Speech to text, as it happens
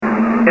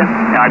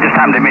America? I just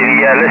happened to be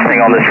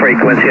listening on this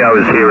frequency. I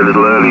was here a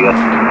little earlier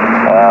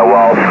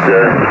whilst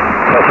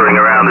pottering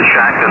around the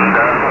shack, and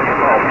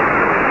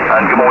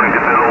good morning to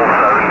Bill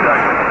also.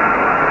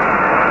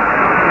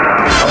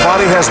 A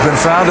body has been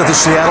found at the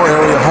Seattle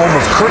area home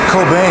of Kurt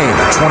Cobain,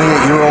 a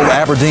 28-year-old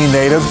Aberdeen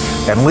native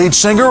and lead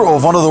singer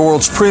of one of the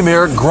world's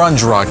premier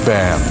grunge rock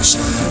bands.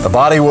 The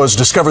body was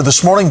discovered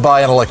this morning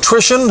by an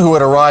electrician who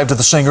had arrived at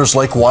the singer's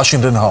Lake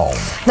Washington home.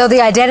 Though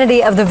the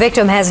identity of the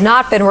victim has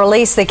not been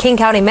released, the King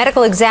County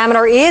Medical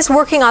Examiner is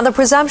working on the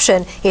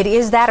presumption it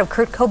is that of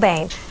Kurt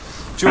Cobain.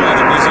 Julie,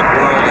 the music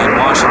world and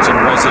Washington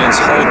residents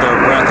hold their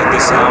breath at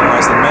this hour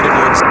as the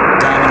medical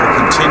examiner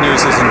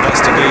continues his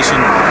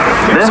investigation.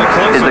 This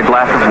is a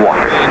glass of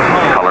water,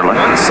 colorless,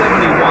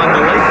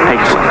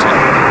 tasteless.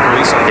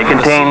 It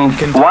contains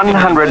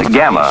 100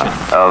 gamma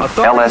of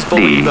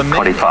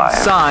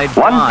LSD-25,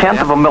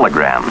 1/10 of a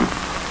milligram,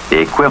 the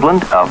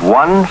equivalent of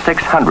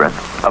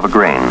 1/600th of a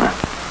grain.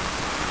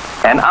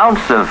 An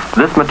ounce of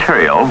this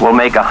material will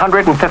make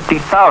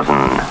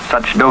 150,000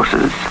 such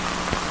doses.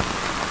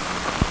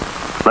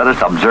 Let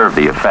us observe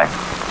the effect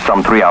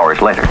some 3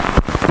 hours later.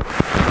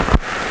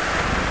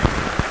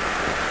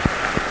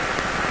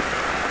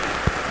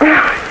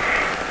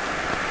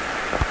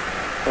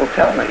 Well,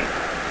 tell me.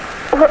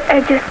 Well,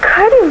 I just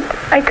couldn't.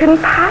 I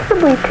couldn't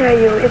possibly tell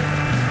you.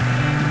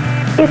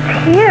 It's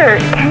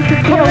here. Can't you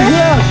feel it?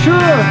 Yeah,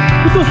 sure.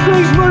 With those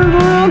things running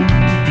around,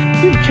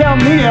 you count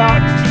me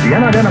out. The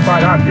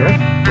unidentified object,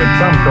 which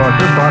some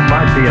sources thought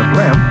might be a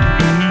blimp,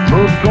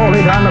 moved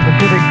slowly down the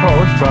Pacific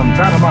coast from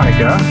Santa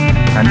Monica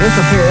and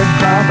disappeared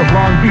south of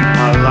Long Beach.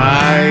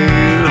 Alive!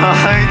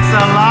 It's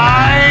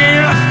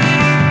alive!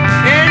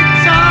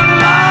 It's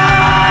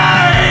alive!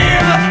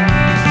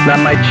 Not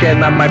my chair,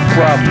 not my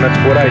problem, that's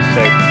what I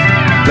say.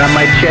 Not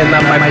my chair,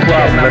 not my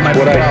problem, that's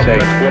what I say.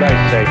 That's what I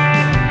say.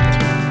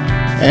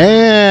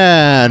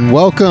 And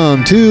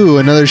welcome to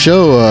another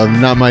show of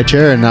Not My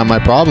Chair, Not My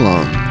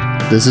Problem.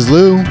 This is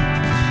Lou.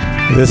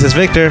 This is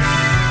Victor.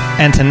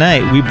 And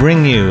tonight we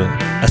bring you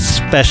a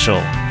special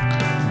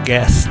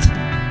guest,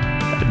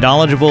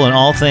 knowledgeable in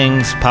all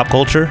things pop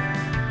culture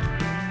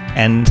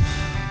and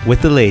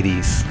with the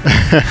ladies.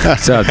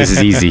 So this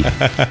is easy.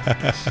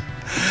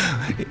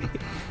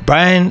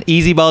 Brian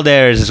Easy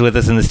Baldares is with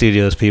us in the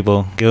studios,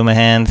 people. Give him a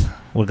hand.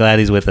 We're glad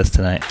he's with us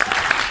tonight.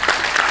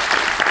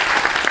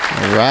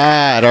 All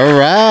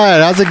right.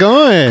 How's it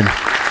going?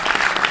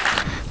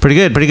 Pretty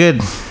good.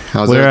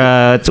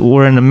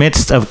 We're in the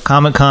midst of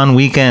Comic-Con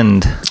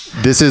weekend.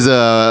 This is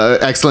an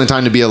excellent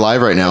time to be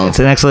alive right now. It's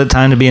an excellent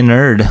time to be a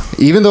nerd.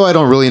 Even though I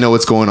don't really know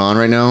what's going on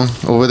right now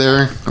over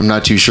there, I'm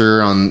not too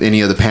sure on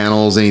any of the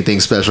panels,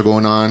 anything special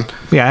going on.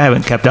 Yeah, I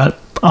haven't kept up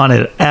on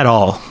it at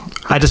all.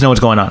 I just know what's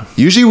going on.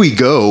 Usually we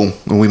go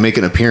when we make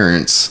an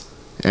appearance,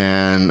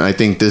 and I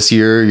think this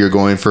year you're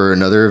going for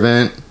another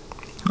event.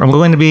 I'm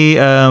going to be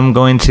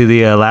going to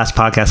the Last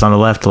Podcast on the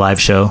Left live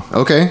show.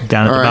 Okay.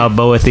 Down at the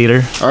Balboa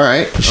Theater. All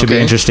right. It should be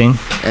interesting.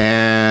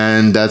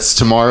 And that's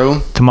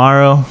tomorrow?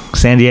 Tomorrow,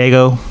 San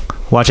Diego.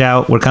 Watch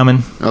out. We're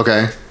coming.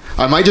 Okay.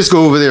 I might just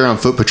go over there on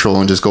foot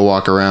patrol and just go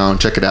walk around,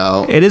 check it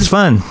out. It is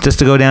fun just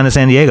to go down to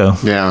San Diego.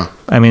 Yeah.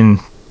 I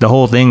mean, the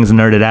whole thing's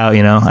nerded out,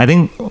 you know. I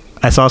think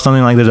I saw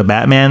something like there's a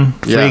Batman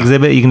free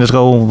exhibit you can just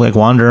go like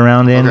wander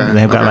around in. Okay. And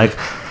they've got like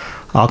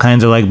all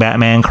kinds of like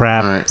Batman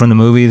crap from the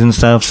movies and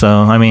stuff. So,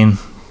 I mean,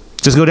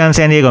 just go down to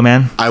San Diego,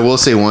 man. I will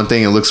say one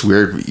thing. It looks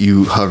weird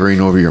you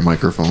hovering over your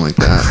microphone like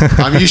that.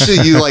 I'm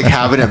usually you like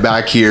having it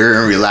back here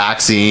and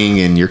relaxing,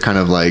 and you're kind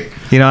of like,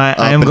 you know,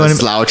 I am going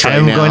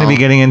to be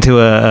getting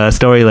into a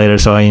story later,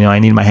 so I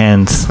need my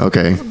hands.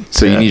 Okay,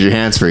 so you need your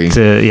hands free.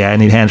 I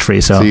need hands free.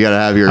 So you gotta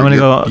have your.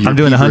 I'm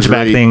doing the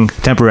Hunchback thing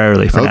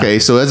temporarily for now. Okay,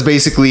 so that's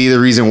basically the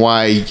reason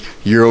why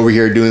you're over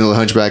here doing the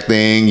Hunchback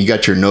thing. You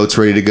got your notes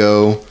ready to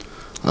go.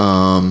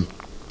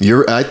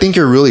 I think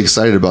you're really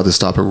excited about this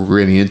topic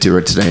we're getting into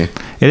right today.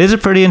 It is a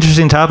pretty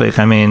interesting topic.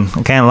 I mean,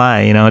 I can't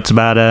lie. You know, it's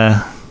about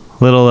a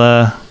little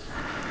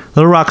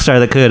rock star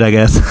that could, I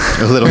guess.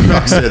 A little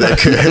rock star that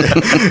could.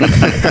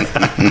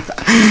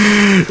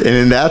 And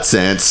in that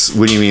sense,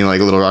 what do you mean, like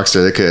a little rock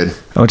star that could?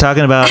 We're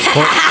talking about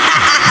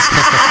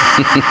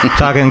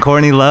talking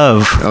Courtney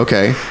Love.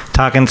 Okay.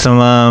 Talking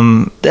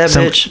some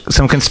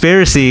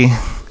conspiracy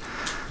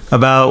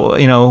about,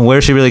 you know,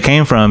 where she really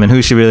came from and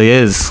who she really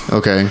is.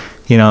 Okay.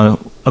 You know,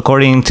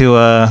 according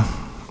to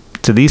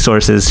these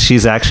sources,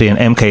 she's actually an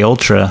MK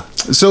Ultra.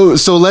 So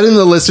letting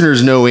the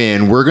listeners know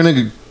we're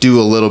gonna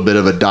do a little bit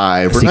of a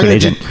dive. We're not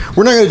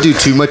gonna do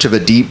too much of a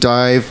deep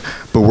dive,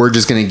 but we're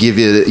just gonna give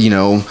you, you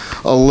know,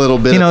 a little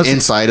bit of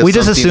insight. We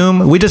just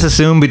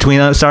assume between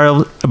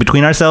ourselves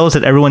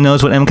that everyone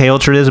knows what MK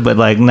Ultra is, but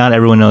like not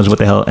everyone knows what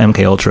the hell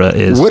MK Ultra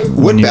is.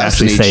 What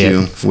fascinates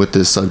you with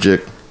this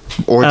subject,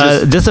 or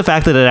just the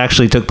fact that it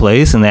actually took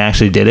place and they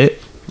actually did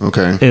it?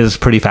 Okay. Is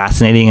pretty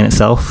fascinating in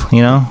itself,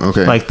 you know?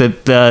 Okay. Like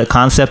the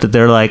concept that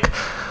they're like,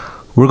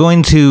 we're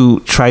going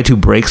to try to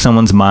break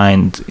someone's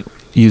mind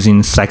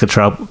using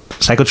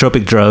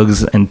psychotropic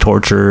drugs and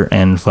torture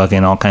and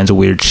fucking all kinds of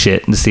weird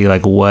shit to see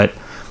like what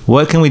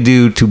can we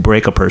do to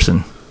break a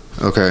person?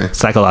 Okay.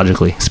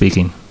 Psychologically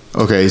speaking.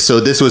 Okay, so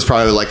this was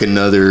probably like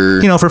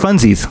another... for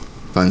funsies.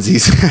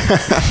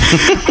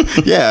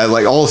 Yeah,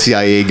 like all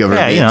CIA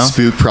government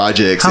spook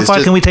projects. How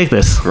far can we take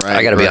this? Right,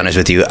 I got to be honest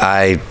with you.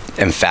 I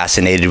am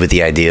fascinated with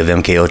the idea of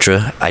MK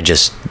Ultra. I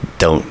just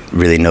don't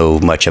really know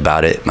much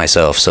about it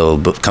myself.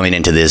 So coming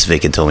into this,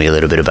 Vic had told me a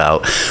little bit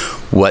about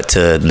what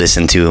to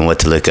listen to and what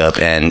to look up,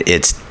 and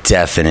it's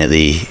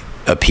definitely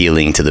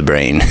appealing to the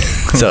brain.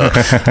 So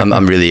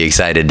I'm really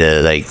excited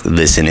to like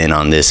listen in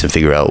on this and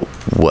figure out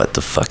what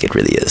the fuck it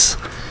really is.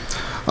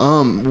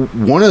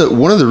 One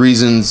of the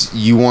reasons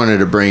you wanted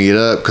to bring it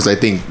up, because I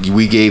think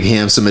we gave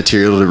him some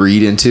material to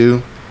read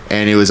into,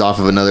 and it was off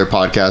of another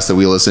podcast that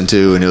we listened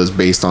to, and it was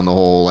based on the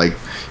whole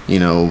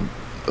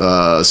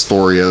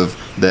story of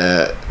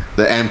the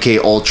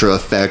MK Ultra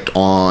effect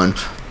on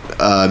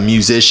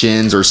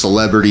musicians or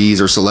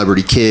celebrities or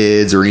celebrity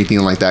kids or anything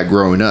like that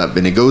growing up,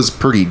 and it goes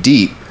pretty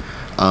deep,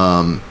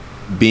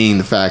 being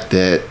the fact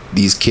that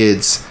these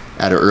kids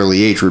at an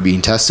early age were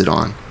being tested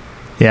on.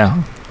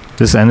 Yeah.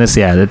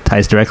 That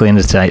ties directly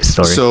into tonight's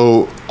story.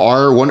 So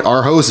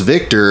our host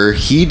Victor,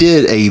 he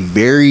did a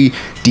very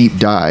deep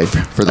dive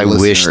for the listeners.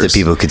 I wish that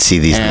people could see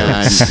these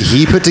notes.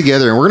 He put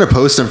together, and we're going to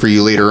post them for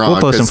you later on.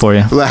 We'll post them for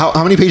you.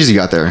 How many pages you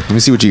got there? Let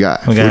me see what you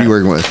got. What are you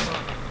working with?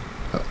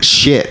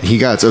 Shit, he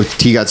got 2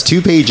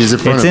 pages in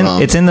front of him.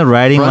 It's in the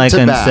writing, like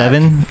in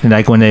 7,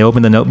 like when they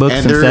open the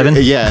notebooks in 7.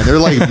 Yeah, they're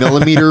like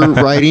millimeter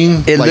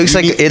writing. It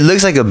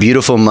looks like a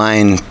beautiful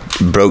mind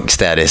broke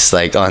status,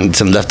 like on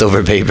some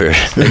leftover paper.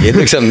 Like, it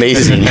looks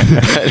amazing.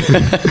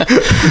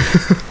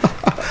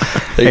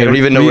 I don't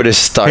even know where to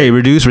start. Hey,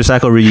 reduce,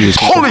 recycle, reuse.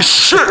 Holy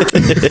shit!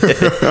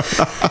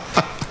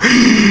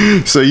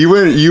 So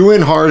you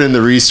went hard in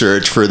the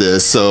research for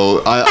this.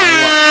 So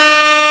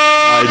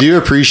I do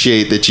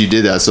appreciate that you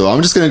did that. So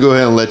I'm just going to go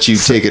ahead and let you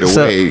take it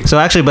away. So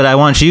actually, but I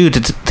want you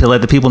to let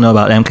the people know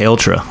about MK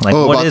Ultra. Like,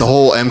 about the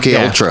whole MK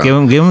Ultra.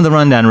 Give them the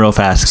rundown real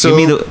fast. So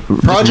read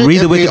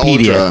the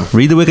Wikipedia. Ultra.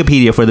 Read the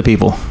Wikipedia for the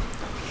people.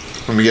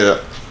 Let me get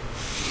it.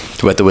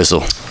 Wet the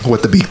whistle.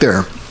 Wet the beak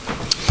there.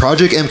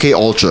 Project MK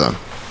Ultra,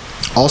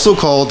 also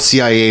called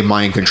CIA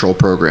Mind Control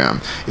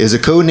Program, is a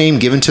code name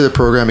given to the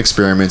program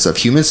experiments of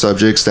human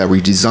subjects that were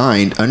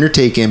designed,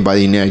 undertaken by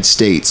the United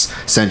States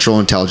Central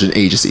Intelligence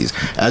Agencies,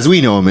 as we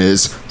know them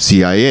as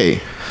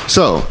CIA.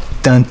 So,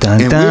 dun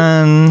dun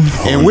dun,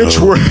 which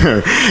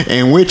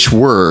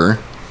were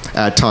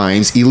at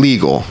times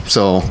illegal.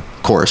 So,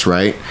 of course,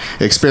 right?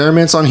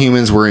 Experiments on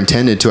humans were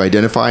intended to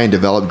identify and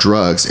develop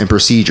drugs and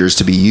procedures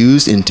to be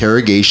used in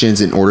interrogations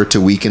in order to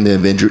weaken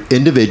the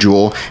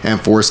individual and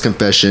force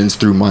confessions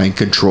through mind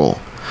control.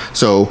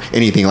 So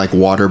anything like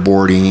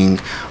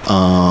waterboarding,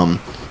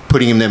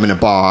 putting them in a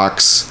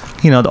box.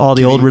 All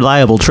the old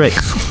reliable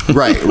tricks.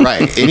 Right.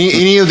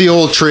 Any of the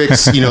old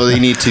tricks, they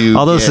need to...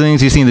 All those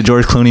things you see in the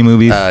George Clooney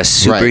movies.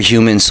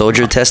 Superhuman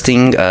soldier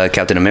testing,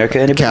 Captain America.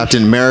 Anybody?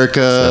 Captain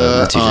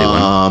America,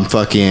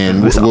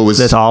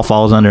 That all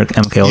falls under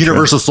MK Ultra.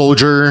 Universal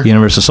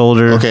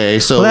Soldier. Okay,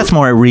 so... Well, that's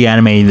more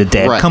reanimating the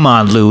dead. Right. Come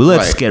on, Lou,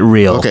 let's get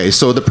real. Okay,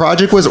 so the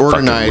project was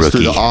organized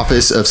through the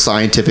Office of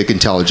Scientific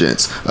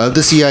Intelligence of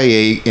the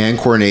CIA and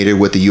coordinated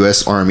with the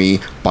U.S. Army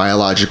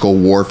Biological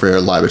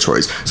Warfare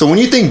Laboratories. So when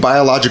you think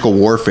biological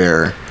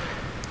warfare,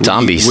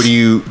 zombies.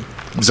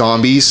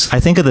 Zombies? I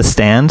think of The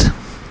Stand.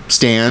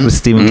 With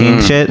Stephen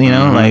King shit,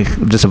 like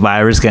just a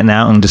virus getting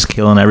out and just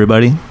killing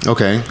everybody.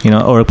 Okay.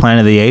 Or Planet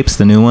of the Apes,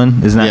 the new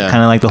one. Isn't that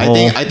kind of like the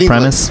whole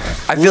premise?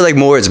 I feel like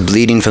more it's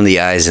bleeding from the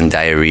eyes and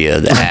diarrhea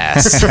of the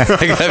ass.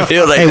 I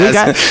feel like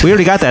we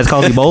already got that. It's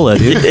called Ebola,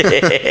 dude.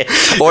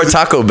 Or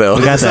Taco Bell.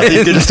 We got that.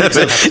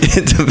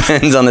 It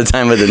depends on the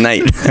time of the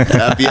night.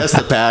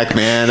 Fiesta Pack,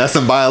 man. That's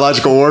some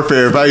biological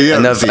warfare.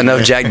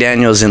 Enough Jack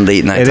Daniels in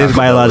late night. It is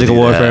biological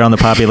warfare on the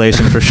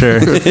population for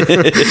sure.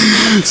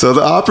 So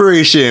the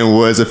operation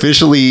was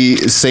officially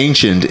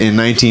sanctioned in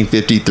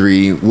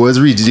 1953, was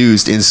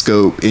reduced in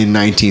scope in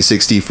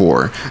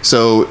 1964.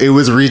 So it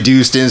was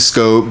reduced in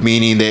scope,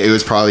 meaning that it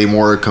was probably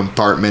more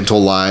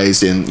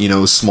compartmentalized and,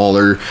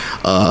 smaller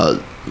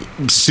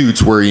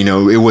suits where,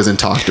 it wasn't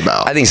talked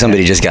about. I think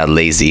somebody just got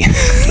lazy.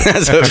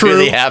 That's what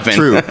really happened.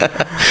 True.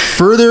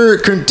 Further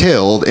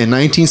curtailed in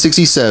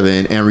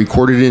 1967 and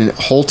recorded and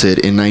halted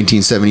in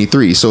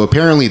 1973. So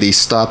apparently they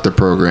stopped the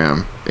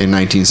program in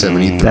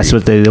 1973. That's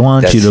what they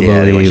want you to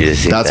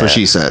believe. That's what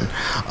she said.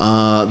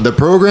 The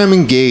program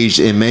engaged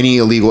in many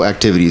illegal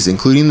activities,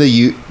 including the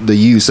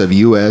use of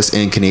U.S.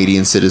 and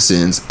Canadian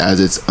citizens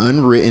as its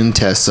unwritten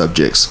test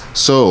subjects.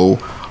 So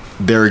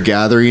they're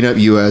gathering up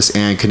U.S.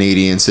 and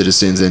Canadian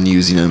citizens and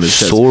using them as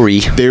test.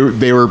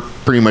 They were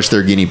pretty much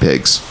their guinea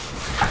pigs.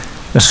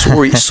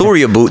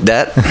 Sorry about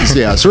that.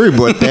 Yeah, sorry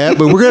about that.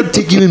 But we're gonna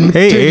take you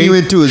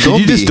into a zombie. Did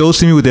you just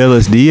dose me with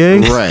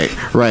LSD?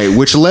 Right.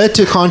 Which led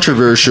to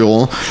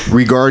controversial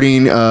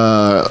regarding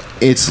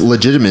its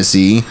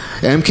legitimacy.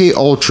 MK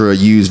Ultra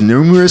used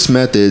numerous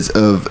methods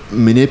of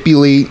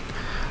manipulate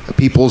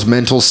people's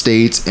mental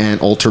states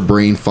and alter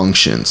brain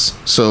functions.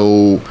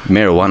 So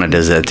marijuana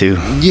does that too.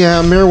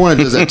 Yeah, marijuana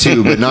does that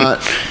too, but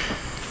not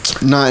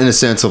in a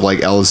sense of like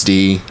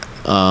LSD.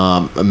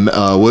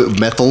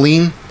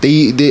 methylene.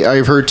 They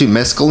I've heard too,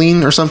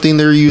 mescaline or something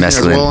they're using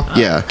as well.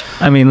 Yeah.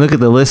 I mean, look at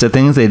the list of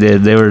things they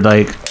did. They were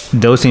like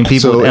dosing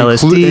people with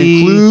LSD,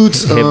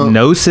 includes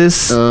hypnosis,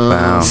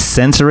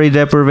 sensory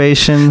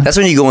deprivation. That's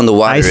when you go in the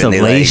water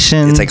isolation.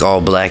 And it's like all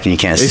black and you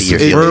can't see your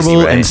feelings.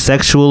 Verbal and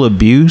sexual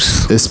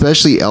abuse,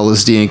 especially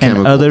LSD and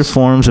chemicals, and other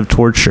forms of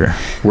torture.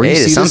 Hey,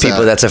 to some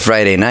people that's a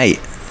Friday night.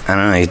 I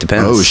don't know. It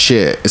depends. Oh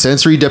shit!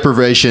 Sensory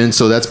deprivation.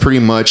 So that's pretty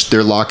much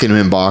they're locking them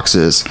in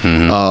boxes.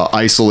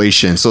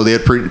 Isolation. So they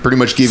pretty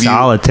much give you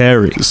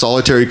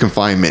solitary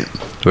confinement.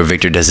 Where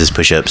Victor does his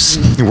push-ups.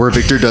 Where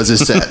Victor does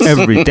his sets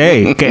every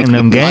day, getting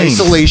them gains.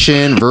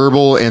 Isolation,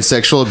 verbal and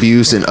sexual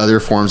abuse, and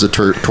other forms of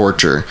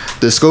torture.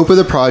 The scope of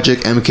the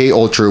project MK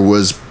Ultra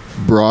was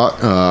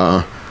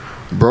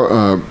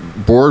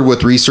board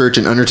with research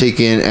and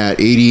undertaken at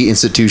 80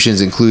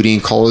 institutions, including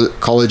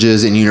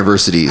colleges and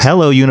universities.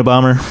 Hello,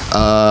 Unabomber.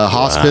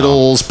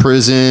 Hospitals,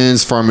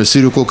 prisons,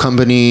 pharmaceutical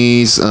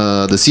companies.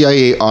 The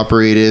CIA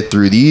operated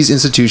through these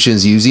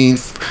institutions using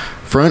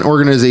front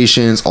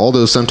organizations,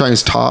 although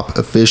sometimes top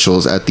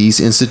officials at these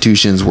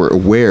institutions were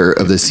aware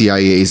of the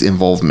CIA's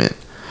involvement.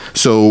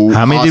 So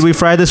how many did we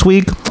fry this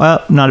week?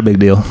 Well, not a big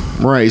deal.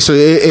 Right. So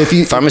if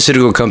you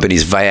pharmaceutical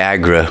companies,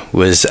 Viagra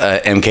was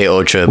MK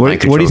Ultra. What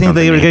do you think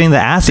they were getting the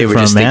acid from? They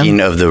were just thinking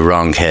of the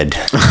wrong head.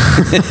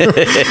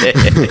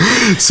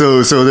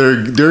 so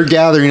they're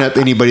gathering up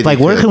anybody. Like,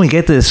 where can we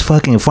get this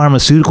fucking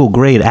pharmaceutical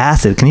grade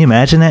acid? Can you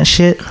imagine that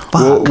shit?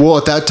 Well,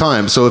 at that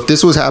time, so if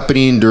this was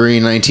happening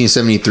during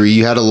 1973,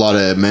 you had a lot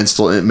of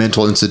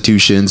mental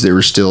institutions. They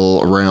were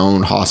still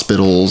around,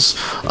 hospitals.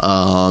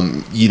 I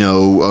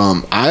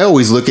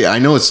always look at. I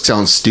know it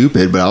sounds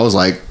stupid, but I was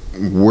like,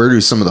 where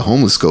do some of the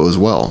homeless go as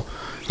well?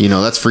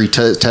 That's free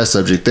test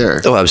subject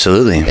there. Oh,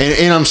 absolutely.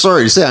 And I'm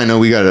sorry to say, I know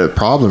we got a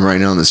problem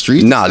right now on the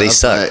street. No, they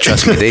suck.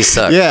 Trust me, they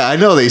suck. Yeah, I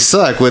know they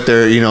suck with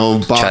their,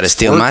 try to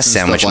steal my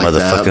sandwich, like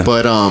motherfucker.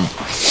 But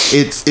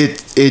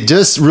it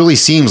just really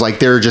seems like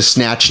they're just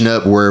snatching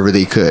up wherever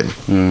they could.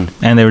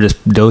 And they were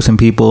just dosing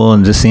people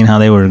and just seeing how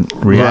they would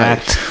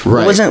react.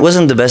 Right.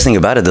 Wasn't the best thing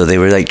about it though? They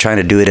were like trying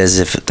to do it as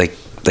if like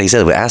you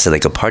said, with acid,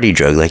 like a party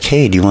drug. Like,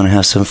 hey, do you want to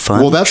have some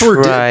fun? Well, that's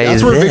where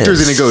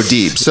Victor's going to go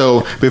deep.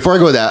 So before I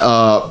go with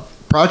that,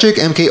 Project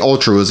MK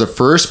Ultra was the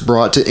first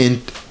brought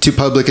into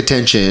public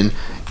attention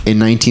in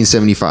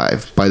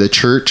 1975 by the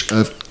Church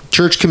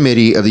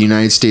Committee of the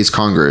United States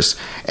Congress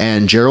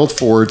and Gerald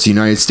Ford's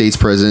United States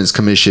President's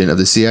Commission of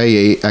the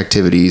CIA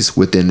activities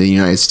within the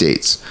United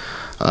States.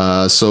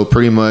 So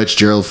pretty much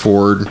Gerald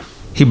Ford.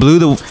 He blew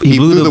the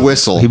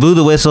whistle. He blew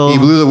the whistle. He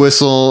blew the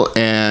whistle,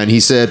 and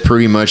he said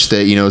pretty much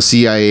that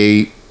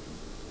CIA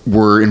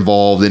were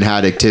involved and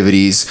had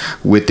activities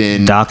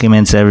within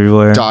documents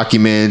everywhere.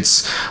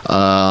 Declassified.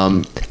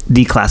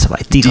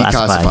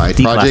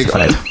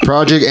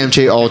 Project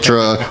MK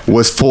Ultra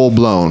was full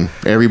blown.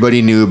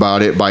 Everybody knew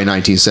about it by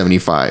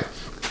 1975.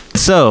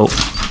 So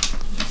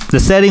the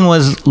setting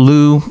was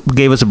Lou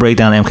gave us a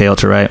breakdown of MK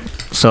Ultra, right?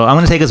 So I'm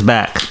going to take us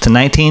back to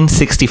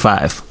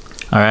 1965.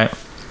 All right.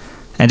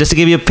 And just to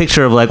give you a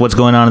picture of like what's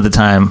going on at the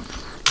time,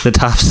 the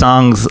top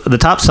songs at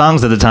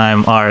the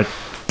time are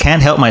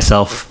 "Can't Help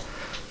Myself,"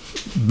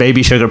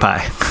 "Baby Sugar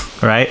Pie,"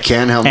 right?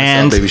 Can't help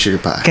myself, "Baby Sugar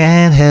Pie."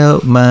 Can't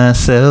help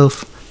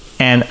myself,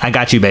 and "I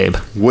Got You, Babe."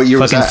 What year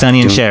was that? Fucking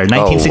Sonny and Cher,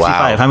 1965. Oh,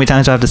 wow. How many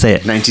times do I have to say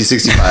it?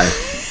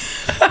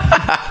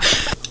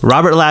 1965.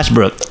 Robert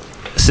Lashbrook,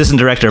 assistant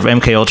director of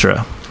MK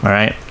Ultra. All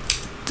right,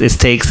 this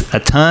takes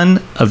a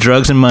ton of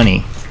drugs and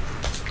money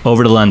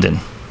over to London.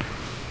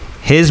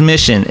 His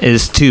mission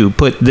is to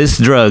put this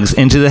drugs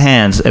into the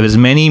hands of as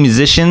many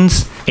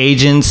musicians,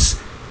 agents,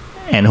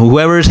 and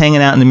whoever is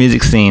hanging out in the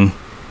music scene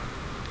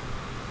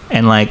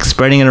and like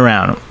spreading it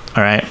around.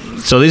 All right.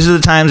 So these are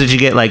the times that you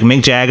get like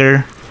Mick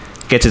Jagger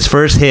gets his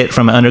first hit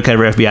from an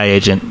undercover FBI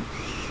agent,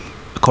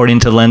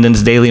 according to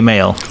London's Daily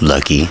Mail.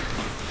 Lucky.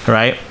 All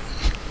right.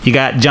 You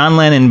got John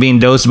Lennon being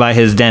dosed by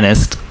his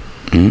dentist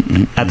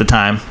at the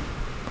time,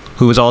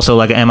 who was also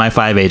like an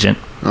MI5 agent.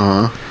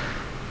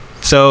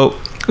 So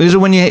these are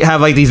when you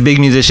have like these big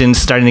musicians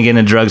starting to get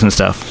into drugs and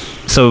stuff.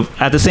 So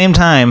at the same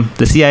time,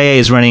 the CIA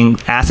is running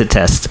acid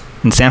tests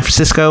in San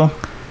Francisco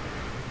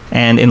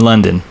and in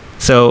London.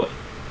 So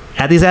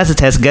at these acid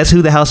tests, guess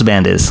who the house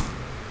band is?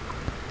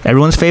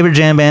 Everyone's favorite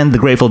jam band, the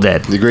Grateful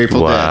Dead. The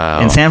Grateful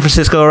Dead. In San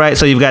Francisco, right?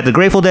 So you've got the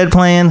Grateful Dead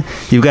playing.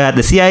 You've got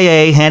the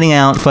CIA handing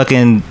out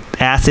fucking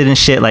acid and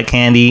shit like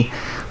candy.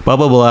 Blah,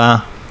 blah,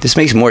 blah. This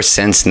makes more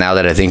sense now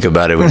that I think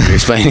about it when you're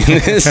explaining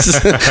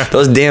this.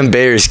 Those damn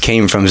bears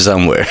came from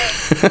somewhere.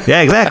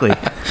 Yeah, exactly.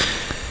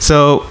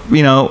 So,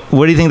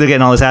 where do you think they're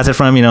getting all this acid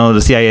from?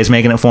 The CIA is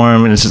making it for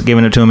them and it's just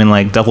giving it to them in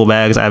like duffel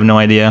bags. I have no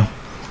idea.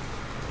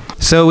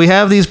 So we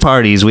have these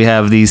parties. We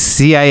have these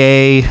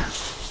CIA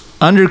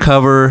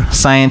undercover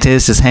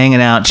scientists just hanging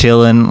out,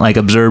 chilling, like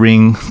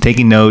observing,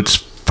 taking notes,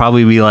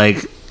 probably be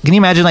like can you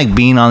imagine like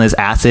being on this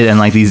acid and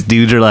like these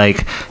dudes are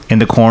like in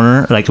the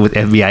corner like with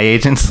FBI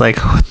agents, like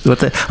what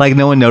the, like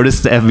no one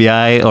noticed the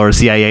FBI or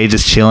CIA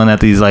just chilling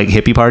at these like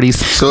hippie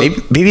parties? So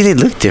maybe they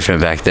looked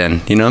different back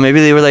then, you know, maybe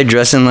they were like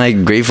dressing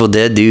like Grateful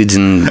Dead dudes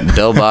in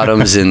bell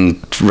bottoms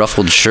and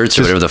ruffled shirts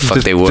or whatever the fuck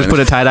they wore. Just put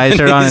a tie-dye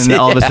shirt on and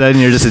all of a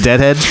sudden you're just a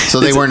deadhead. So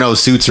they weren't no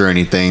suits or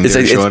anything. It's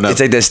like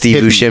that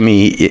Steve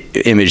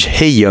Buscemi image.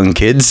 Hey, young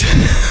kids,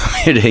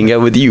 I'm here to hang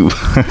out with you.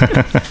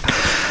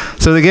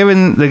 So they're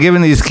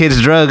giving these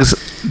kids drugs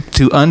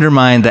to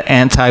undermine the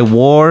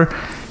anti-war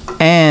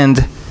and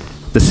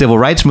the civil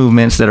rights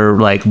movements that are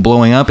like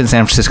blowing up in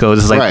San Francisco.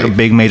 This is like a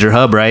big major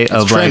hub, right?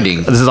 It's trending.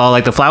 Like, this is all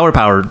like the flower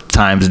power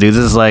times, dude.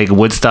 This is like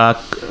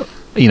Woodstock.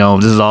 You know,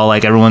 this is all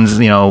like everyone's,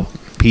 you know,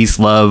 peace,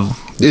 love.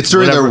 It's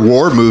during their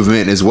war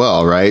movement as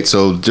well, right?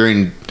 So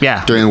during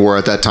the war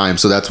at that time.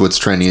 So that's what's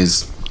trending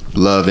is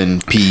love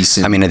and peace.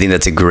 And I mean, I think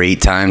that's a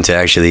great time to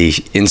actually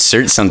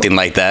insert something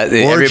like that.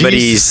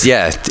 Orgies.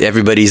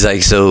 Everybody's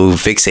like so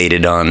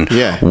fixated on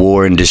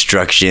war and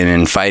destruction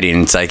and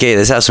fighting. It's like, hey,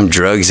 let's have some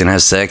drugs and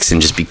have sex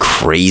and just be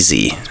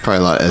crazy. There's probably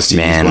a lot of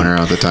STDs going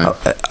around at the time.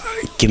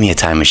 Give me a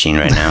time machine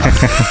right now.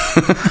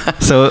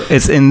 So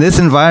it's in this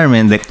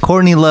environment that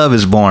Courtney Love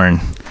is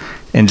born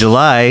in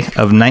July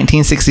of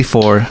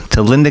 1964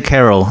 to Linda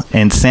Carroll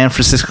in San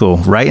Francisco,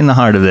 right in the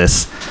heart of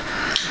this.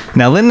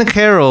 Now, Linda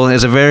Carroll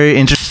is a very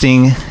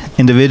interesting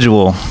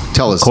individual.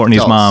 Tell us.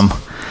 Courtney's mom.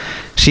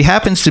 She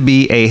happens to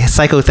be a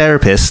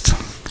psychotherapist.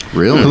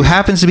 Really? Who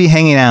happens to be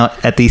hanging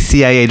out at these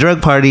CIA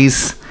drug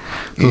parties.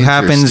 Who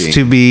happens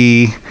to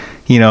be,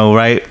 you know,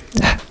 right?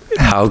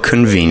 How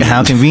convenient.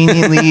 How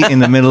conveniently in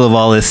the middle of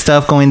all this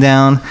stuff going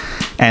down.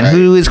 And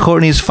who is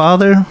Courtney's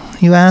father,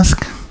 you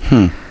ask?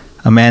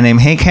 A man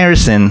named Hank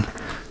Harrison,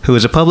 who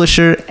is a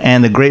publisher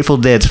and the Grateful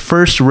Dead's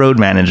first road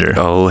manager.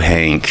 Oh,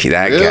 Hank,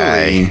 that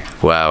guy.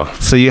 Wow.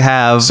 So you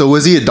have... So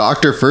was he a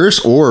doctor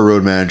first or a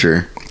road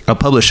manager? A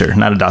publisher,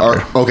 not a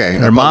doctor. Okay,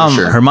 her mom's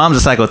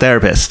a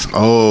psychotherapist.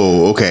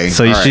 Oh, okay.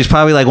 So she's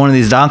probably like one of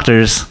these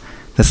doctors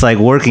that's like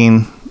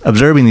working,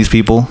 observing these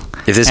people.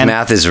 If this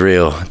math is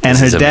real, and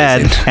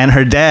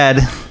her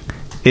dad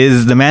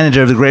is the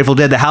manager of the Grateful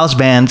Dead, the house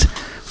band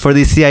for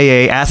these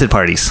CIA acid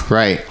parties.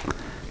 Right.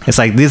 It's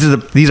like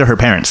these are her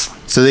parents.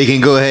 So they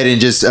can go ahead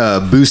and just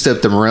boost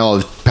up the morale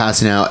of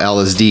passing out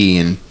LSD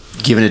and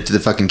giving it to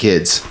the fucking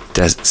kids.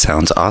 That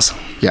sounds awesome.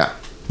 Yeah.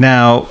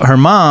 Now, her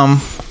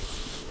mom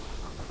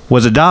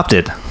was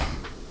adopted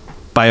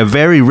by a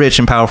very rich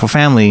and powerful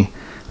family,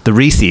 the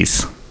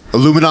Reese's.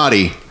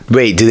 Illuminati.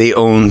 Wait, do they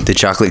own the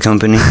chocolate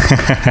company?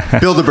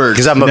 Bilderberg.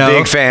 Because I'm a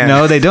big fan.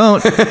 No, they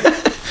don't.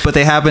 But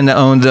they happen to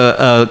own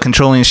the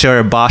controlling share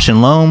of Bosch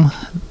and Lohm,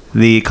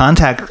 the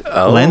contact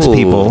lens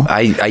people.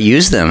 I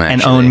use them, actually.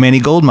 And own many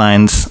gold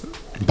mines.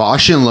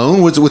 Bosch and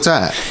Lohm? What's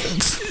that?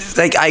 It's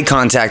like eye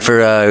contact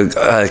for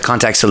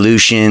contact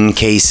solution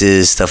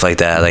cases, stuff like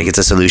that. Like, it's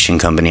a solution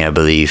company, I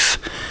believe.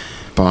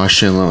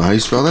 Bosch and Lohm. How do you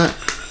spell that?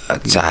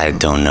 I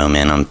don't know,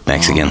 man. I'm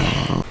Mexican.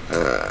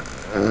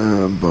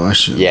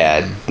 Bosch.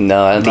 Yeah,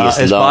 no, I don't think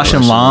it's Bosch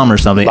and Lomb or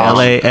something.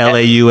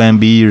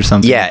 Laumb or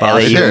something. Yeah,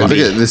 Look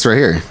at this right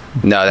here.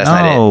 No, that's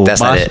not it.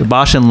 That's not it.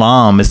 Bosch and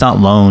Lomb. It's not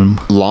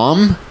Loam.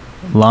 Lomb?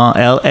 Lau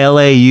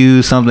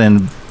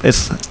something.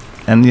 It's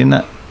and you're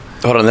not.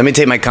 Hold on, let me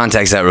take my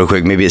contacts out real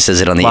quick. Maybe it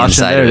says it on the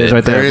inside of it.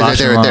 Right there. Right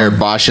there.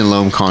 Bosch and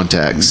Loam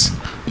contacts.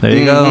 There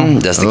you go.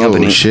 That's the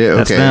company. Oh shit! Okay.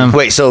 That's them.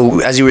 Wait, so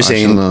as you were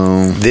saying,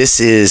 this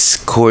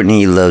is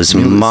Courtney Love's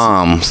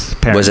mom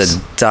was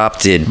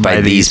adopted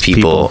by these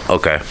people.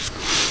 Okay.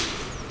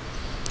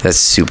 That's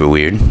super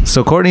weird.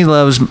 So Courtney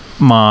Love's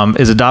mom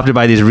is adopted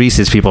by these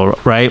Reese's people,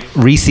 right?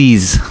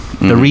 Reese's.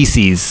 The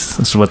Reese's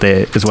is what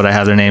I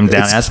have their name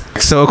down as.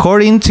 So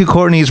according to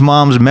Courtney's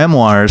mom's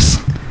memoirs,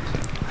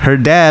 her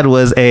dad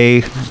was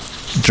a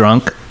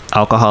drunk,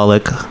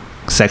 alcoholic,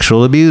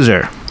 sexual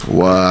abuser.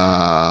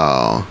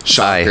 Wow.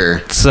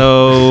 Shocker.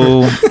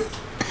 So,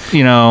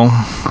 you know,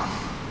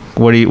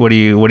 what do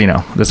you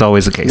know? That's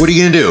always the case. What are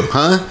you gonna do,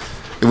 huh?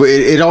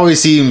 It always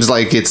seems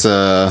like it's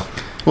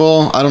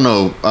well, I don't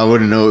know. I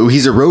wouldn't know.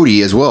 He's a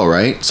roadie as well,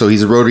 right? So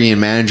he's a roadie and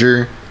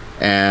manager,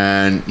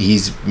 and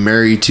he's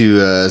married to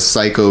a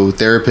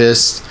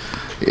psychotherapist.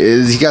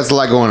 He got a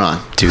lot going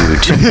on, dude.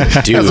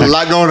 There's a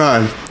lot going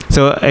on.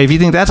 So if you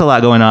think that's a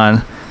lot going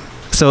on,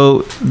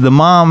 so the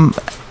mom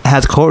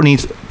has Courtney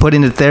put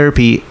into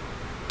therapy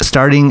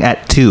starting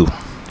at 2.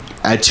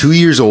 At 2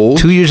 years old?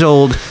 2 years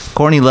old,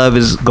 Courtney Love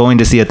is going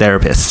to see a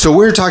therapist. So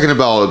we're talking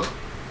about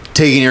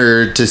taking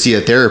her to see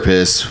a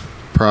therapist,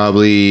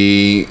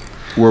 probably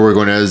where we're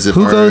going as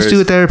Who goes to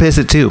a therapist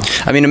at 2?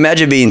 I mean,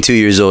 imagine being 2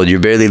 years old.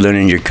 You're barely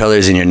learning your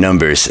colors and your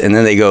numbers. And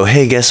then they go,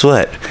 hey, guess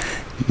what?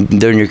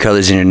 Learn your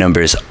colors and your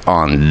numbers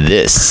on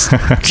this.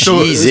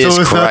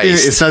 Jesus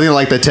Christ. It's nothing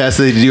like the test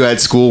that they do at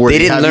school where they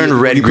didn't learn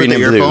red, you green, put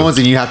the and earphones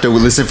blue. And you have to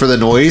listen for the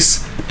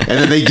noise. And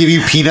then they give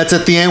you peanuts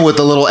at the end with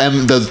the little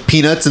the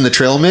peanuts and the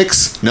trail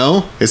mix.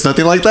 No? It's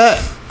nothing like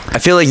that? I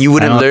feel like you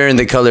wouldn't learn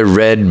the color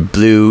red,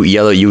 blue,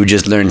 yellow. You would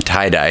just learn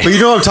tie-dye. But you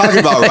know what I'm talking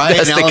about, right?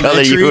 That's the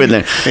color you would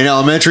learn. In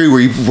elementary,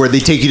 where they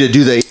take you to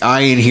do the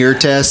eye and ear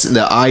test,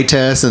 the eye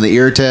test and the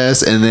ear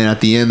test, and then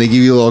at the end they give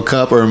you a little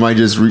cup, or am I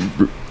just...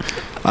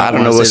 I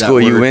don't know what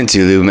school you went to,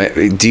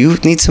 Lou. Do you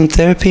need some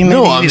therapy? Maybe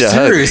no, I'm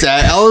serious.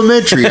 At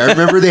elementary, I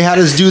remember they had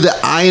us do the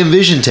eye and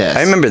vision test.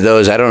 I remember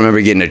those. I don't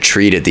remember getting a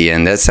treat at the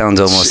end. That sounds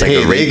almost like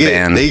a rape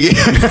band.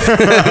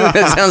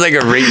 That sounds like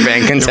a rape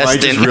band contestant. Am I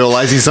just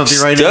realizing something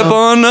right now? Step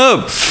on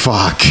up.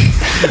 Fuck.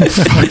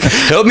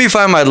 Help me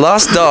find my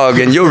lost dog,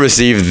 and you'll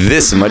receive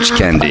this much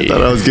candy. I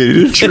thought I was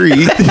getting a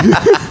treat.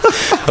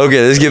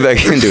 Okay, let's get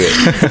back into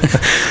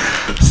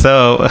it.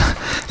 So,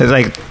 it's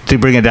like to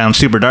bring it down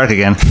super dark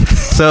again.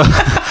 So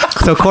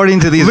according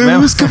to these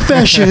Lou's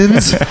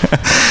confessions.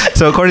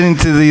 So according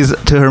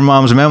to her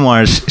mom's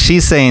memoirs,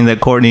 she's saying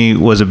that Courtney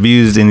was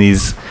abused in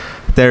these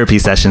therapy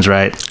sessions,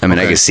 right? I mean,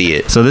 I can see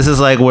it. So this is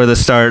like where the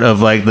start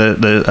of like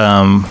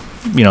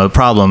the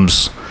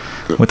problems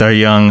with our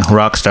young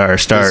rock star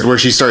start. This is where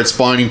she starts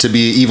spawning to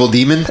be an evil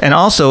demon. And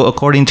also,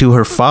 according to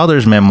her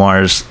father's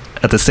memoirs,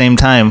 at the same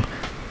time,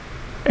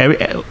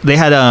 they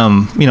had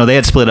they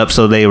had split up,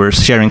 so they were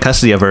sharing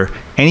custody of her.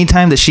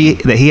 Anytime that he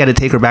had to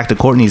take her back to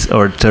Courtney's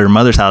or to her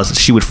mother's house,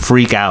 she would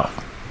freak out,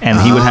 and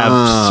he would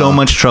have so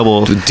much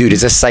trouble. Dude,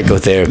 it's a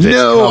psychotherapist.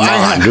 No,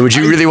 would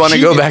you really want to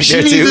go back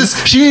there too?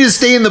 She needs to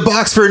stay in the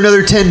box for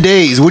another 10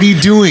 days. What are you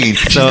doing?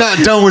 She's not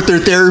done with her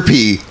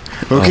therapy.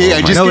 Okay,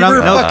 I just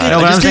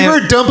gave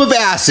her a dump of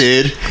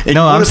acid. And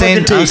I'm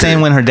saying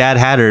when the dad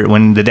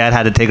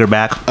had to take her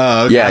back.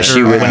 Okay. Yeah,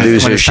 she would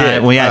lose her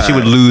shit. She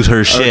would lose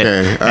her shit.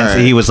 Okay, and so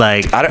he was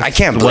like, I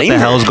can't blame her. What the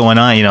hell's going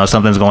on?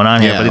 Something's going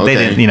on here. But they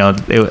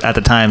didn't. At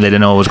the time, they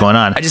didn't know what was going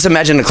on. I just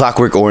imagine a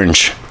Clockwork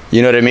Orange.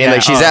 You know what I mean?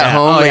 Like she's at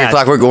home, like a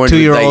Clockwork Orange,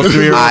 2-year-old, like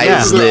 3-year-old,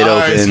 eyes lit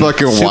open, eyes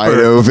fucking wide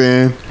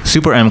open.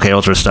 Super MK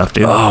Ultra stuff,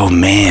 dude. Oh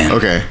man.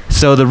 Okay.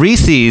 So the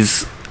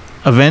Reese's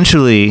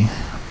eventually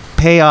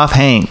pay off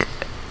Hank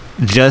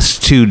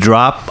just to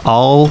drop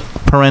all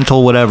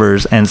parental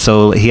whatevers, and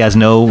so he has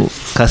no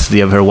custody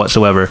of her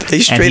whatsoever. They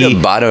straight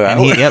up bought her out.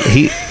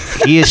 He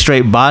is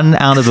straight bought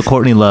out of the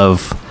Courtney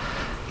Love,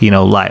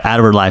 life, out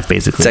of her life,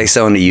 basically. It's like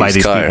selling a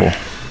used car. People.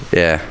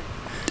 Yeah.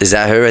 Is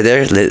that her right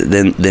there,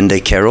 Linda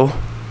Carroll?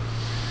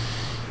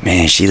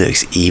 Man, she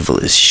looks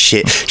evil as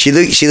shit. She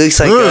looks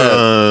like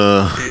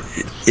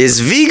it's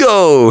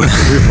Vigo.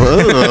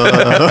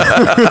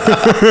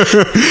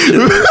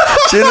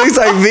 She looks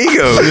like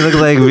Vigo. She looks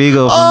like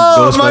Vigo from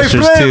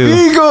Ghostbusters 2.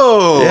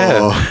 Vigo.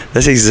 Yeah,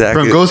 that's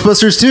exactly from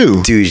Ghostbusters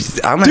 2. Dude,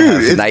 I'm gonna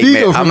have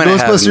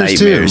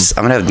nightmares.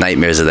 I'm gonna have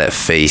nightmares of that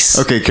face.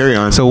 Okay, carry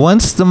on. So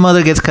once the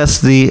mother gets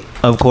custody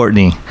of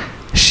Courtney,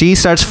 she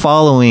starts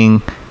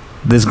following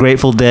this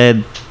Grateful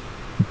Dead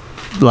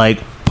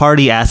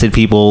party acid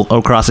people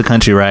across the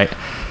country, right?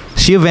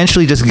 She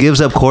eventually just gives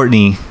up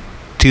Courtney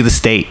to the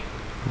state.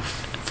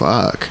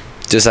 Fuck.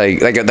 Just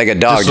like a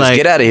dog. Just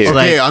get out of here.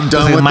 Okay, I'm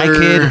done with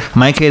her.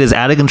 My kid is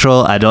out of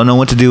control. I don't know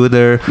what to do with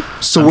her.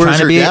 So where's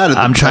her dad?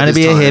 I'm trying to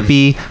be a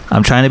hippie.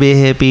 I'm trying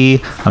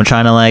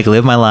to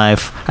live my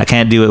life. I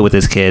can't do it with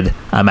this kid.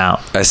 I'm out.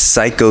 A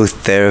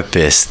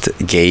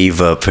psychotherapist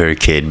gave up her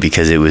kid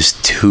because it was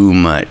too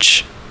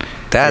much.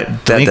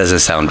 That doesn't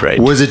sound right.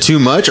 Was it too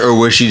much, or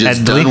was she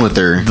just done with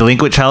her?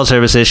 Delinquent Child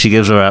Services, she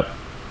gives her up.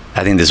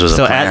 I think this was a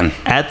plan.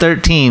 At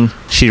 13,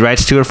 she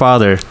writes to her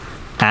father,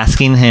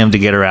 asking him to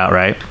get her out,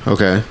 right?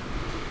 Okay.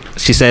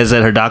 She says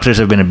that her doctors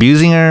have been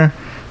abusing her.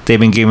 They've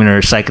been giving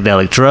her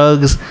psychedelic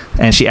drugs.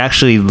 And she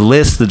actually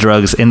lists the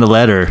drugs in the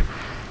letter.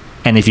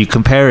 And if you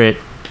compare it,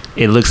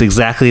 it looks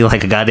exactly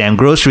like a goddamn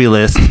grocery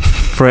list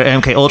for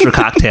an MK Ultra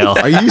cocktail.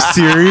 Are you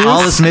serious?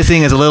 All that's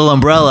missing is a little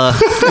umbrella.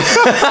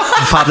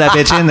 Pop that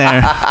bitch in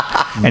there,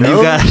 and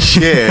you got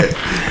shit.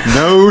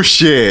 No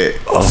shit.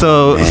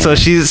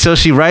 So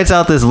she writes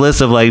out this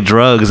list of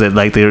drugs that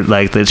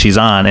that she's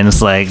on, and it's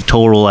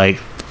total like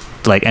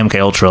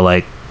MK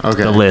Ultra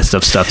the list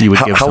of stuff you would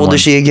give. How old is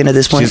she again at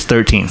this point? She's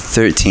 13.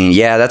 13.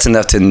 Yeah, that's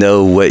enough to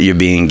know what you're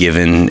being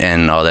given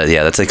and all that.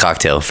 Yeah, that's a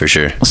cocktail for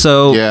sure.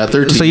 So yeah,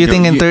 13. So you're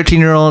thinking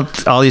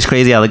 13-year-old, all these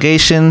crazy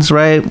allegations,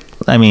 right?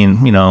 I mean,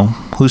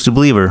 who's to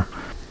believe her?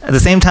 At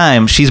the same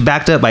time, she's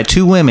backed up by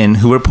 2 women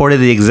who reported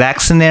the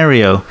exact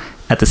scenario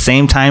at the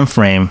same time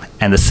frame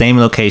and the same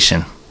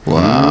location.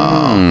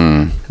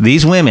 Wow.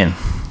 These women,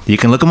 you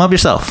can look them up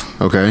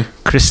yourself. Okay.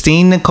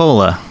 Christine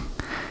Nicola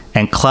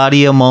and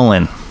Claudia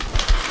Mullen.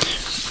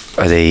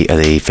 Are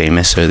they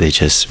famous or are they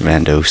just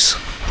randos?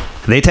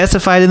 They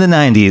testified in the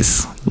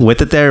 90s with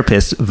the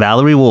therapist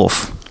Valerie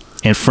Wolf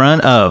in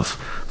front of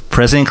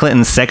President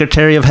Clinton's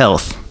Secretary of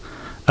Health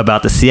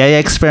about the CIA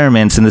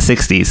experiments in the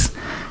 60s,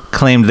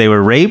 claimed they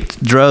were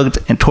raped, drugged,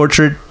 and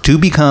tortured to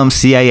become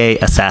CIA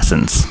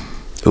assassins.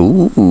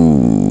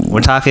 Ooh. We're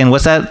talking,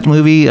 what's that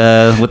movie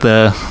with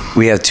the...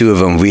 We have two of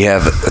them. We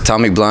have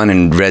Atomic Blonde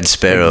and Red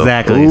Sparrow.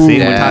 Exactly. See,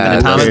 we're talking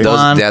Atomic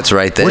Blonde. That's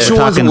right there. Which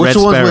one's with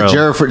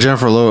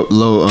Jennifer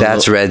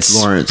That's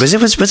Lawrence. Was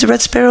it Red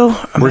Sparrow?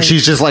 Where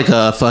she's just like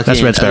a fucking...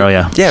 That's Red Sparrow,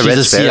 yeah. Yeah, she's Red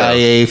a Sparrow.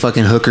 CIA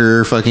fucking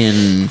hooker,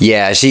 fucking...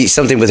 Yeah,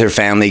 something with her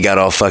family got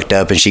all fucked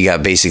up, and she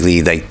got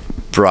basically like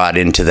brought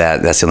into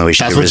that. That's the only way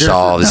she could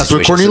resolve the situation.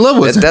 That's what Courtney Love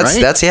was, right?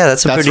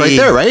 That's pretty... right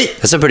there, right?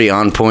 That's a pretty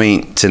on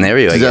point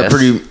scenario, I guess.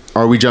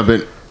 Are we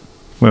jumping...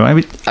 I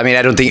mean,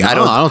 I don't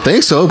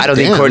think so. I don't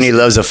think Courtney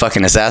Love's a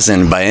fucking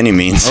assassin by any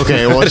means.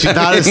 Okay, well, she's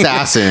not an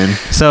assassin.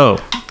 So,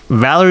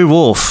 Valerie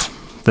Wolf,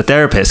 the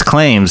therapist,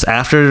 claims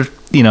after,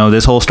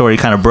 this whole story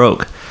kind of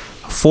broke,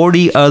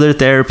 40 other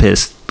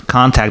therapists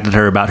contacted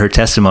her about her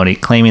testimony,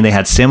 claiming they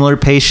had similar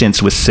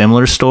patients with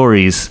similar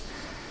stories,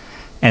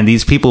 and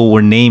these people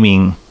were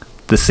naming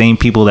the same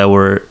people that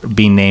were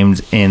being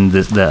named in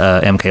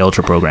the MK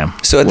Ultra program.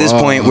 So at this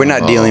point, we're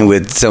not dealing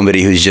with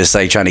somebody who's just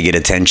like trying to get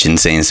attention,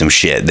 saying some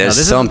shit. There's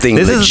something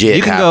legit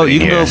you can happening go. You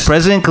here. can go.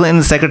 President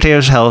Clinton, Secretary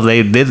of Health.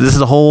 They did. This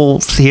is a whole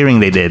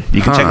hearing they did.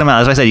 You can check them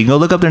out. As I said, you can go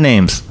look up their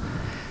names.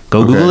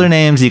 Go Google their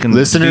names. You can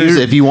listeners,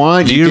 if you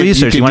want, do your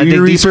research. You want to do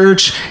your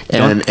research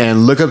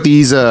and look up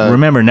these.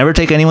 Remember, never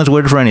take anyone's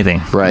word for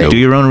anything. Right. Do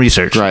your own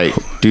research. Right.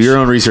 Do your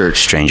own research.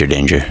 Stranger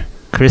danger.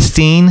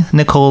 Christine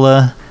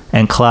Nicola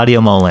and Claudia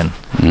Mullen.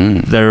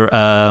 Their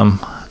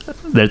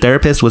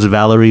therapist was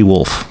Valerie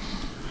Wolf.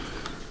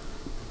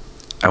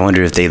 I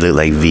wonder if they look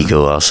like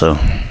Vigo also.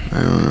 I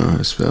don't know how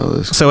to spell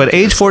this. So at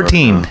age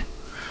 14,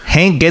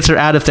 Hank gets her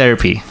out of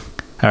therapy.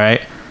 All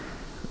right.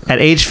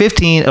 At age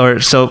 15,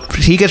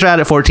 he gets her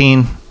out at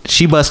 14.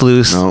 She busts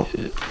loose. No.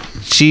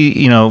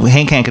 She,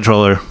 Hank can't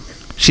control her.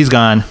 She's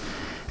gone.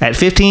 At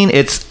 15,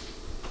 it's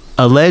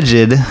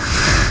alleged.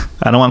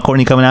 I don't want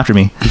Courtney coming after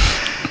me.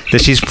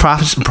 That she's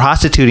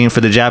prostituting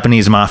for the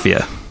Japanese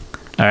mafia.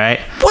 All right.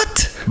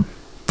 What?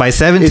 By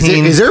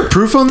 17, is there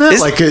proof on that?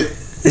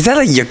 Is that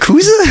a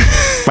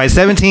Yakuza? By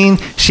 17,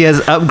 she has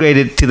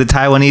upgraded to the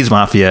Taiwanese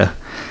mafia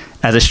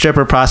as a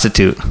stripper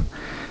prostitute.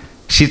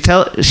 She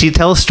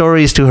tells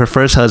stories to her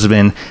first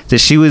husband that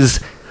she was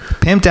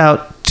pimped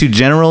out to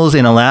generals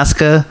in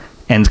Alaska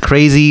and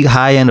crazy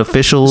high-end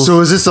officials.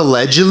 So is this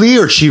allegedly,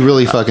 or she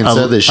really fucking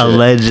said this shit?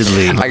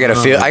 Allegedly. I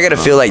gotta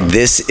feel like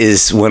this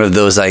is one of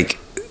those like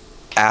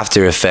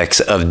after effects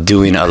of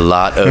doing a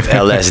lot of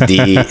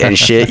LSD and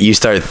shit. You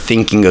start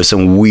thinking of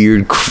some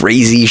weird,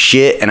 crazy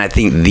shit, and I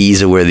think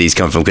these are where these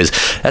come from, because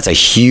that's a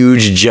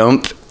huge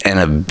jump and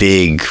a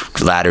big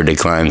ladder to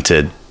climb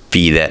to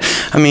be that.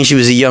 I mean, she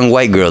was a young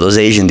white girl. Those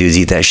Asian dudes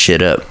eat that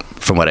shit up,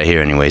 from what I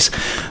hear anyways.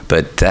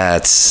 But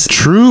that's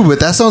true, but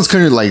that sounds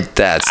kind of like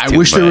I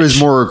wish there was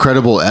more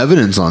credible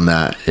evidence on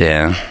that.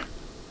 Yeah.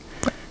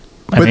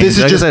 But this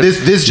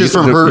is just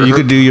from her. You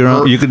could do your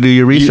own. You could do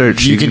your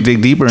research. You could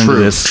dig deeper into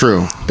this.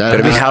 True. But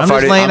I mean, I'm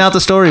just laying out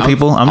the story,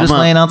 people. I'm just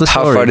laying out the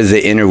story. How far does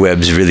the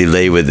interwebs really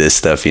lay with this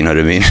stuff? You know what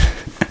I mean?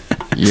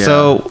 Yeah.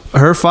 So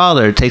her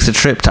father takes a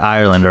trip to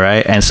Ireland,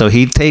 right? And so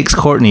he takes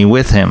Courtney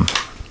with him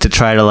to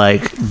try to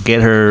like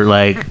get her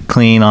like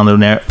clean on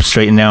the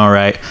straight and narrow,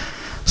 right?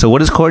 So what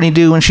does Courtney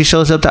do when she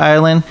shows up to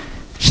Ireland?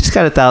 She's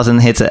got 1,000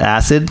 hits of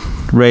acid,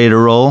 ready to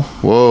roll.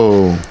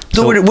 Whoa.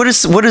 So what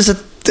is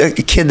a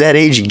kid that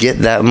age get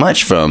that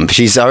much from?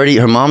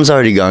 Her mom's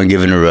already gone,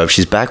 giving her up.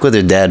 She's back with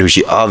her dad, who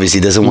she obviously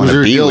doesn't want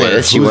to be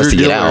with. She wants to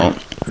get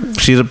out.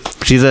 She's a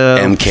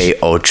MK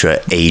Ultra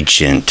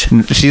agent.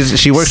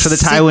 She works for the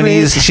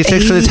Taiwanese. She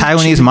works for the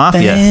Taiwanese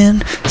mafia.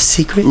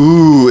 Secret.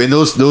 Ooh, and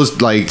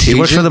those like she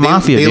works for the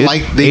mafia.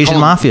 They Asian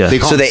mafia.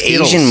 So the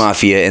Asian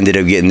mafia ended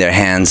up getting their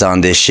hands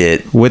on this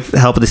shit with the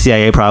help of the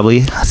CIA,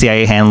 probably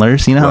CIA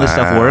handlers. You know how this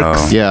stuff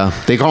works. Yeah,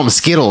 they call them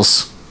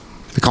Skittles.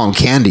 They call them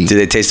candy. Do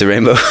they taste the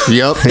rainbow?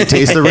 Yep, they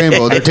taste the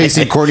rainbow. They're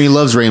tasting Courtney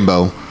Love's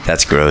rainbow.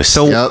 That's gross.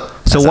 So,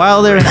 that's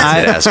while they're in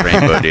that's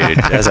rainbow, dude.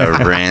 That's a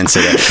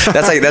rancid.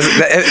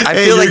 I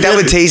feel like that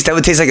would taste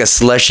like a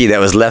slushie that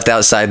was left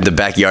outside the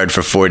backyard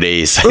for 4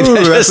 days. Ooh,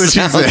 that's what she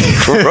said.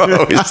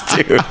 Gross,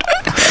 dude.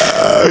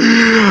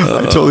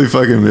 I totally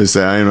fucking missed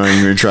that. I'm not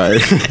even gonna try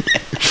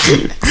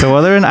it. So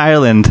while they're in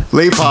Ireland,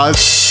 late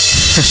pause.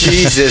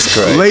 Jesus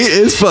Christ. Late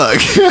as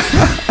fuck.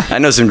 I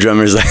know some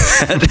drummers like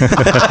that.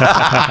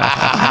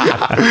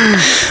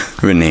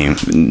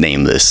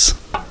 Nameless.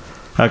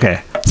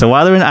 Okay, so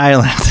while they're in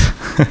Ireland,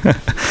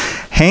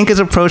 Hank is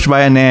approached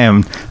by a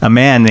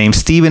man named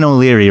Stephen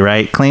O'Leary,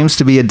 right? Claims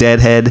to be a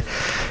deadhead.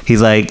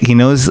 He's like, he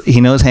knows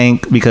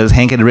Hank because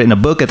Hank had written a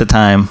book at the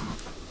time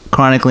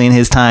chronicling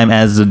his time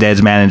as the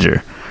Dead's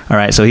manager. All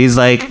right, so he's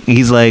like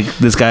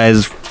this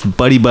guy's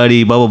buddy, blah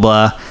blah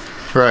blah.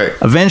 Right.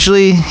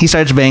 Eventually, he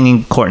starts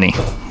banging Courtney,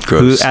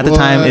 Gross. who at the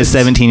time is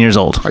 17 years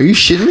old. Are you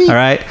shitting me? All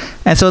right,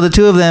 and so the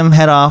two of them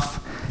head off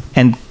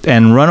and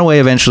run away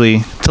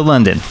eventually to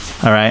London.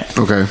 All right.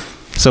 Okay.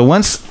 So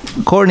once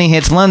Courtney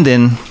hits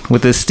London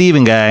with this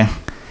Steven guy,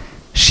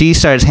 she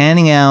starts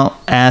handing out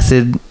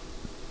acid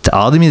to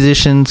all the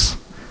musicians,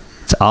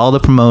 to all the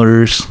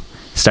promoters,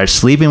 starts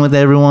sleeping with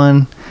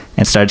everyone,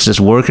 and starts just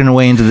working her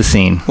way into the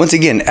scene. Once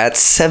again, at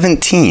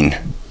 17.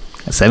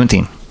 At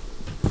 17.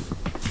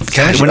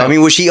 Gosh, I mean,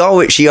 well, she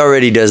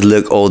already does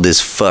look old as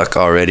fuck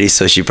already,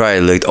 so she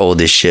probably looked old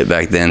as shit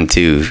back then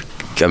too.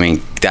 I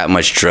mean, that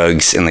much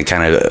drugs and the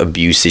kind of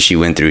abuse that she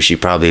went through, she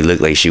probably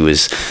looked like she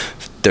was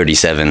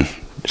 37.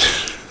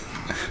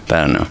 But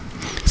I don't know.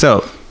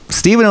 So,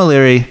 Stephen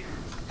O'Leary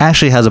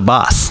actually has a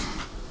boss.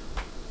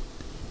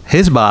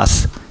 His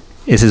boss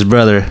is his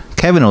brother,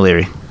 Kevin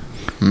O'Leary.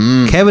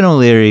 Kevin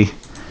O'Leary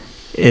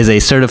is a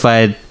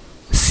certified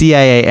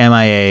CIA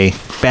MIA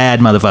bad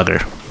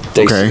motherfucker.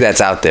 Okay. That's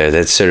out there.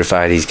 That's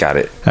certified. He's got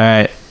it. All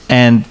right.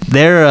 And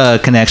their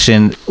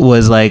connection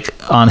was like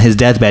on his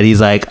deathbed. He's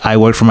like, I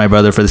worked for my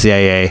brother for the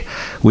CIA.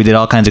 We did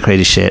all kinds of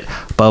crazy shit.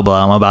 Blah,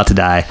 blah. I'm about to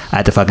die. I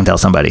had to fucking tell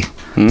somebody.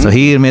 So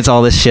he admits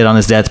all this shit on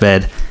his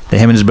deathbed that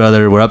him and his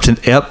brother were up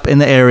in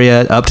the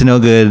area, up to no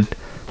good,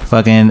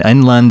 fucking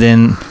in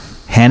London,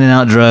 handing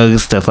out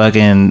drugs to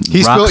fucking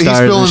rock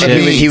stars and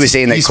shit. He was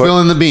saying that he's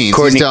spilling the beans.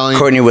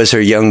 Courtney was her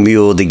young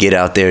mule to get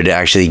out there to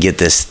actually get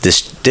this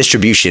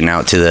distribution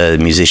out to the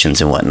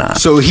musicians and whatnot.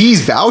 So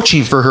he's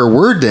vouching for her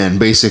word then,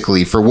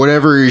 basically, for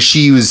whatever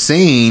she was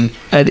saying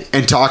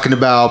and talking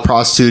about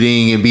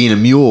prostituting and being a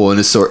mule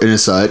and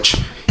such.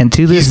 And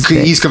to this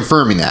day, he's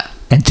confirming that.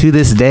 And to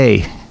this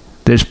day,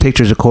 there's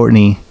pictures of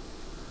Courtney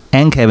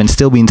and Kevin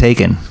still being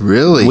taken.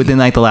 Really? Within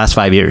like the last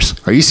 5 years.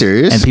 Are you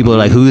serious? And people are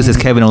like, who is this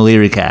Kevin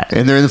O'Leary cat?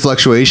 And they're in the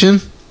fluctuation?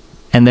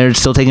 And they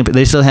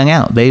still hang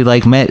out. They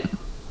like met.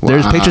 Wow.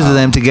 There's pictures of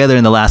them together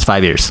in the last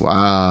 5 years.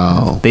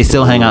 Wow. They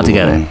still hang out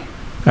together.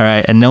 All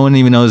right. And no one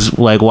even knows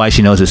like why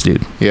she knows this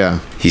dude. Yeah.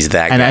 He's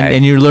that guy.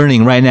 And you're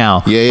learning right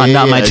now. Yeah, on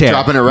Not My Chair.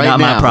 Dropping it right not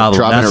now. My problem.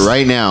 Dropping it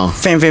right now.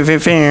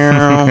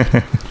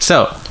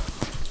 So,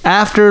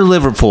 after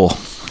Liverpool,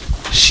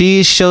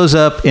 she shows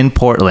up in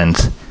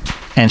Portland.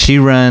 And she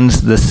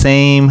runs the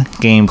same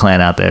game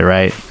plan out there,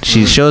 right?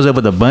 She shows up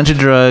with a bunch of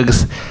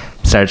drugs,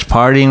 starts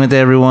partying with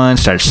everyone,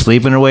 starts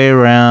sleeping her way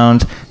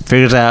around,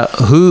 figures out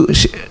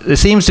it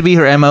seems to be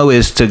her MO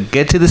is to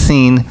get to the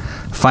scene,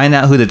 find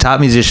out who the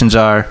top musicians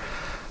are,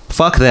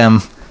 fuck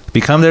them,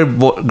 become their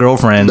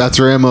girlfriend. That's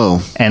her MO.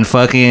 And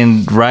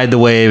fucking ride the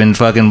wave and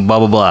fucking blah,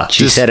 blah, blah.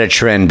 She set a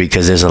trend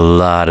because there's a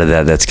lot of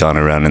that's gone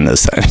around in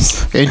those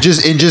times. And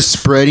just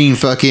spreading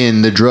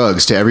fucking the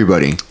drugs to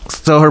everybody.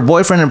 So her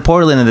boyfriend in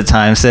Portland at the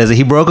time says that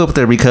he broke up with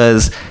her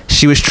because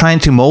she was trying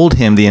to mold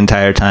him the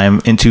entire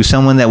time into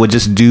someone that would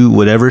just do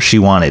whatever she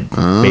wanted,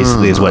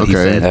 basically is what he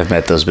said. I've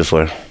met those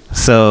before.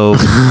 So...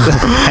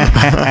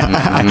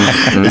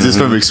 Is this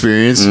from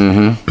experience?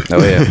 Mm-hmm.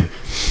 Oh, yeah.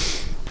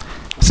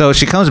 So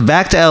she comes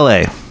back to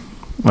LA.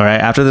 All right,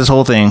 after this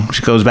whole thing,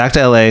 she goes back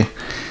to LA,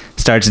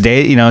 starts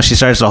dating, she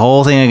starts the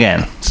whole thing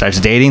again. Starts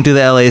dating through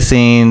the LA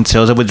scene,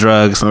 shows up with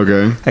drugs.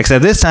 Okay.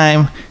 Except this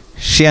time,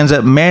 she ends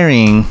up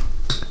marrying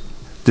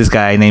this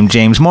guy named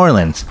James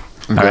Moreland.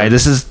 Okay. All right,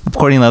 this is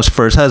Courtney Love's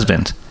first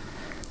husband.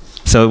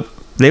 So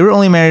they were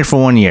only married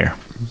for 1 year.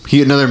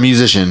 He another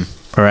musician.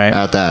 All right.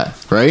 At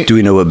that, right? Do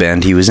we know what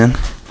band he was in?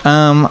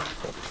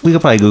 We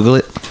could probably Google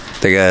it.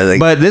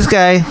 But this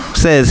guy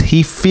says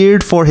he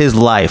feared for his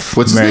life.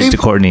 What's his name? Married to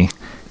Courtney.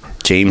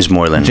 James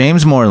Moreland.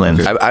 James Moreland.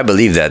 I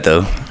believe that,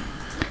 though.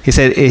 He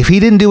said if he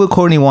didn't do what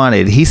Courtney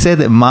wanted, he said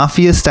that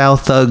mafia-style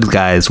thug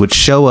guys would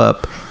show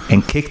up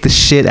and kick the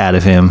shit out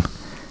of him.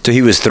 So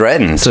he was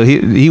threatened. So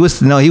he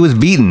was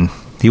beaten.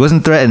 He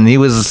wasn't threatened. He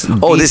was beat.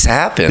 Oh, this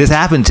happened. This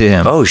happened to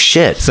him. Oh,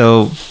 shit.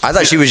 So I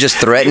thought she was just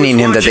threatening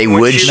him that they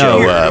would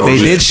show up. They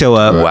did show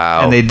up.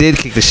 Wow. And they did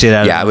kick the shit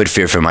out of him. Yeah, I would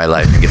fear for my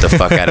life to get the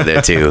fuck out of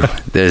there, too.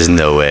 There's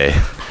no way.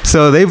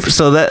 So this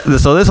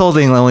whole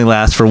thing only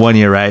lasts for 1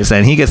 year, right?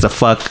 And he gets the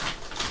fuck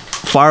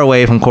far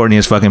away from Courtney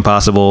as fucking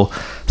possible.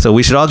 So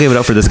we should all give it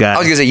up for this guy. I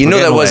was gonna say,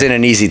 that wasn't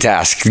an easy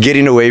task.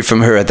 Getting away from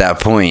her at that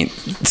point,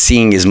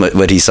 seeing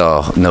what he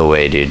saw, no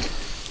way, dude.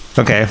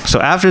 Okay, so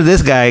after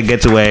this guy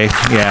gets away,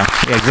 yeah,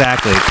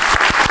 exactly.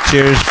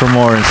 Cheers for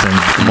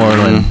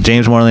Moreland,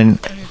 James Moreland,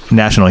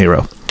 national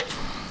hero.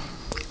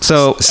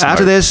 So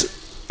after this,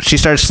 she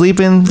starts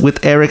sleeping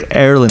with Eric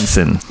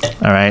Erlandson.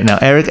 All right, now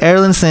Eric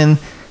Erlandson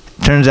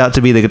turns out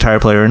to be the guitar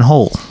player in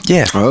Hole.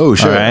 Yeah. Oh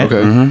shit. Right? Okay.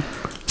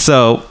 Mm-hmm.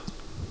 So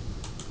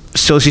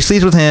she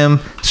sleeps with him.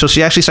 So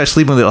she actually starts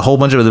sleeping with a whole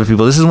bunch of other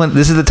people. This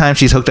is the time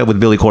she's hooked up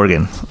with Billy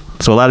Corgan.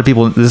 So a lot of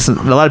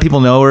people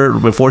know her.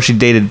 Before she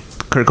dated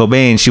Kurt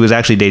Cobain, she was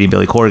actually dating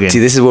Billy Corgan. See,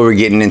 this is where we're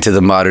getting into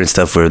the modern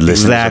stuff where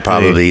listeners will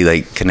probably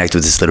like connect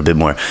with this a little bit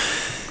more.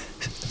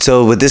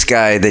 So with this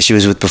guy that she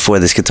was with before,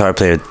 this guitar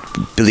player,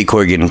 Billy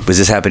Corgan, was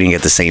this happening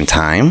at the same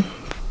time?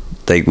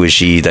 Like, was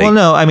she like... Well,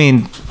 no, I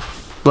mean,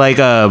 like,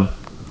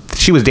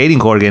 she was dating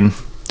Corgan.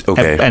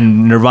 Okay.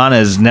 And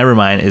Nirvana's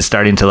Nevermind is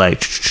starting to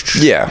like...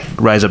 Yeah.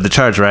 Rise up the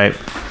charts, right?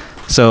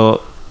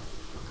 So...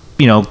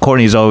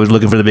 Courtney's always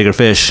looking for the bigger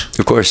fish.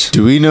 Of course.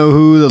 Do we know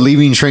who the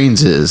Leaving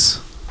Trains is?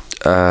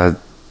 I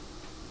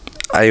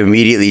I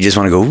immediately just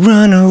want to go,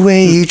 run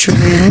away,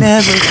 train,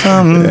 never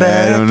come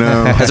back. I don't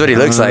know. That's what he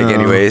looks like,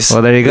 anyways.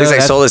 Well, there you go. Looks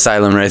like Soul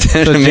Asylum right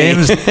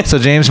there. So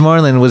James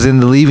Moreland was in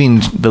the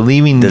Leaving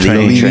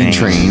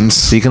Trains.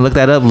 So you can look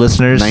that up,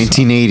 listeners.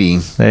 1980.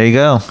 There you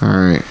go. All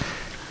right.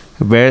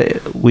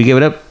 We give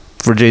it up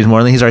for James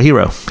Moreland. He's our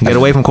hero. Get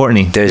away from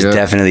Courtney. There's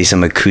definitely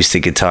some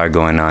acoustic guitar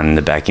going on in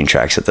the backing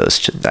tracks of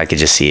those. I could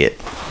just see it.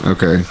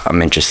 Okay.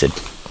 I'm interested.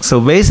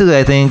 So basically,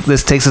 I think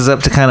this takes us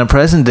up to kind of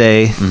present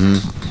day.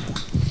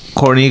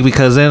 Courtney,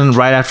 because then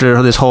right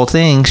after this whole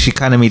thing, she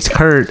kind of meets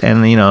Kurt,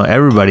 and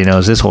everybody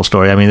knows this whole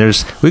story. I mean,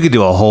 we could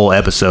do a whole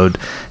episode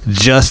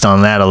just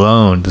on that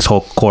alone. This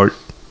whole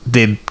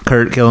did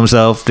Kurt kill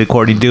himself? Did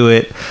Courtney do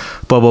it?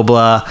 Blah blah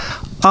blah.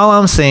 All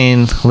I'm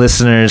saying,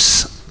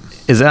 listeners,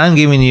 is that I'm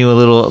giving you a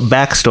little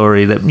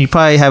backstory that you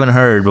probably haven't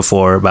heard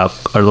before about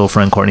our little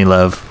friend Courtney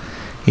Love.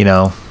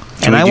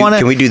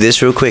 Can we do this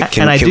real quick?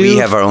 Can we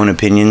have our own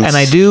opinions? And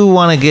I do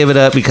want to give it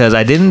up because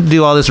I didn't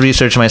do all this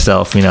research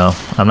myself.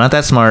 I'm not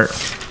that smart.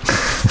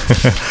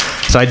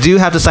 So I do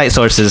have to cite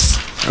sources.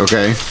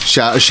 Okay.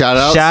 Shout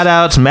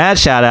outs. Mad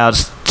shout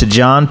outs to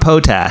John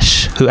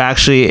Potash, who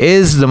actually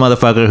is the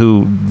motherfucker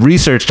who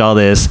researched all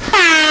this.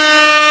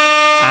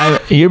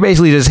 You're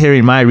basically just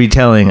hearing my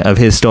retelling of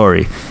his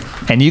story.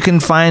 And you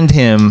can find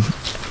him.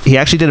 He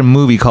actually did a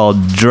movie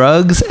called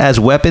Drugs as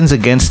Weapons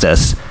Against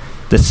Us.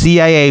 The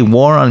CIA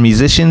War on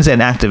Musicians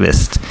and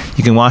Activists.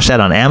 You can watch that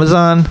on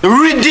Amazon.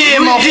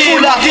 Redeemer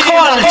full of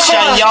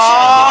culture,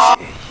 y'all.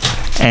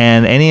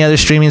 And any other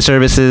streaming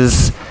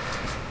services.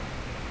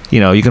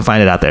 You can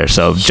find it out there.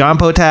 So, John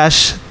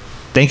Potash,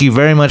 thank you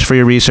very much for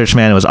your research,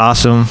 man. It was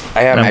awesome.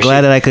 I'm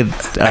glad that I could.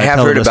 I have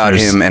heard about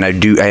him, and I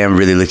am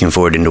really looking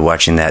forward into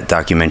watching that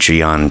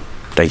documentary on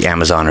like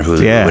Amazon or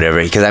Hulu or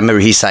whatever, because I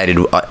remember he cited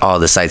all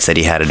the sites that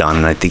he had it on,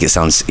 and I think it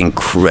sounds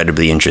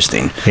incredibly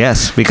interesting.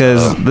 Yes,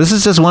 because this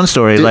is just one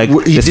story.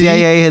 The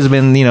CIA has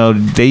been,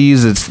 they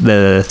use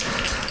the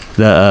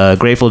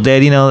Grateful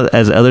Dead,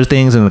 as other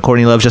things, and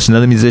Courtney Love's just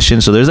another musician.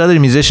 So there's other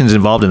musicians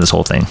involved in this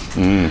whole thing.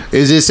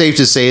 Is it safe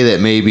to say that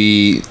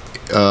maybe,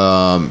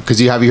 because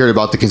have you heard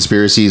about the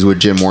conspiracies with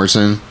Jim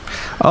Morrison?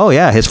 Oh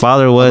yeah, his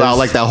father was about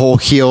like that whole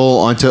heel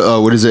onto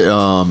what is it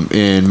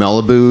in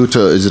Malibu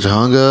to is it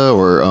Tahunga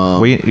or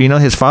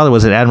his father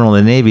was an admiral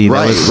in the Navy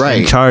that was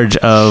in charge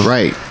of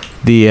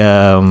the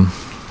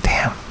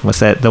what's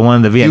that, the one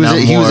in the Vietnam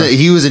War.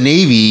 He was a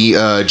Navy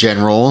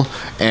general,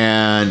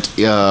 and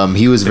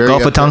he was very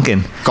Gulf of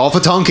Tonkin.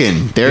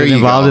 There you go.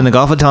 Involved in the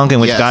Gulf of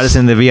Tonkin, which got us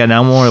in the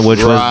Vietnam War,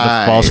 which was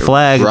the false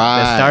flag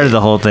that started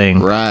the whole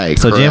thing. Right.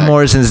 So Jim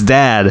Morrison's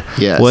dad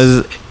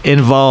was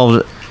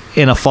involved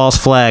in a false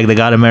flag that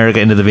got America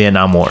into the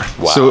Vietnam War.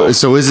 Wow.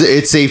 So is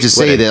it safe to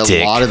say that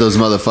a lot of those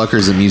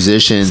motherfuckers and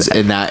musicians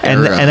in that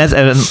era,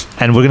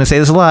 and we're gonna say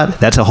this a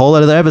lot. That's a whole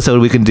other episode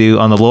we can do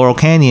on the Laurel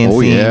Canyon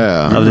scene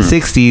of the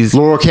 '60s.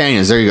 Laurel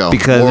Canyons, there you go.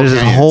 Because there's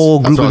a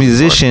whole group of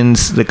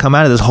musicians that come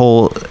out of this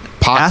whole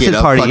acid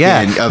party.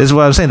 This is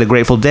what I'm saying. The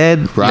Grateful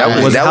Dead.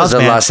 That was a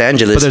Los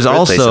Angeles. But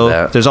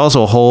there's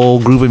also a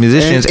whole group of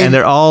musicians, and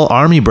they're all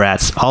army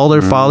brats. All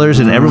their fathers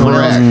and everyone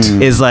else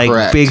is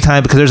like big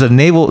time, because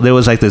there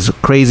was like this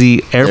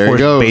crazy Air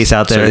Force base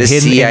out there. So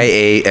this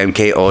CIA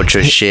MK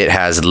Ultra shit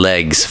has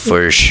legs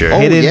for sure.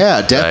 Oh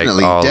yeah,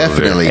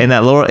 definitely. And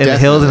that in the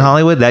hills in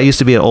Hollywood, that used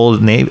to be an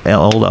old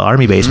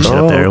army base and shit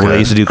up there, where they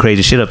used to do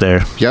crazy shit up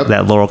there. Yep.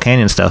 That Laurel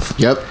Canyon stuff.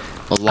 Yep.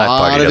 A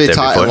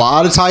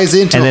lot of ties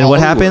into. And then what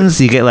happens?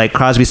 You get like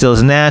Crosby, Stills,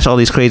 and Nash. All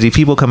these crazy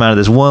people come out of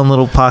this one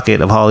little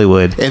pocket of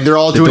Hollywood, and they're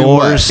all doing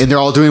what? And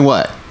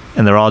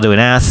they're all doing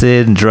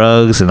acid and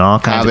drugs and all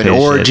kinds of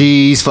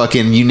orgies, shit.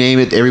 fucking you name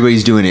it.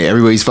 Everybody's doing it.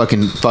 Everybody's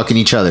fucking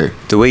each other.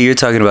 The way you're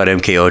talking about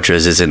MK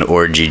Ultras is an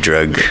orgy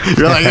drug.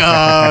 You're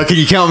like, can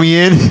you count me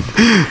in?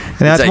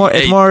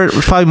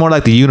 It's probably more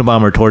like the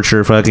Unabomber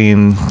torture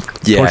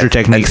torture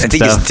techniques. I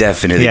think it's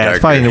definitely darker. It's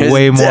probably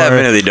way more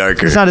definitely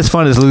darker. It's not as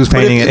fun as loose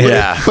painting.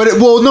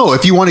 No,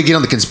 if you want to get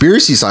on the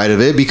conspiracy side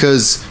of it,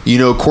 because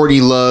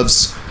Courtney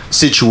Love's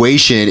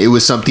situation, it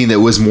was something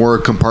that was more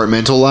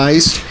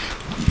compartmentalized.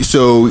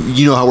 So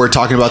how we're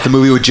talking about the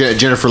movie with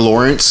Jennifer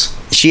Lawrence.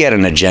 She had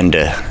an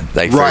agenda,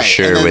 for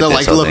sure. And then with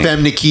like La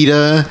Femme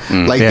Nikita,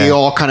 they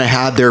all kind of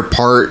had their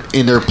part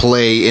in their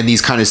play in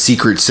these kind of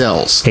secret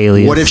cells.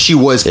 Alias. What if she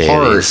was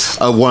part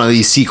of one of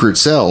these secret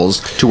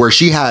cells to where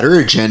she had her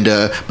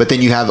agenda, but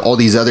then you have all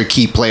these other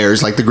key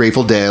players like the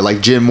Grateful Dead,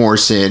 like Jim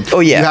Morrison. Oh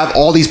yeah, you have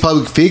all these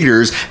public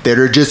figures that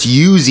are just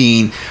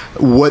using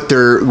what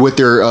their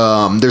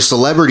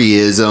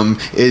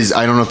celebrityism is.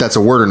 I don't know if that's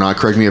a word or not.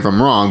 Correct me if I'm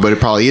wrong, but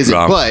it probably isn't.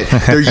 Wrong. But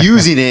they're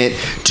using it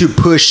to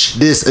push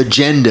this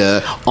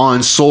agenda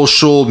on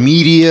social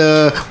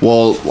media.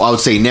 Well, I would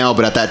say now,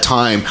 but at that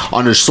time,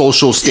 on their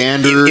social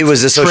standards. It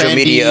was the social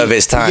media of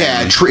its time.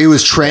 Yeah, it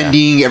was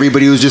trending. Yeah.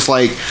 Everybody was just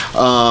like,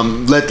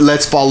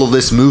 let's follow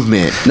this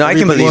movement. No, I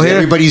can believe it.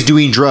 Everybody's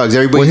doing drugs.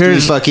 Everybody's doing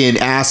fucking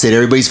acid.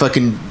 Everybody's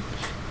fucking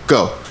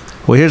go.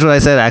 Well, here's what I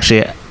said,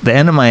 actually. At the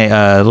end of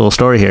my little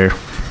story here,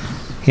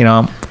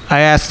 I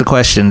asked the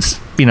questions,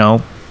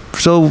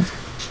 so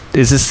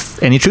is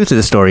this any truth to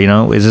this story? You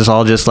know, is this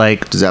all just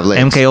like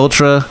MK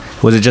Ultra?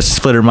 Was it just a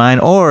split her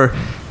mind, or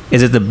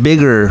is it the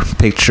bigger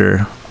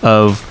picture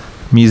of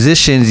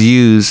musicians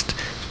used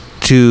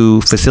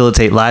to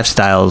facilitate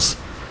lifestyles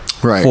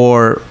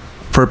for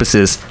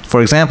purposes?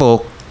 For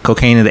example,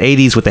 cocaine in the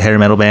 80s with the hair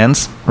metal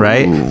bands,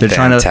 right? Ooh,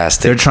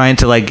 they're trying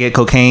to like get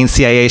cocaine.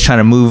 CIA is trying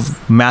to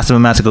move massive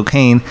amounts of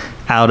cocaine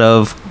out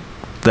of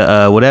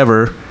the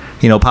whatever,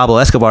 you know, Pablo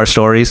Escobar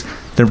stories.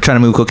 They're trying to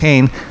move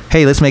cocaine.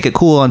 Hey, let's make it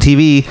cool on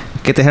TV.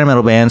 Get the hair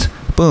metal bands.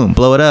 Boom,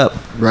 blow it up.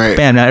 Right.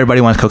 Bam, now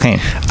everybody wants cocaine.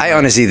 I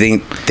honestly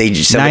think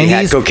somebody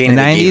had cocaine and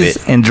they gave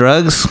it. And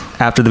drugs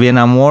after the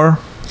Vietnam War,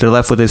 they're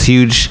left with this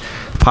huge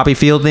poppy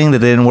field thing that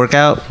didn't work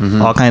out.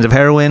 Mm-hmm. All kinds of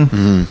heroin.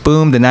 Mm-hmm.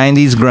 Boom, the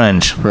 90s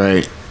grunge.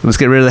 Right. Let's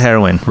get rid of the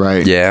heroin.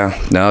 Right. Yeah.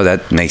 No,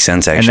 that makes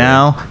sense actually.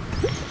 And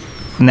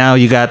now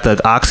you got the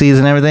oxys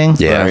and everything.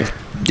 Yeah. Right.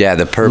 Yeah,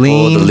 the purple,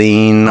 the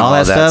lean, all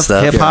that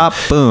stuff. Hip hop,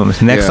 boom.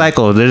 Next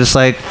cycle. They're just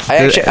like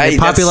they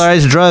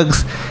popularized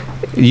drugs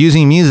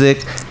using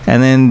music,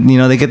 and then you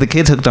know they get the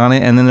kids hooked on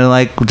it, and then they're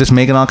like just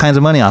making all kinds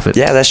of money off it.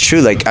 Yeah, that's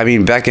true. Like I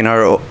mean, back in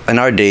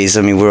our days,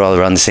 I mean, we're all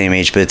around the same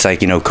age, but it's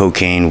like, you know,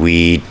 cocaine,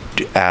 weed,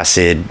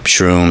 acid,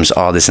 shrooms,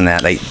 all this and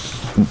that. Like,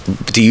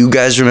 do you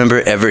guys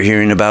remember ever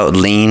hearing about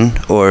lean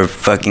or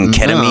fucking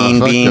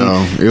ketamine being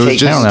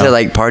taken to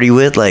like party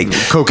with? Like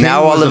cocaine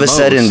now all of a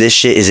sudden this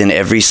shit is in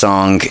every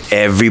song.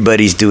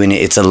 Everybody's doing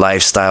it. It's a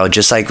lifestyle.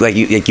 Just like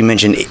you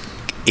mentioned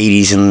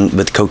 80s and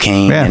with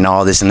cocaine and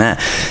all this and that.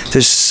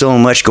 There's so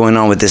much going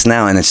on with this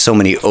now, and there's so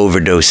many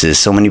overdoses,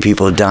 so many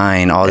people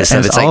dying, all this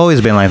stuff. It's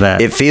always been like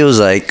that. It feels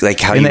like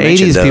how in you the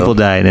mentioned 80s people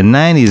died. In the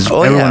 90s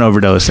everyone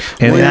overdosed.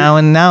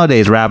 And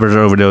nowadays rappers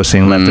are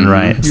overdosing left and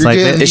right. It's like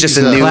it's just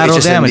a new collateral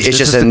damage. It's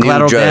just a new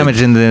collateral drug.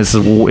 damage in this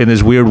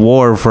weird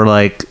war for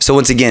like. So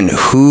once again,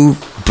 who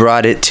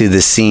brought it to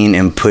the scene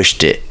and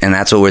pushed it? And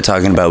that's what we're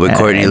talking about with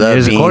Courtney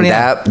Love being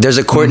that. There's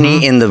a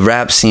Courtney in the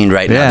rap scene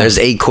right now. There's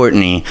a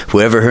Courtney,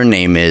 whoever her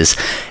name is,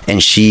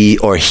 and she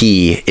or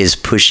he is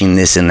pushing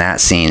this in that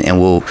scene,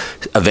 and we'll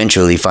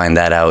eventually find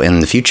that out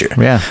in the future.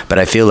 Yeah. But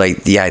I feel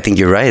like, I think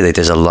you're right. Like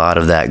there's a lot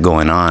of that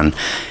going on.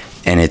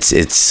 And it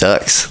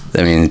sucks.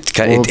 I mean,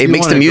 it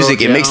makes the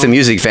music. It makes the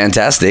music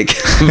fantastic.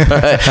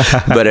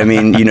 but I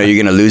mean, you know,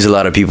 you're gonna lose a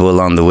lot of people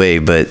along the way.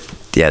 But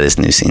yeah, this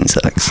new scene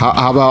sucks.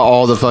 How about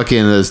all the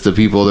fucking the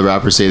people, the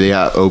rappers say they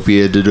got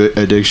opiate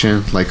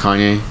addiction, like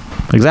Kanye?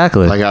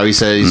 Exactly. Like how he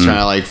said he's trying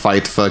to like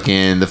fight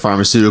the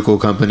pharmaceutical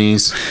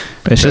companies.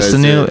 It's just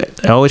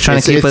always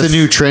trying to keep us. It's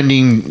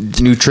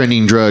a new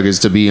trending drug is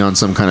to be on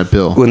some kind of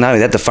pill. Well, not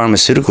only that, the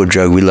pharmaceutical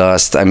drug we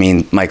lost. I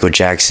mean, Michael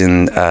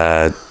Jackson,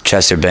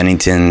 Chester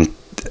Bennington.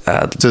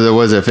 So there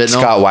was a fentanyl?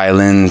 Scott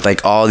Weiland,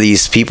 like all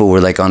these people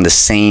were like on the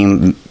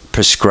same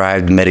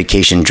prescribed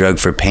medication drug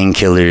for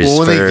painkillers,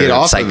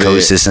 for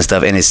psychosis and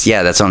stuff. And it's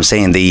that's what I'm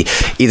saying. They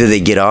either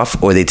get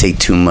off or they take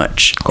too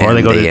much, or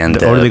they go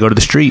to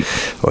the street.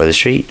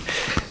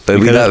 But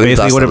we lost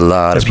a lot of people.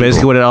 That's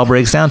basically what it all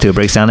breaks down to. It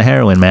breaks down to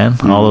heroin, man.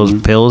 All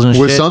those pills and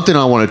shit. With something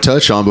I want to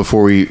touch on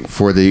before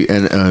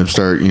the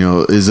start, you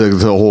know, is the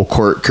whole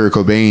Kurt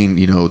Cobain,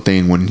 you know,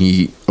 thing when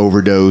he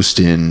overdosed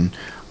and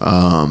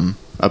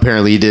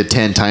apparently he did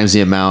 10 times the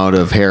amount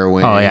of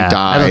heroin and he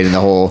died, and the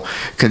whole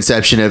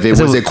conception of it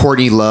was it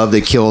Courtney Love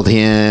that killed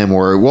him,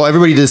 or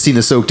everybody just seen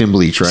the soaked in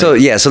bleach, right? So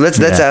let's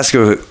ask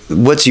her,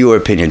 what's your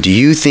opinion? Do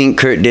you think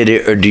Kurt did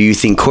it, or do you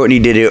think Courtney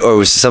did it, or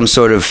was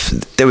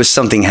there was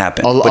something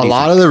happened? A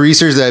lot of the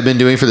research that I've been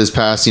doing for this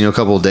past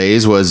couple of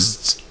days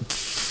was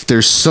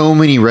there's so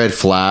many red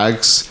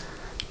flags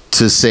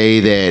to say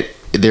that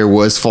there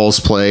was false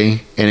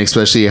play, and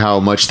especially how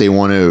much they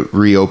want to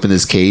reopen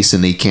this case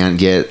and they can't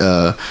get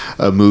a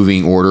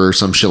moving order or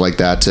some shit like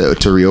that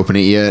to reopen it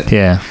yet.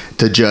 Yeah.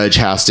 The judge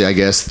has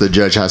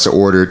to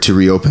order to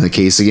reopen the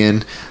case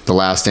again. The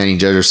last standing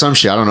judge or some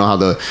shit. I don't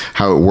know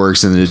how it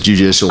works in the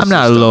judicial system. I'm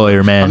not a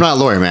lawyer,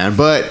 man.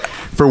 But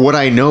for what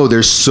I know,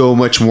 there's so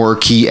much more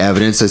key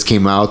evidence that's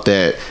came out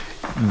that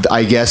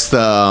I guess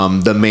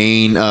the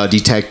main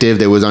detective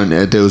that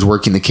was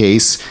working the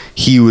case,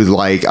 he was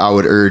like, I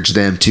would urge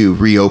them to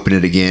reopen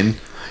it again,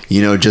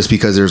 you know, just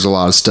because there's a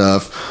lot of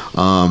stuff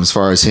as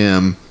far as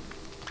him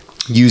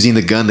using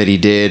the gun that he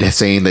did,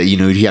 saying that, you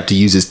know, you have to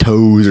use his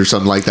toes or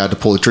something like that to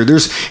pull the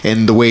triggers,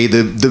 and the way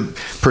the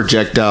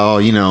projectile,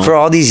 you know. For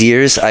all these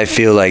years, I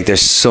feel like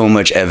there's so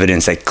much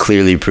evidence that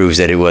clearly proves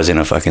that it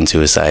wasn't a fucking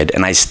suicide,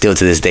 and I still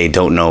to this day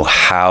don't know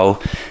how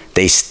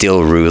they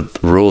still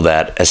rule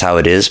that as how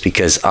it is,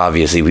 because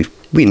obviously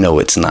we know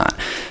it's not.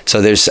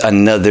 So there's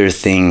another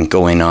thing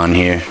going on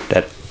here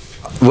that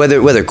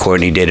whether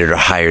Courtney did it or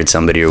hired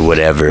somebody or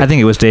whatever. I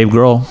think it was Dave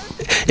Grohl.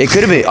 It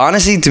could have been.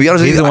 Honestly, to be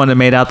honest with you, he's the one that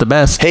made out the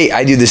best. Hey,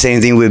 I do the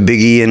same thing with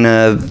Biggie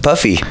and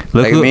Puffy.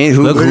 Look who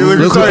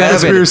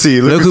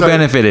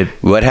benefited.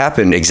 What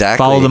happened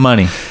exactly? Follow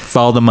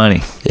the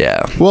money.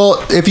 Yeah.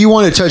 Well, if you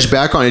want to touch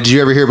back on it, did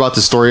you ever hear about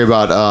the story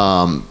about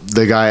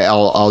the guy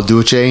Al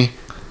Duce?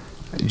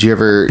 Did you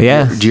ever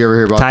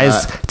hear about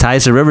that?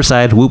 Ties to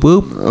Riverside. Whoop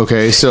whoop.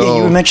 Okay, so yeah,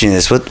 you were mentioning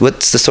this.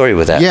 What's the story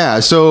with that? Yeah,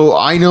 so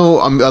I know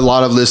a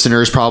lot of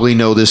listeners probably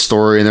know this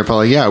story, and they're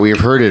probably like, yeah, we've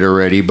heard it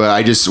already.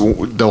 But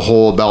the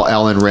whole about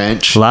Ellen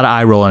Wrench. A lot of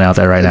eye rolling out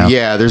there right now.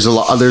 Yeah, there's a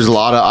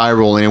lot of eye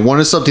rolling, and one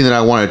of something that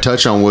I want to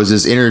touch on was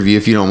this interview,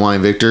 if you don't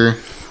mind, Victor,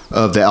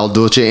 of the El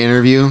Dulce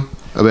interview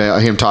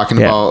about him talking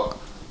about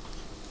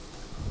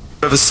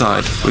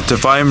Riverside with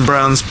Divine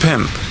Brown's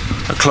pimp,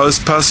 a close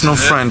personal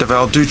friend of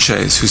El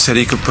Duce's, who said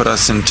he could put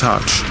us in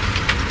touch.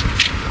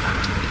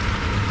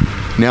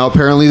 Now,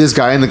 apparently, this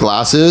guy in the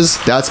glasses,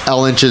 that's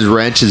Ellen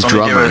Wrench's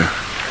drummer.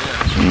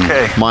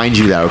 Okay. Mind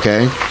you that,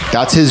 okay?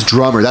 That's his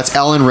drummer. That's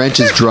Ellen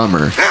Wrench's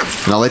drummer.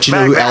 And I'll let you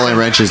know who Ellen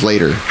Wrench is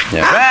later.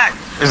 Yeah. Back.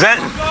 Is that?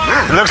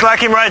 It looks like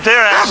him right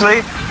there,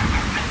 actually.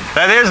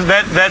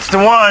 That's the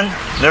one.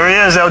 There he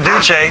is, El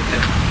Duce.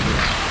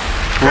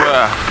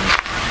 Where?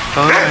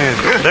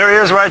 There he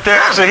is right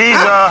there. So he's,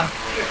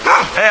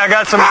 hey, I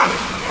got some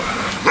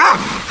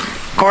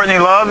Courtney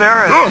Love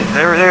there.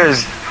 There it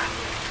is.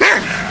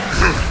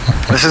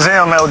 This is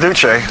him, El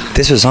Duce.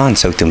 This was on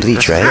Soaked in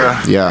Bleach,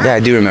 right? Yeah, I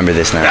do remember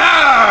this now.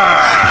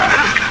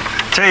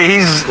 Tell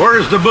you,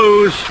 where's the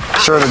booze?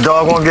 Sure the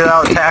dog won't get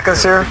out and attack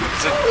us here?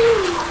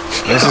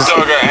 This is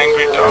dog, an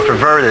angry dog.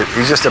 Perverted.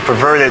 He's just a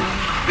perverted.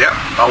 Yep,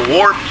 a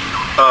warped,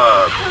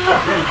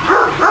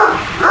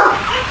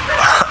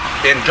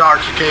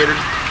 intoxicated,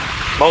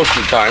 most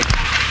of the time.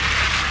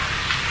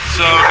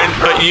 So,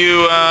 but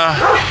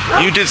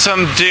you did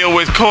some deal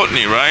with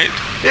Courtney, right?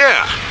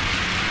 Yeah.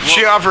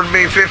 She offered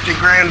me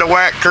 $50,000 to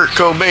whack Kurt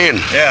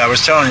Cobain. Yeah, I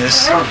was telling you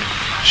this.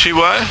 She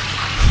what?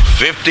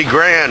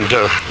 $50,000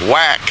 to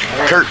whack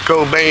Kurt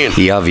Cobain.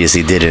 He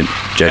obviously didn't,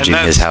 judging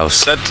his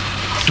house.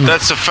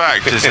 That's a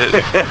fact, is it?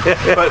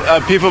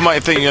 But people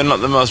might think you're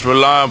not the most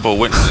reliable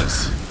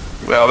witness.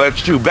 Well,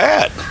 that's too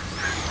bad.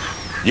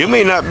 You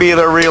may not be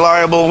the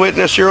reliable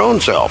witness your own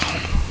self.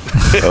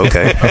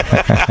 Okay.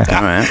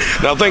 All right.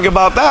 Now think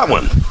about that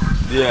one.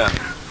 Yeah.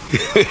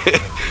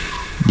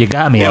 You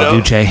got me,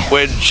 El Duce.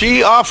 When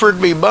she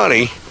offered me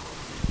money,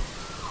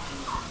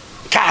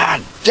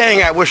 God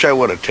dang, I wish I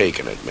would have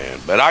taken it, man.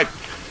 But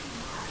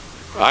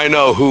I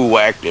know who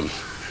whacked him.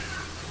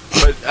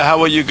 But how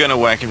were you going to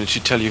whack him? Did she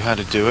tell you how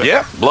to do it?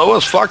 Yeah, blow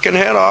his fucking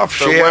head off.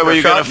 So where were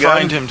you going to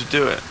find him to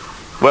do it?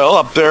 Well,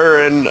 up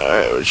there,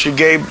 and she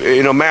gave,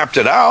 mapped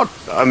it out.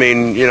 I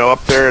mean,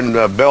 up there in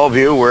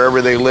Bellevue,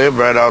 wherever they live,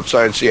 right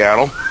outside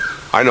Seattle.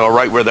 I know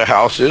right where the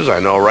house is. I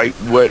know right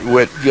what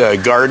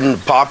garden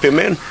to pop him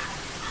in.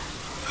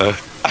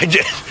 I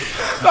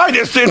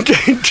just didn't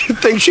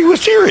think she was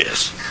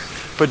serious.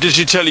 But did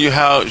she tell you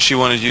how she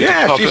wanted you to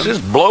pop him? Yeah, she says,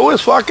 blow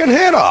his fucking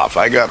head off.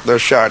 I got the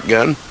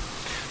shotgun.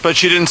 But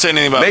she didn't say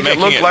anything about making it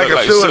look like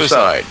a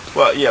suicide.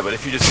 Well, yeah, but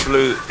if you just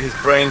blew his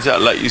brains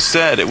out like you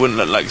said, it wouldn't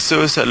look like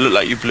suicide. It looked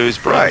like you blew his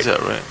brains out,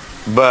 right?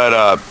 But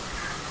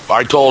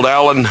I told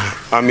Alan,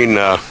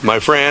 my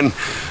friend.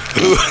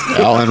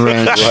 Alan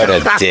Wrench. What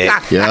a dick.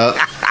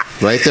 Yeah.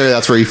 Right there,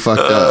 that's where he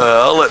fucked up.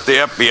 I'll let the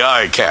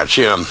FBI catch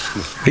him.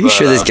 Are you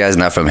sure this guy's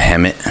not from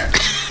Hemet?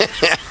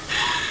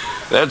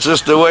 That's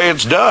just the way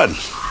it's done.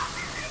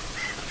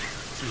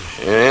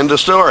 End of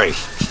story.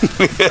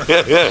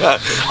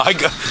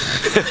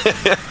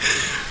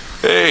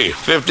 Hey,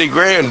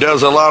 $50,000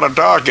 does a lot of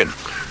talking.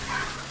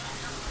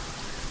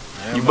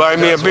 You buy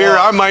me a beer,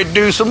 I might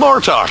do some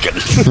more talking.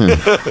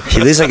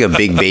 He looks like a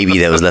big baby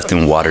that was left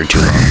in water too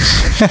long.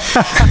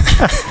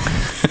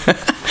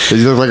 Does he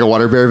look like a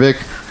water bear, Vic?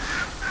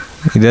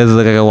 He does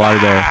look like a water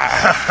bear.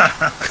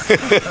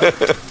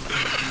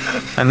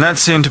 And that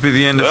seemed to be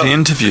the end of the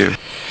interview.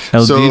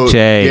 El Duce.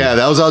 Yeah,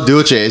 that was El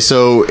Duce.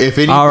 So if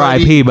anybody,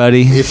 R.I.P.,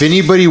 buddy. If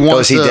anybody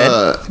wants, is he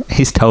dead?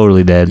 He's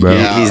totally dead, bro.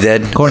 Yeah. He's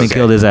dead. Courtney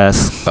killed his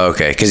ass.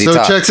 Okay, because so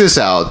check this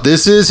out.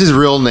 This is his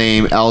real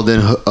name,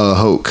 Alden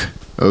Hoke.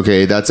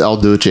 Okay, that's El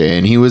Duce,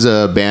 and he was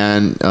a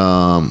band.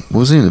 What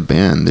was the name of the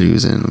band that he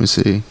was in? Let me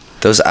see.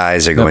 Those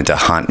eyes are going to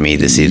haunt me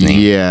this evening.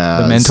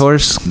 Yeah, the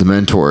Mentors. The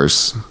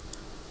Mentors.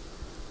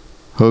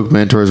 Hoke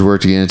Mentors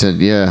worked again.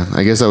 Yeah,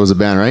 I guess that was a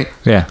band, right?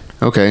 Yeah.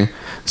 Okay.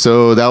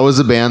 So that was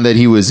the band that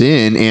he was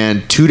in,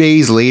 and 2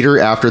 days later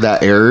after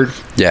that aired...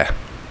 Yeah.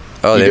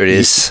 Oh, there it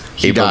is.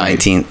 April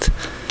 19th.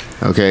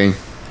 Okay.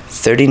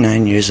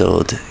 39 years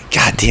old.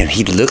 God damn,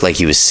 he looked like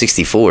he was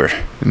 64.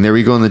 And there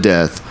we go on the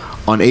death.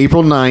 On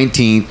April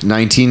 19th,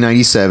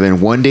 1997,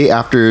 one day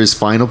after his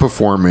final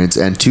performance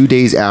and 2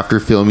 days after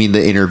filming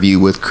the interview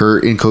with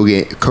Kurt and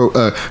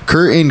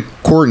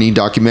Courtney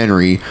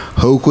documentary,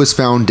 Hoke was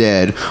found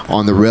dead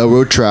on the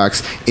railroad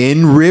tracks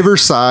in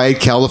Riverside,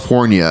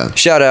 California.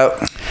 Shout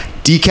out.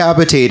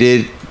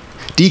 Decapitated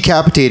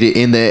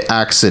in the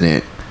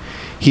accident.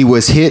 He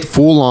was hit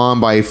full on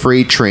by a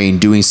freight train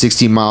doing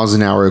 60 miles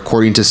an hour,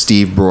 according to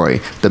Steve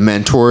Broy, the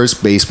Mentors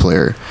bass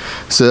player.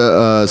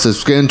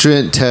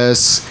 Subsequent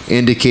tests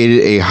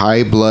indicated a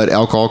high blood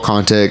alcohol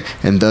content,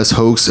 and thus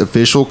Hoke's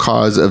official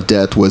cause of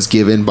death was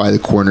given by the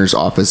coroner's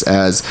office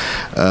as,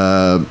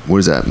 what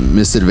is that,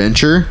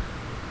 misadventure?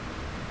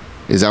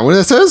 Is that what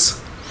it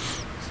says?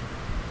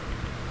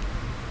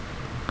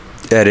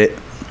 Edit.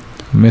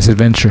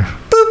 Misadventure.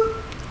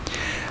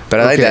 But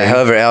I like that.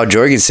 However, Al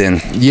Jorgensen.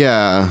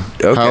 Yeah.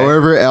 Okay.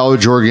 However, Al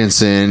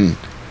Jorgensen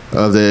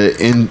of the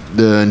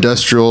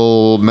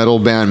industrial metal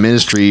band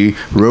Ministry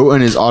wrote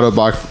in his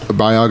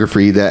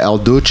autobiography that El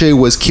Duce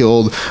was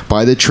killed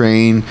by the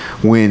train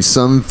when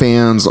some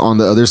fans on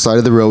the other side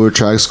of the railroad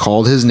tracks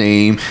called his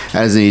name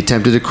as he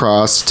attempted to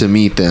cross to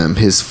meet them.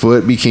 His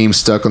foot became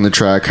stuck on the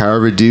track.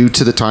 However, due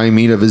to the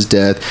timing of his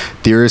death,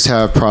 theorists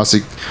have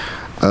postulated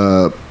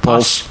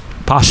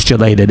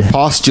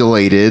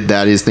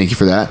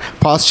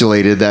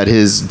that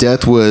his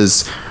death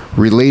was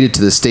related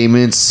to the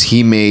statements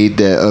he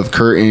made of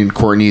Kurt and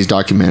Courtney's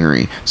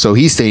documentary. So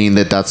he's stating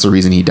that that's the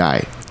reason he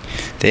died.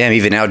 Damn,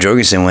 even Al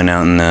Jorgensen went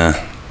out and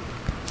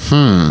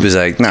was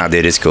like, nah,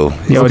 dude, it's cool.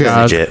 Yo, It's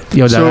dog, legit.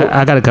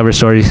 I got a cover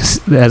story as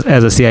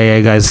a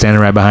CIA guy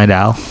standing right behind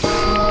Al.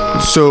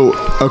 So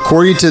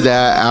according to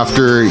that,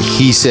 after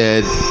he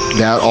said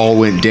that all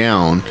went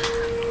down,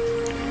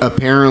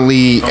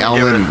 apparently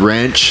Alan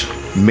Wrench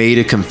made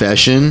a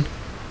confession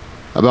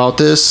about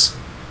this,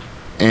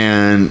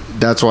 and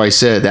that's why I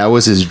said that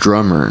was his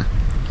drummer,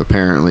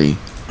 apparently.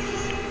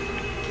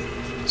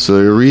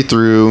 So to read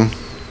through,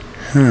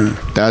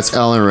 that's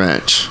Alan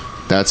Wrench.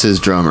 That's his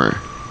drummer.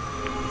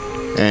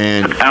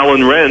 And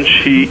Alan Wrench,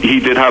 he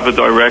did have a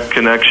direct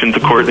connection to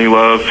Courtney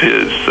Love.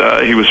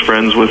 He was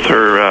friends with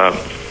her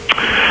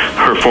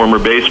former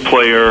bass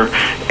player,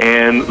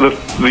 and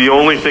the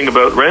only thing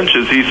about Wrench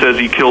is he says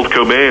he killed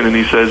Cobain, and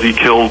he says he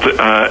killed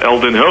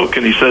Eldon Hoke,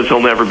 and he says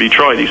he'll never be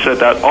tried. He said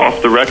that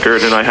off the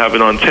record, and I have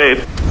it on tape.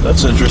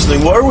 That's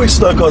interesting. Why are we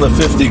stuck on a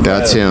 50 grand?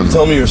 That's him.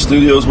 Tell me your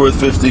studio's worth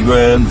 50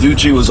 grand.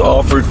 Ducci was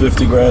offered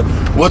 50 grand.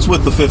 What's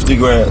with the 50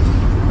 grand?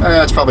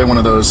 It's probably one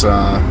of those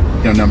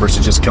numbers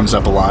that just comes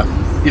up a lot.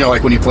 You know,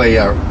 like when you play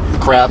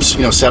craps,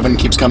 7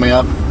 keeps coming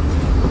up.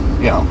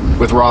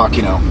 With rock,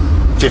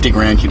 50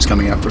 grand keeps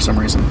coming up for some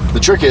reason.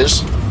 The trick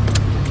is,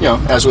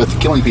 as with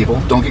killing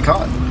people, don't get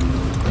caught.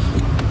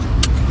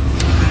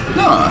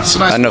 No, it's a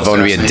nice. I don't know if I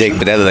want to be a dick,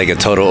 but that looks like a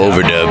total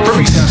overdub.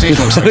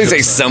 It looks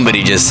like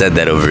somebody just said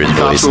that over his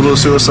voice. A little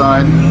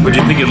suicide. Would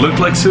you think it looked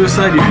like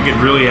suicide? Do you think it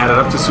really added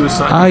up to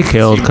suicide? I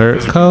killed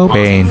Kurt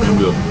Cobain.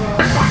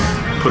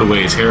 Put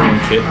away his heroin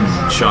kit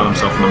and shot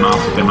himself in the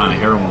mouth with the amount of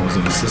heroin was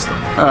in his system.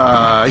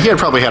 He had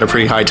probably had a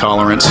pretty high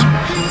tolerance.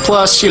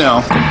 Plus,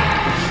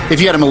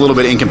 if you had him a little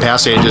bit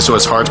incapacitated just so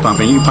his heart's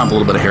pumping, you can pump a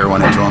little bit of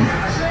heroin into him.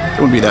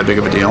 It wouldn't be that big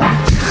of a deal.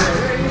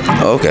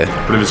 Oh, okay.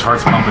 But if his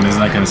heart's pumping, isn't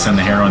that going to send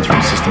the heroin through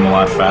the system a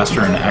lot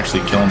faster and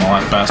actually kill him a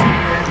lot faster?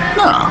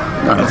 No,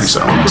 I don't think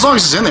so. As long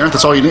as it's in there,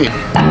 that's all you need.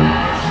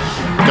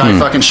 Guy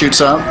fucking shoots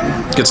up,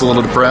 gets a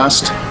little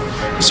depressed,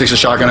 sticks a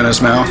shotgun in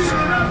his mouth.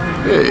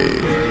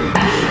 Hey.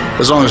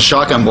 As long as a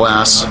shotgun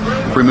blast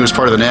removes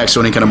part of the neck, so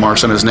any kind of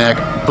marks on his neck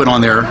put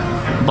on there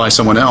by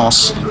someone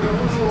else.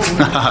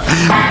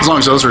 as long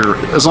as those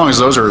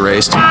are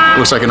erased, it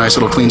looks like a nice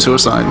little clean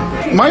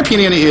suicide. My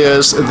opinion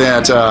is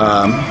that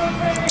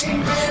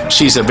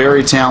she's a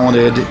very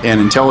talented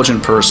and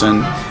intelligent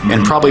person,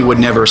 and probably would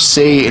never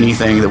say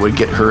anything that would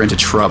get her into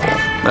trouble.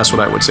 That's what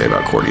I would say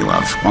about Courtney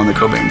Love on the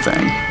Cobain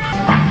thing.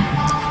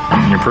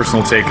 And your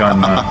personal take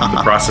on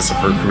the process of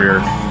her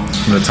career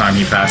from the time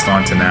he passed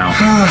on to now?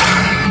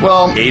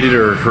 Well, aided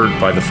or hurt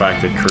by the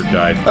fact that Kurt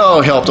died?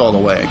 Oh, helped all the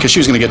way, because she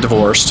was going to get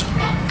divorced.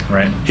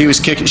 Right. He was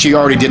kicking. She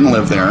already didn't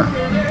live there.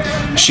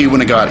 She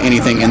wouldn't have got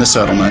anything in the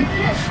settlement.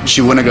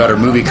 She wouldn't have got her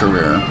movie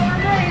career.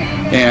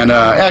 And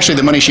actually,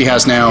 the money she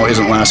has now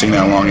isn't lasting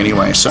that long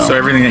anyway. So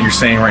everything that you're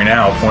saying right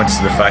now points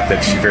to the fact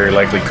that she very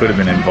likely could have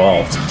been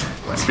involved.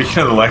 Speaking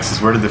of the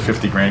Lexus, where did the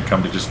 50 grand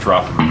come to just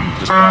drop it and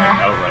just buy it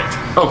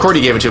outright? Oh,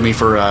 Courtney gave it to me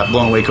for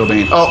blowing away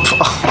Cobain. Oh,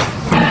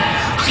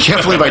 I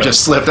can't believe I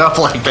just slipped up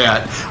like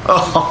that.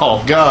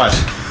 Oh, God.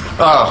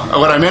 Oh,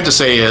 what I meant to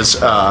say is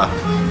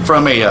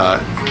from a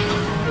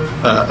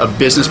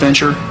business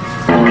venture.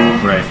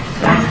 Right.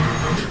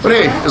 But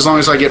hey, as long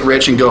as I get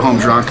rich and go home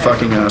drunk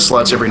fucking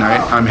sluts every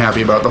night, I'm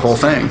happy about the whole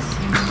thing.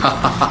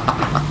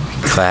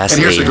 Class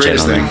And here's A, the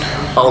greatest gentlemen.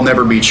 thing. I'll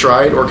never be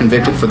tried or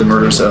convicted for the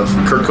murders of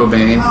Kurt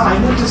Cobain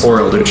or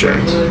El Duce.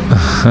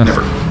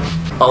 Never.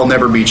 I'll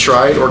never be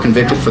tried or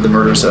convicted for the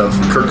murders of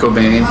Kurt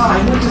Cobain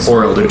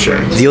or El Duce.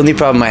 The only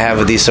problem I have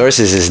with these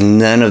sources is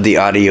none of the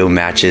audio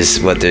matches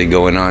what they're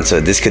going on.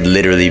 So this could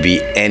literally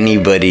be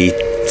anybody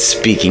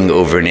speaking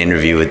over an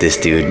interview with this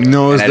dude.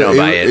 No, and I don't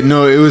buy it.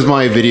 No, it was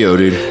my video,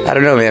 dude. I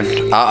don't know,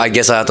 man. I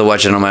guess I'll have to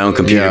watch it on my own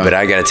computer, but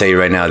I gotta tell you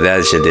right now,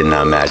 that shit did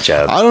not match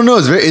up. I don't know.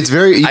 It's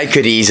very. I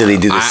could easily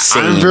do the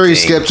same. I'm very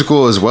thing.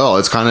 skeptical as well.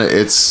 It's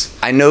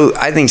I know.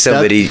 I think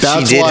somebody.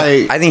 That's she did.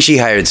 why- I think she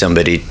hired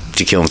somebody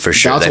to kill him for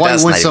sure. That's why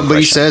when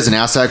somebody says and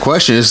asks that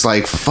question, it's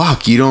like,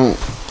 fuck, you don't.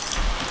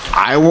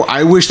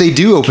 I wish they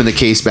do open the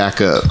case back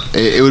up.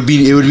 It would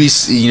be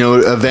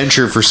a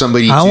venture for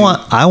somebody.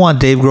 I want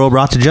Dave Grohl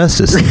brought to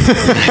justice.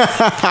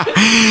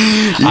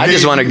 I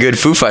just want a good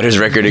Foo Fighters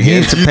record again. He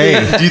needs to pay.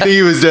 Do you think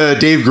it was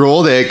Dave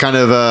Grohl that kind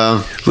of?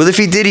 Well, if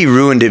he did, he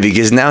ruined it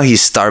because now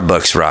he's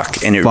Starbucks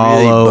rock, and it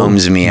really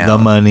bums me out.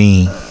 The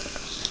money.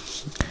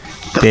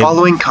 The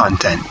following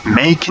content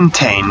may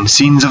contain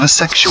scenes of a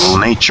sexual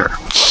nature.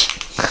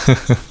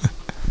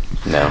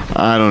 No.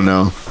 I don't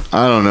know.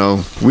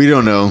 We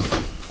don't know.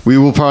 We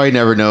will probably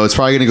never know. It's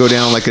probably going to go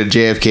down like a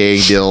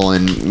JFK deal,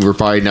 and we're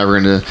probably never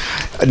going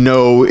to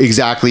know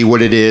exactly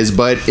what it is.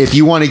 But if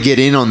you want to get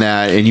in on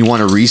that and you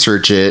want to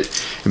research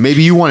it,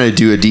 maybe you want to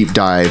do a deep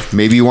dive.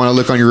 Maybe you want to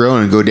look on your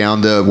own and go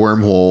down the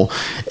wormhole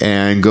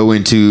and go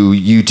into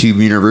YouTube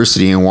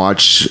University and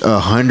watch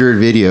 100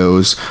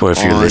 videos. Or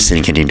if you're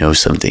listening and you know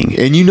something.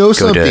 And you know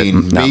go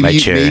something. To Not My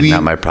Chair,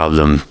 Not My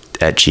Problem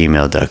at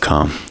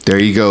gmail.com. There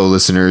you go,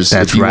 listeners.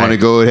 That's if you right. want to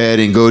go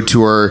ahead and go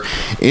to our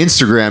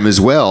Instagram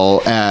as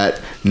well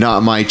at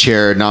Not My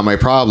Chair, Not My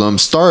Problem,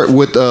 start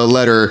with the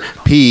letter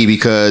P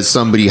because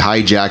somebody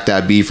hijacked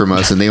that B from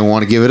us and they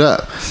want to give it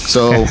up.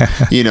 So,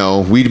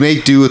 we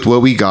make do with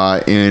what we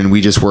got and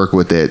we just work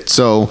with it.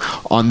 So,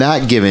 on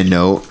that given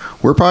note,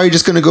 we're probably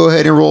just going to go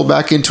ahead and roll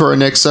back into our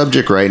next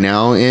subject right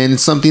now. And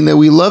it's something that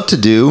we love to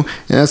do.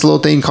 And that's a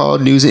little thing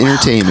called news and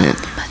entertainment.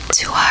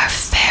 To our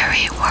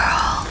fairy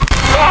world.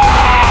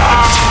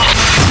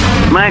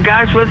 My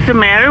gosh, what's the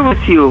matter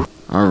with you?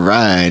 All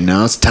right,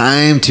 now it's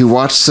time to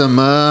watch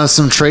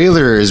some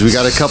trailers. We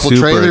got a couple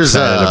Super trailers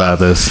excited about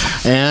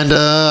this. And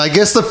I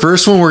guess the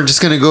first one we're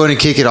just going to go ahead and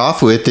kick it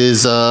off with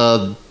is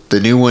the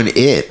new one,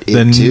 It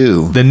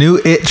 2. The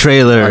new It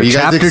trailer. Are you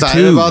guys Chapter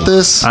excited 2. about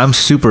this? I'm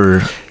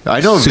super Vic.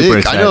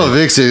 excited. I know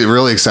Vic's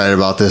really excited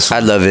about this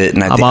one. I love it.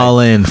 And I'm all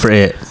in for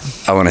It.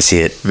 I want to see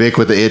it. Vic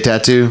with the It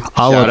tattoo.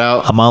 Shout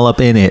out. I'm all up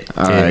in it.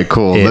 All right,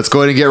 cool. Let's go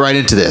ahead and get right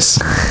into this.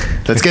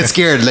 Let's get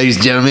scared, ladies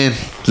and gentlemen,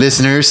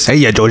 listeners. Hey,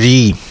 yeah,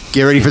 Georgie.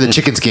 Get ready for the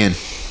chicken skin.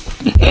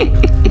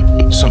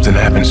 Something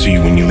happens to you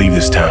when you leave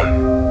this town.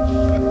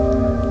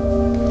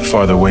 The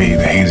farther away,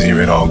 the hazier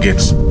it all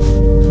gets.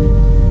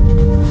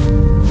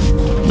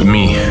 But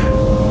me,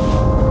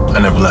 I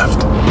never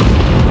left.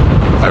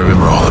 I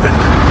remember all of it.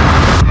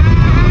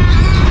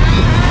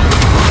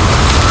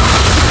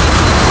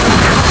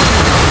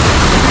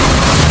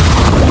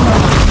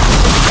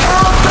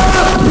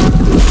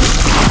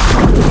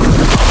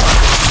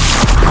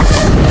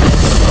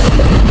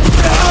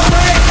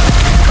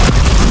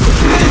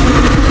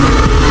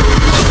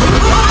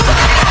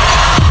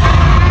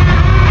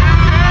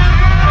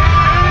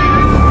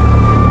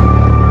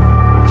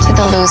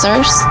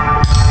 Losers.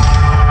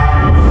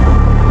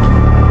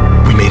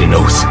 We made an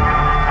oath.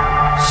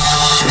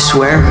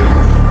 Swear?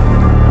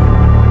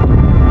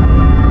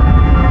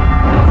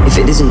 If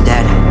it isn't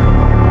dead,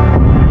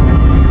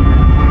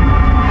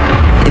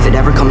 if it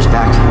ever comes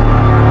back,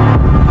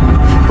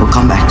 we'll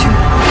come back to it.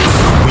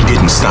 We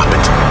didn't stop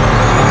it.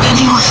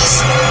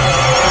 Pennywise.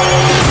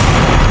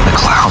 The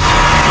clown.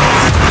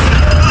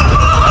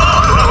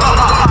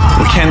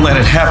 We can't let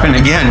it happen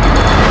again.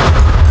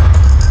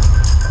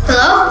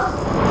 Hello?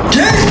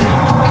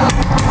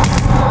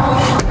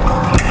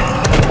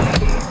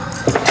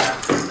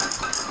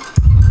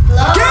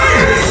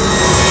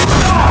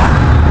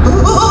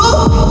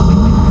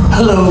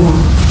 Hello.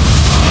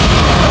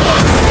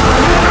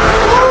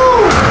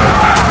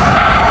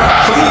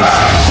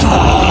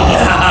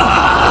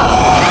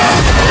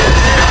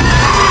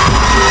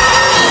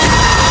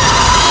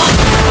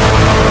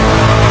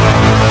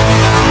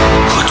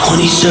 For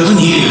 27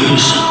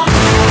 years,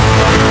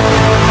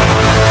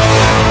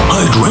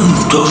 I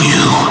dreamt of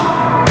you.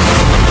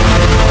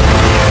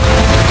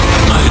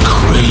 I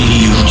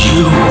craved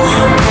you.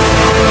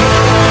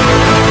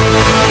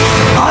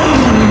 I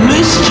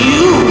missed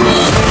you.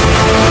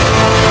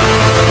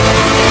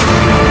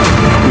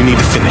 We need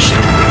to finish it.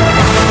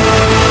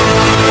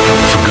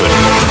 For good.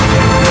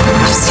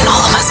 I've seen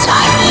all of us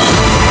die.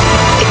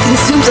 It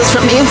consumes us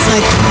from the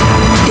inside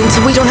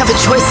until we don't have a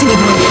choice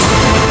anymore.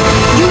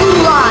 You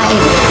lied.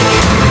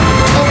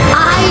 And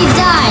I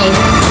died.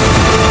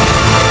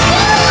 You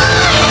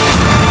lied.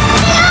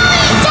 And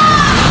I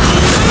died.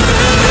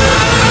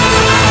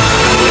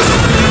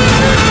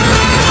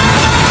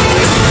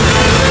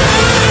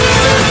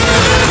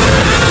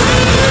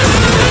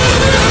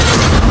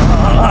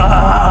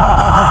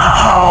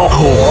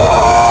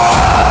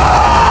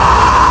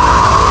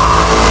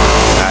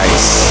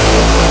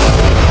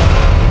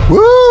 Woo!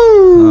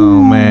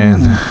 Oh,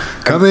 man.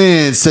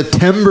 Coming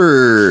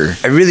September.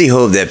 I really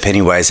hope that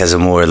Pennywise has a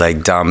more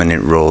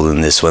dominant role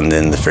in this one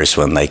than the first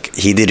one.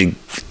 It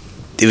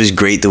was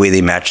great the way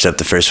they matched up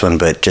the first one,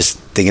 but just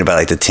thinking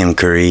about the Tim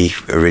Curry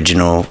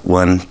original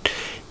one,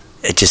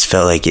 it just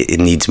felt like it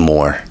needs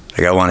more.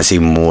 I want to see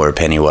more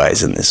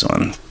Pennywise in this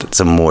one.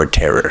 Some more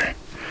terror.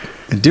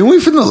 Didn't we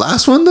from the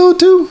last one though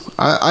too?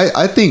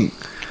 I think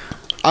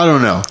I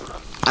don't know.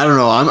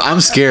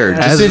 I'm scared.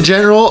 Just in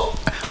general,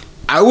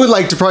 I would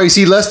like to probably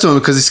see less to him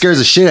because he scares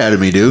the shit out of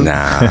me, dude.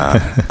 Nah,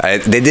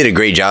 they did a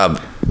great job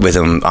with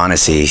him.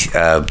 Honestly,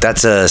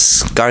 that's a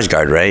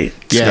Skarsgård, right?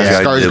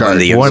 Yeah,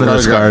 Skarsgård. One of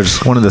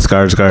the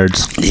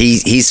Skarsgårds.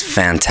 He's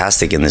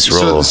fantastic in this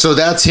role. So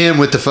that's him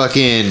with the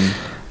fucking.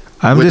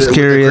 I'm just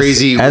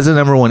curious. As a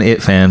number one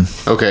It fan,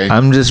 okay,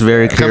 I'm just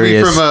very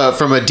curious. Coming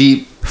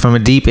from a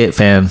deep It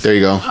fan. There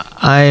you go.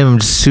 I am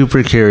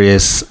super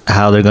curious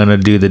how they're gonna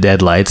do the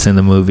deadlights in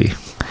the movie.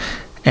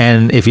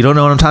 And if you don't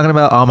know what I'm talking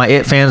about, all my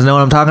It fans know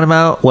what I'm talking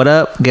about. What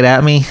up? Get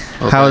at me.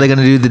 Okay. How are they going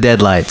to do the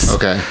Deadlights?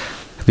 Okay.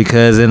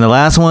 Because in the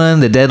last one,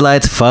 the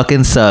Deadlights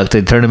fucking sucked.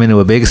 They turned him into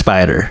a big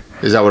spider.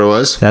 Is that what it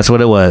was? That's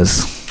what it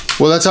was.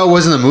 Well, that's how it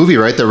was in the movie,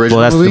 right? The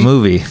original movie? Well, that's the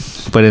movie.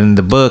 But in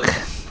the book,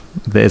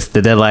 it's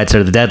the Deadlights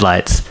are the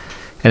Deadlights.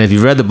 And if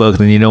you've read the book,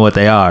 then you know what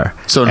they are.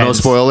 So no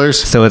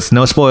spoilers? So it's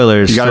no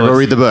spoilers. You gotta go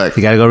read the book.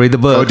 You gotta go read the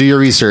book. Go do your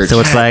research.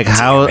 So it's like,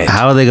 how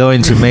are they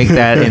going to make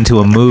that into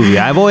a movie?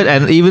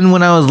 And even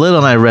when I was little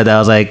and I read that, I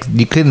was like,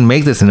 you couldn't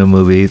make this into a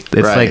movie. It's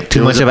like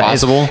too much of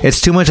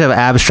it's too much of an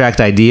abstract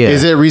idea.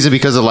 Is it a reason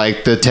because of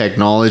like the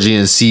technology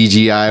and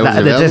CGI was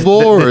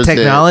available? The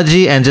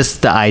technology and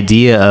just the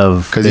idea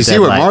of because you see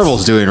what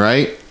Marvel's doing,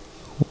 right?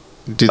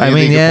 Do they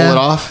think they pull it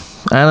off?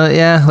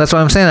 That's what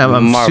I'm saying.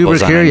 I'm super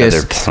curious. On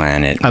another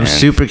planet, I'm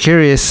super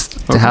curious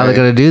to how they're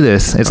going to do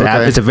this.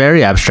 It's a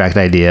very abstract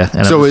idea,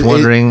 and so I'm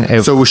wondering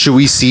if. So should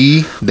we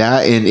see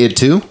that in it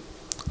too?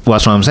 Well,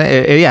 that's what I'm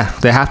saying.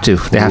 They have to.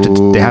 They have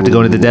to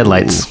go into the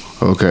Deadlights.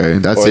 Okay,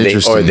 that's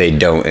interesting. Or they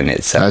don't, and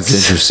it sucks. That's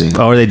interesting.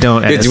 Or they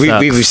don't, and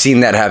we've seen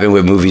that happen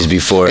with movies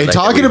before. And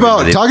talking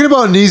about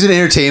news and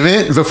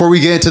entertainment, before we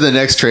get into the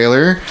next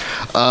trailer,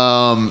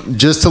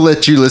 just to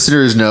let you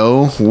listeners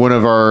know, one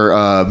of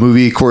our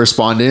movie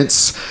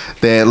correspondents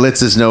that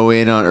lets us know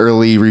in on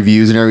early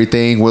reviews and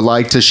everything would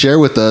like to share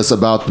with us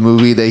about the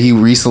movie that he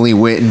recently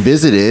went and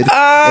visited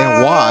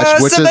and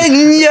watched, which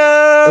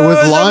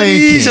was Lion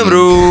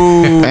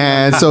King.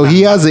 And so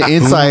he has an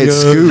inside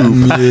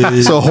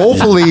scoop. So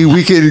hopefully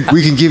we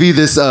can give you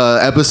this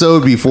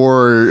episode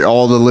before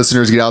all the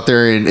listeners get out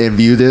there and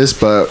view this.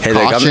 But hey,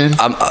 caution.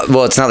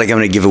 Well, it's not like I'm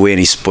going to give away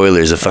any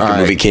spoilers. The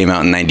fucking movie came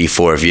out in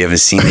 '94. If you haven't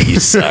seen it, you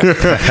suck.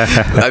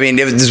 I mean,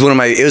 it was one of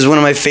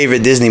my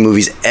favorite Disney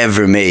movies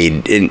ever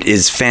made.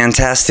 It's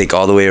fantastic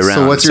all the way around.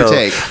 So what's your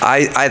take?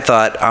 I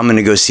thought I'm going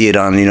to go see it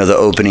on the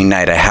opening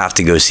night. I have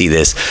to go see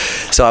this.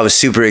 So I was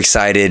super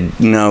excited.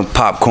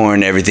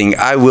 Popcorn, everything.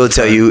 I will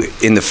tell you,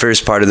 in the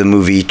first part of the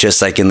movie,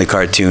 just like in the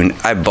cartoon,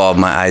 I bawled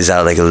my eyes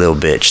out like a little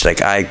bitch.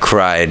 Like I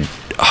cried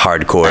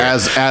hardcore.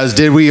 As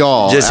did we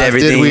all. Just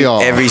everything.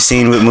 Every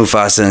scene with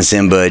Mufasa and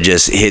Simba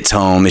just hits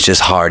home. It's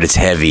just hard. It's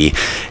heavy,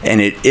 and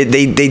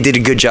they did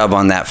a good job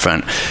on that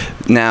front.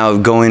 Now,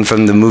 going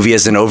from the movie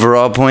as an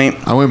overall point,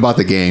 I went and bought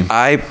the game.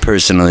 I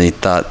personally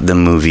thought the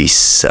movie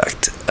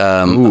sucked.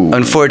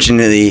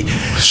 Unfortunately,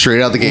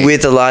 straight out the game,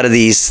 with a lot of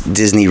these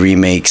Disney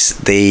remakes,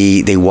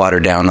 they water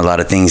down a lot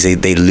of things.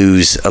 They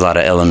lose a lot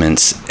of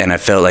elements, and I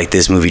felt like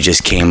this movie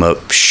just came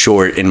up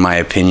short, in my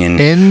opinion.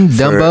 In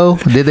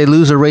Dumbo, did they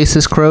lose the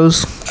racist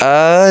crows?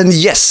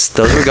 Yes,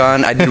 those were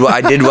gone. I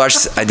did watch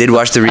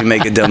the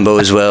remake of Dumbo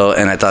as well,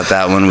 and I thought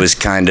that one was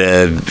kind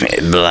of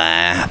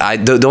blah.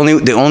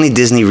 The only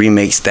Disney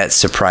remakes that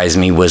surprised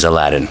me was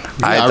Aladdin.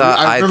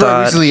 I remember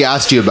I recently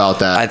asked you about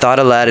that. I thought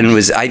Aladdin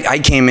was. I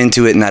came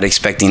into it not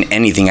expecting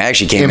anything. I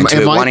actually came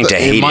into it wanting to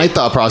hate it. My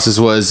thought process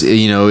was,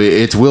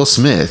 it's Will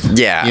Smith.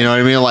 Yeah, you know what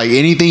I mean. Like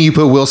anything you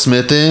put Will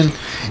Smith in,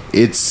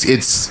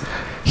 it's.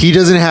 He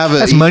doesn't have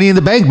that's money in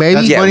the bank, baby.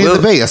 That's money in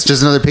the bank. That's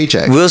just another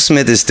paycheck. Will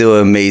Smith is still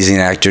an amazing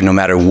actor, no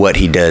matter what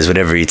he does,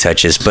 whatever he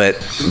touches. But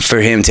for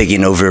him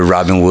taking over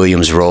Robin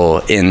Williams' role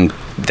in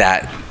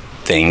that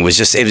thing was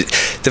just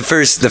the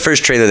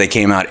first trailer that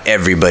came out.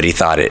 Everybody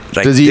thought it.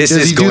 Like, does he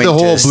do the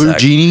whole blue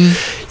genie?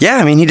 Yeah,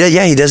 I mean he does.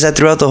 Yeah, he does that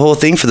throughout the whole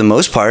thing for the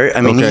most part.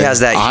 I mean he has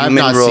that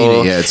human role. Seen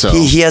it yet, so.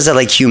 He has that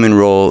like human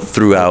role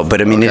throughout.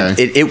 But I mean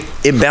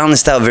it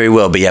balanced out very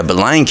well. But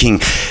Lion King,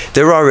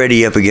 they're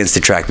already up against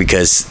the track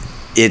because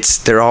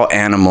they're all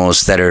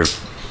animals that are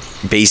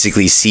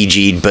basically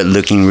CG'd but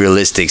looking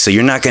realistic, so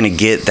you're not going to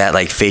get that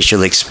like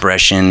facial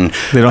expression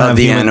of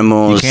the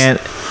animals. You can't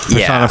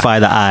personify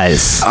the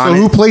eyes. So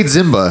who played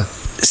Simba?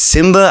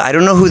 I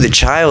don't know who the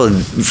child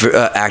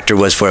actor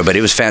was for it, but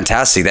it was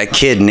fantastic. That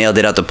kid nailed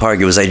it out the park.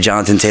 It was like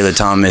Jonathan Taylor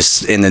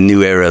Thomas in the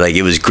new era. Like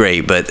it was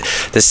great. But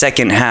the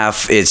second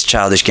half, it's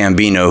Childish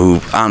Gambino, who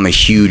I'm a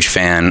huge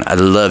fan. I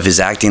love his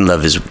acting,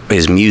 love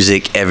his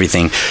music,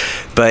 everything.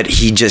 But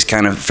he just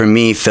kind of, for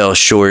me, fell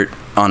short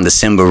on the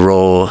Simba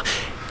role.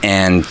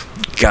 And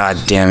god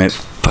damn it,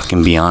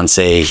 fucking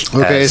Beyonce.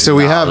 Okay, so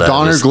we have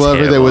Donald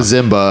Glover that was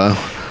Simba,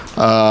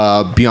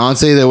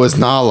 Beyonce that was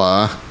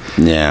Nala.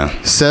 Yeah,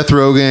 Seth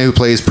Rogen who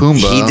plays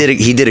Pumbaa.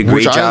 He did a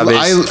great job.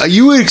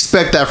 You would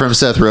expect that from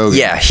Seth Rogen.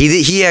 Yeah,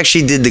 he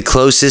actually did the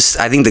closest.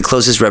 I think the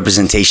closest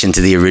representation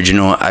to the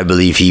original. I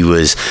believe he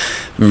was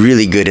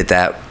really good at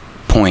that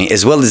point,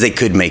 as well as they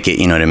could make it.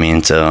 You know what I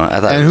mean? So I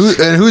thought. And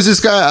who's this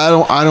guy? I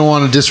don't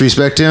want to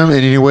disrespect him in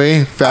any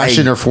way,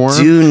 fashion or form.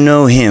 I do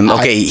know him.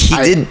 Okay,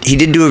 he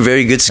did do a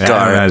very good Scar.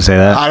 I don't know how to say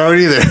that. I don't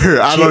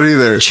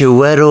either.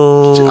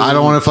 Chiwetel. I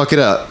don't want to fuck it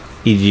up.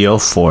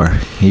 Ejiofor.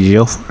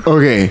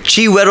 Okay.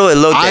 Chiwetel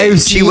Ejiofor.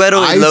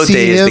 Chiwetel Ejiofor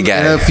is the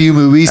guy. In a few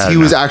movies, he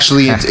was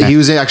actually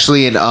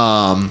in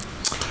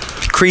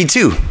Creed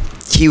 2.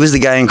 He was the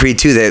guy in Creed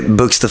 2 that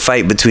books the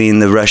fight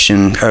between and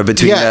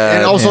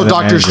also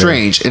Doctor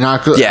Strange,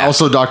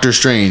 also Doctor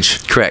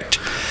Strange. Correct.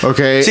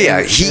 Okay. So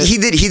yeah, he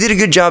did a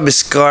good job as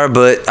Scar,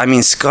 but I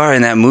mean, Scar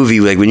in that movie,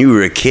 like when you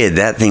were a kid,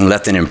 that thing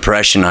left an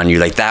impression on you.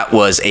 Like that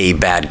was a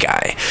bad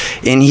guy.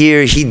 In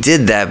here, he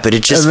did that, but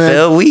it just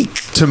felt weak.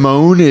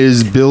 Timon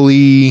is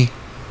Billy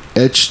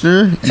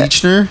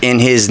Eichner. In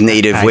his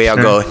native way, I'll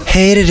go,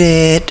 hated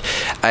it.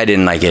 I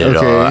didn't like it at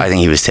all. I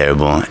think he was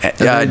terrible.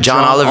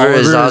 John Oliver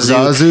as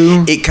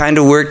Zazu. It kind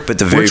of worked, but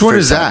the very Which one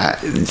first is that?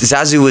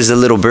 Zazu was the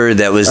little bird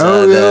that was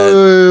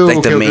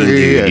the main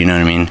dude. You know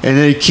what I mean? And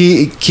then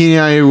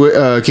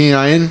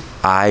Keenan.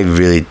 I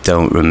really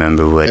don't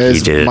remember what he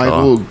did at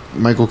all.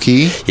 Michael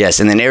Key? Yes,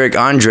 and then Eric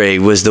Andre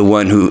was the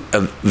one who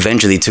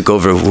eventually took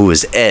over, who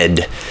was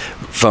Ed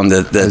from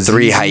the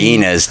Three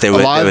Hyenas.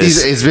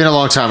 It's been a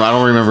long time. I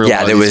don't remember.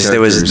 Yeah, there was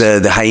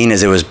the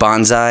hyenas. There was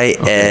Banzai,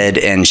 Ed,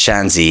 and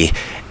Shanzi.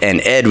 And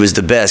Ed was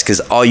the best because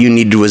all you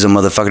needed was a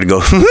motherfucker to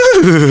go.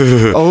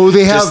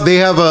 They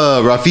have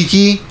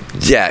Rafiki.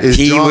 Yeah,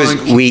 he was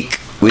weak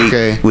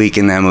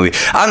in that movie.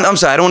 I'm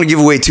sorry, I don't want to give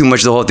away too much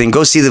of the whole thing.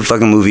 Go see the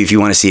fucking movie if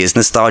you want to see it. It's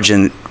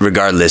nostalgia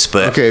regardless,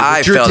 but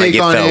I felt like it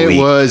felt weak.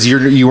 Was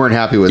you weren't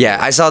happy with it? Yeah,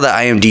 I saw the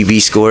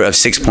IMDb score of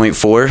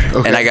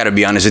 6.4, and I got to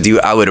be honest with you,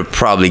 I would have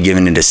probably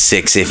given it a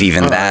 6 if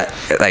even that.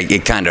 Like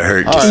it kind of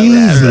hurt.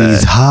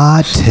 Easy's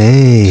hot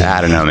take.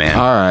 I don't know, man.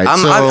 All right,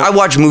 I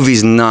watch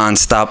movies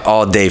nonstop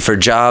all day for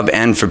job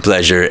and for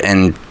pleasure,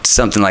 and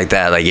something like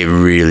that, like it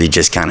really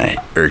just kind of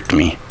irked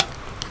me.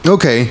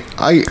 Okay,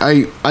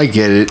 I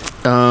get it.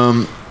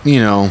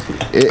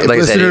 Like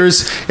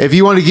listeners, if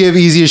you want to give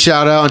Easy a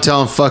shout out and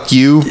tell him fuck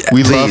you,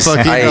 we love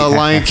fucking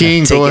Lion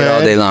King. Take go it ahead.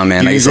 all day long,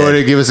 man. You can go ahead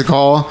and give us a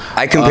call.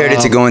 I compared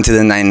it to going to the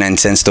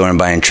 99-cent store and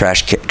buying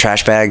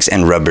trash bags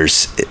and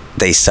rubbers.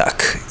 They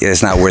suck.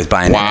 It's not worth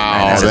buying.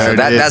 Wow,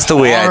 that's the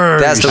way I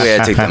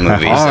took the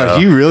movie. So.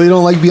 You really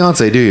don't like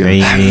Beyonce, do you?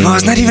 No,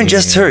 it's not even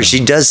just her.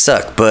 She does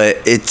suck, but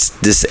it's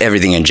just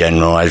everything in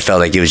general. I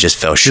felt like it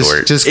felt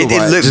short.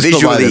 It looked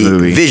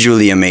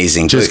visually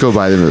amazing. Just go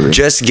buy the movie.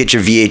 Just get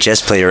your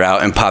VHS player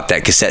out and pop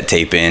that cassette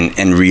tape in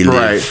and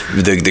relive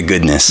the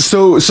goodness.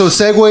 So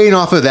segueing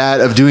off of that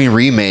of doing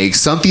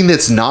remakes, something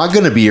that's not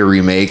going to be a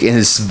remake and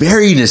is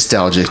very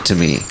nostalgic to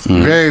me,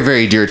 very,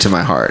 very dear to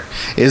my heart,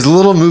 is a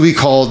little movie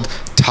called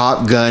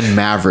Top Gun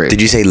Maverick.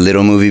 Did you say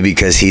little movie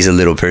because he's a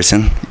little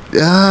person?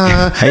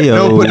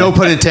 No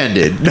pun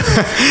intended.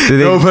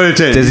 No pun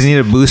intended. Does he need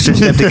a booster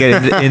step to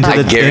get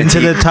into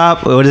the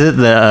top? What is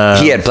it?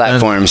 He had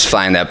platforms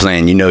flying that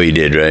plane. You know he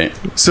did, right?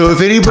 So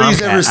if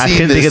anybody's ever seen I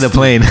couldn't think of the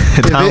plane.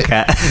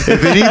 Tomcat.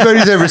 If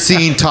anybody's ever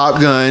seen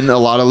Top Gun, a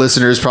lot of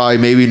listeners probably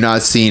maybe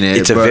not seen it.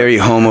 It's a very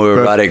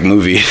homoerotic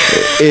movie.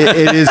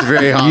 It is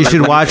very homoerotic. You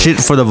should watch it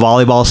for the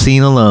volleyball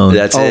scene alone.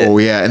 That's it. Oh,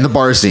 yeah. And the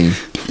bar scene.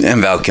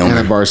 And Val Kilmer.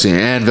 And the bar scene.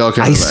 And Val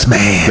Kilmer.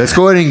 Iceman. Let's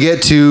go ahead and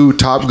get to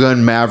Top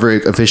Gun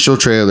Maverick official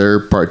trailer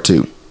part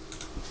 2.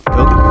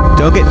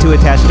 Don't get too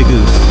attached to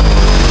Goose.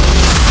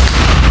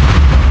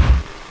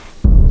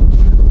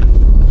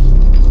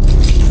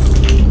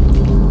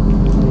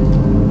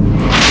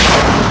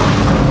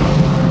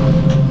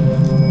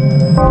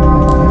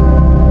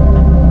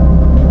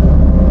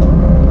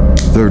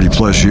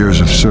 +30 years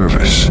of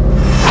service.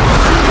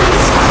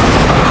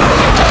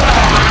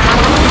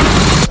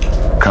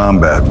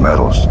 Combat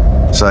medals,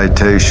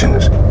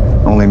 citations.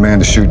 Only man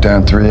to shoot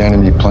down 3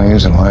 enemy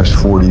planes in the last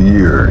 40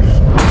 years.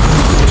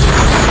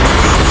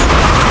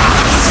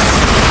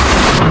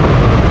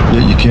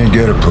 Yet you can't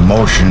get a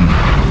promotion,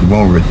 you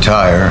won't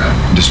retire.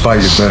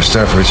 Despite your best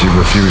efforts, you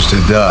refuse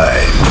to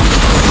die.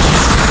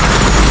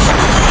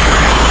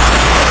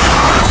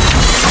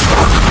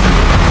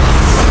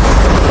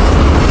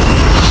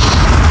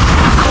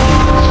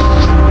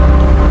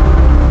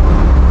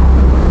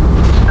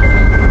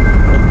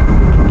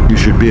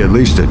 Should be at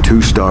least a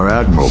 2-star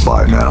admiral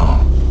by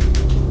now.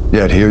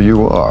 Yet here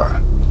you are,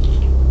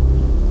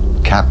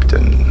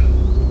 Captain.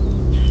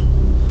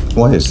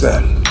 What is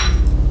that?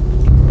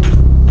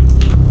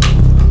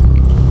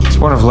 It's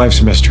one of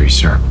life's mysteries,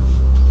 sir.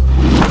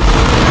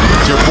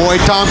 It's your boy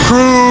Tom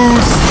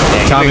Cruise.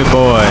 Tommy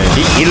boy.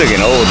 He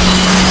looking old.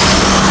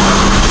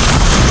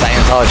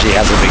 Scientology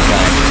has a big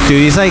guy.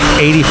 Dude, he's like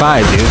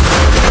 85, dude.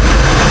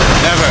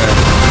 Never.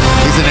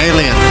 He's an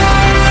alien.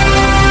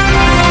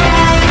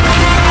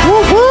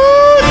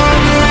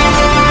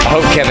 I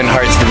hope Kevin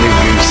Hart's the new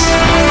Goose.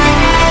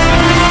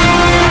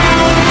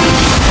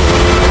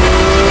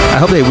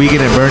 I hope they weaken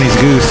at Bernie's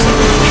Goose.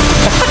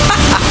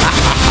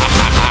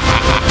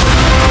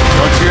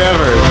 Don't you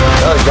ever.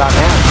 Oh, John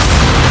Hamm.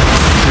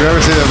 You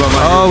ever say that about my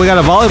Oh, we got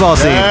a volleyball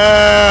scene.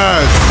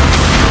 Yes.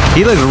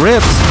 He looks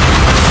ripped.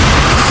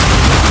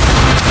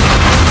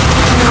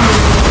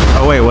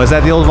 Oh, wait, was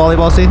that the old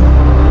volleyball scene?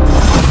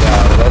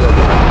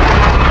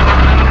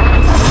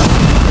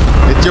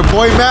 It's your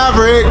boy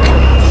Maverick.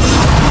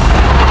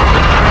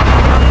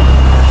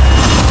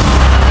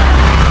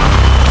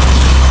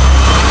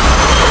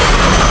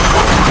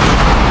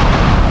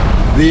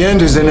 The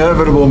end is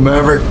inevitable,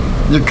 Maverick.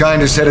 Your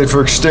kind is headed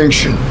for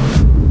extinction.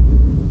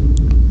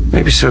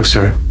 Maybe so,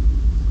 sir.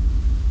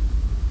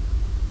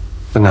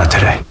 But not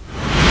today.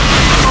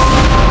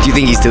 Do you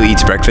think he still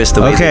eats breakfast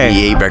the way that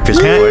he ate breakfast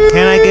before?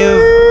 Can I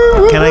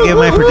give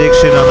my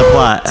prediction on the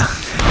plot?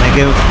 Can I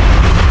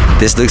give?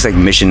 This looks like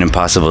Mission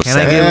Impossible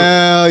 7.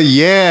 Hell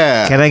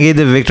yeah! Can I give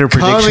the Victor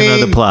prediction of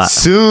the plot?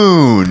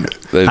 Soon.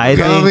 I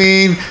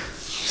think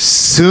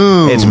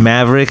soon. It's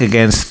Maverick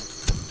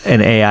against an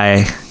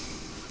AI.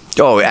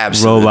 Oh,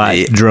 absolutely. Robot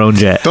drone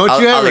jet.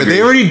 Don't you ever?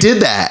 They already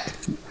did that.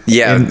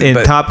 Yeah, in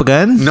Top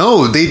Gun.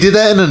 No, they did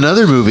that in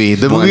another movie.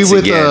 The movie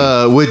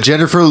with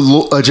Jennifer.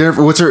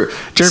 What's her?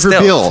 Jennifer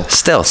Biel.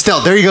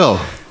 Stealth. There you go.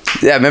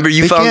 Yeah, remember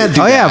you found...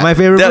 my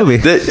favorite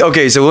movie.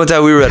 Okay, so one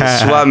time we were at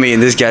a swap meet,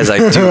 and this guy's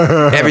like, dude,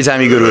 every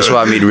time you go to a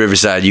swap meet in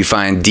Riverside, you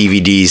find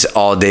DVDs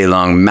all day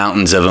long,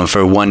 mountains of them for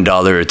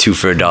 $1 or 2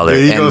 for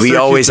 $1. And we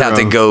always have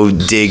to go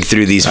dig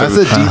through these.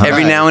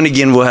 Every now and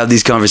again, we'll have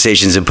these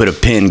conversations and put a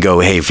pin,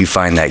 go, hey, if we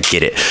find that,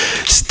 get it.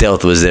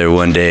 Stealth was there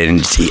one day,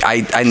 and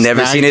I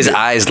never seen his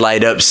eyes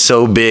light up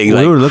so big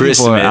like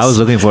Christmas. I was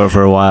looking for it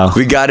for a while.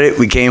 We got it,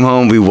 we came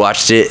home, we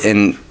watched it,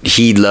 and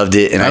he loved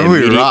it, and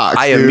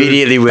I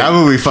immediately went, that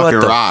movie fucking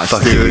rocks,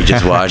 fuck dude. did we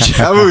just watch?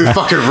 That movie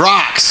fucking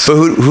rocks. But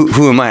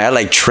who am I? I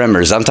like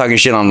Tremors. I'm talking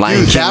shit on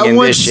Lion King and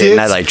this shit, and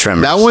I like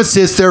Tremors. That one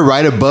sits there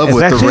right above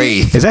The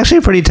Wraith. It's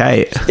actually pretty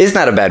tight. It's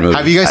not a bad movie.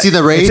 Have you guys seen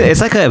The Wraith?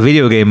 It's like a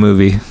video game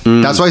movie.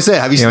 That's why I said,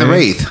 have you seen The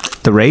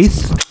Wraith? The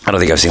Wraith? I don't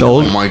think I've seen the it.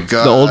 old, Oh my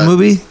god. The old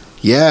movie?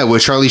 Yeah,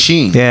 with Charlie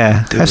Sheen.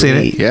 Yeah, I've seen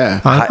it. Yeah.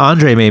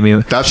 Andre made me.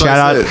 That's shout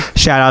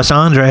out to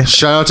Andre.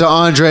 Shout out to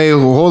Andre.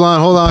 Hold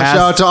on. Shout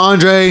out to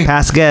Andre.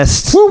 Past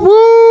guest. Woo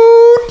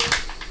woo.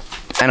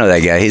 I know that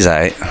guy. He's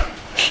alright.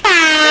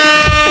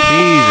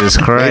 Jesus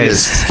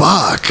Christ.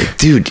 Fuck.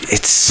 Dude,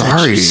 it's so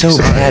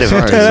bad of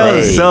a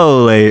delay.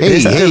 So late.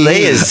 This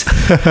delay is...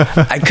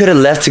 I could have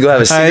left to go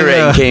have a cigarette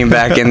and came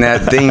back and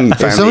that thing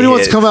If somebody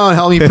wants to come out and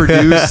help me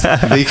produce,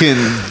 they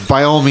can,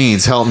 by all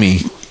means, help me.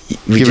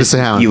 Give us a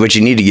hand. What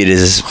you need to get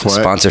is a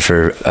sponsor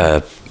for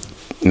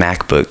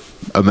MacBook.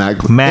 A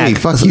Mac. Mac. Hey,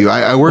 fuck you.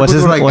 I work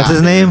with what I got. What's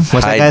his name?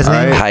 What's that guy's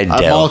name? I'm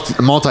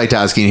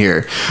multitasking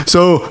here.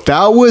 So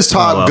that was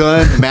Top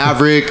Gun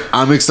Maverick.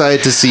 I'm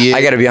excited to see it.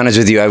 I got to be honest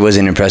with you. I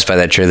wasn't impressed by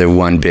that trailer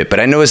one bit,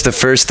 but I know it's the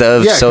first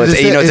of, so it's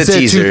a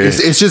teaser.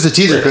 It's just a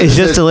teaser. It's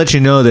just to let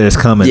you know that it's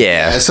coming.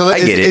 Yeah, so I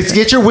get it. It's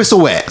get your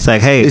whistle wet. It's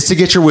like, hey, it's to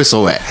get your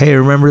whistle wet. Hey,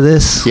 remember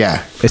this?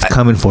 Yeah. It's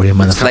coming for you,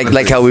 motherfucker.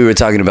 Like how we were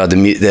talking about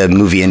the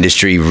movie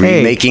industry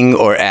remaking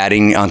or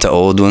adding onto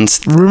old ones.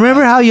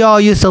 Remember how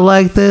y'all used to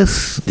like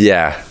this?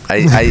 Yeah.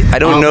 I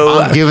don't know.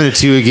 I'm giving it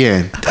to you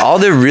again. All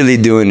they're really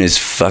doing is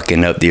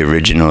fucking up the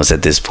originals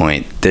at this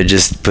point. They're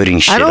just putting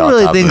shit on top of it. I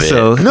don't really think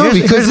so. No,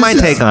 here's my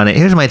take on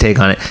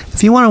it.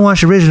 If you want to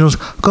watch originals,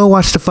 go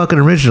watch the fucking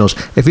originals.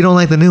 If you don't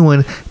like the new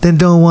one, then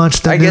don't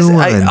watch the new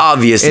one.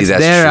 Obviously, it's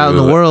that's there true. out in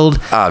the world.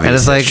 Obviously, and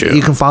it's like true.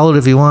 you can follow it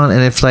if you want.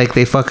 And if like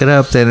they fuck it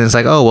up, then it's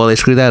like, oh well, they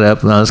screwed that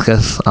up. No,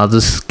 I'll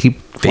just keep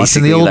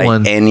watching the old like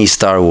one. Any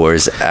Star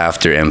Wars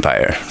after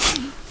Empire,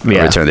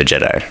 Yeah. Return of the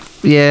Jedi.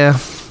 Yeah.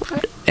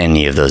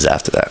 Any of those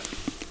after that.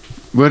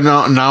 But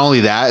not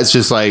only that, it's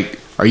just like,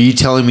 are you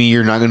telling me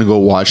you're not going to go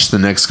watch the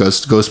next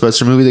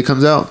Ghostbuster movie that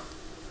comes out?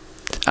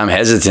 I'm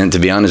hesitant, to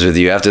be honest with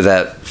you. After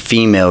that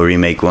female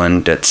remake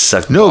one that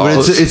sucked. No,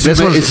 balls. but it's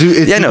this one.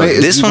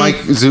 This one.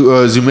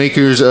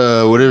 Zoomaker's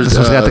whatever. This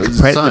one's got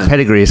the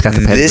pedigree. It's got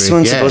the pedigree. This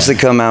one's supposed to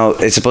come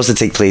out. It's supposed to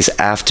take place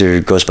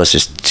after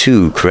Ghostbusters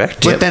 2,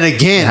 correct? But then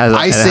again,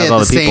 I said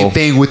the same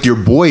thing with your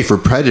boy for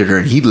Predator,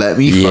 and he let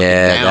me.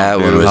 Yeah, that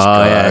one was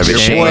garbage.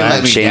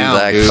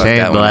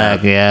 Shane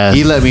Black. Yeah,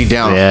 he let me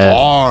down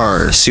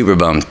hard. Super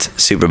bummed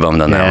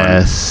on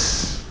that one.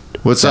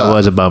 What's up? That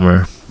was a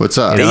bummer. What's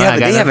up? They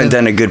haven't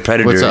done a good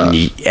Predator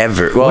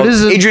ever. Well,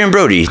 Adrian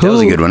Brody, that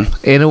was a good one.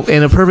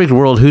 In a perfect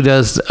world, who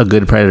does a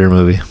good Predator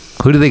movie?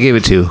 Who do they give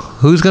it to?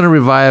 Who's going to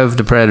revive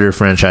the Predator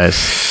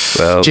franchise?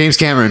 Well, James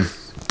Cameron.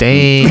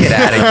 Dang. Get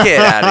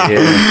out of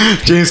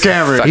here. James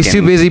Cameron. He's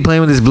too busy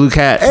playing with his blue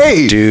cat.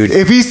 Hey, dude.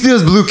 If he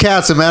steals blue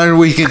cats, no matter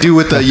what he can do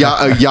with the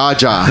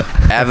Yaja.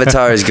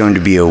 Avatar is going to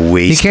be a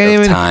waste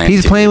of time.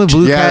 He's playing with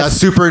blue cats. Yeah, that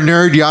super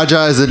nerd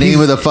Yaja is the name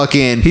of the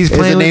fucking. He's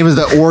playing. The name of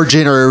the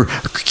origin or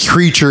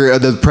creature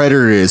of the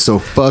predator is. So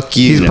fuck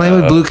you. He's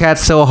playing with blue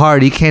cats so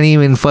hard he can't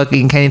even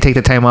take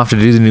the time off to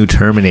do the new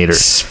Terminator.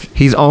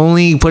 He's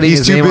only putting.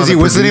 He's too busy.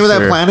 What's the name of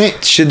that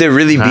planet? Should there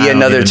really be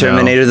another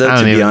Terminator though?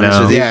 To be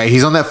honest with you, yeah,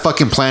 he's on that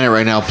fucking planet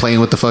right now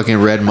playing with the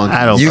fucking red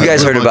monkey. You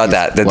guys heard about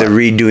that they're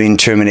redoing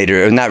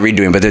Terminator, or not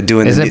redoing, but they're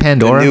doing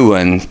the new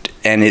one,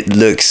 and it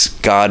looks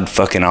god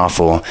fucking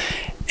awful.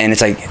 And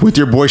it's like, with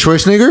your boy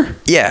Schwarzenegger?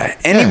 Yeah.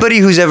 Anybody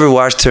who's ever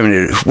watched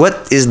Terminator,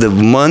 what is the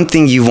one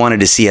thing you wanted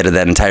to see out of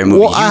that entire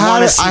movie? Well,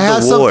 I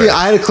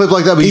had a clip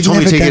like that, but you told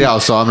me to take it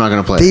out, so I'm not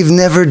gonna play. They've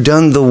never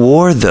done the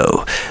war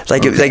though.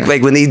 Like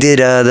when they did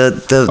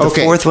the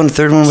fourth one,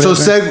 third one. Whatever.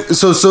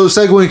 So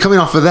segueing coming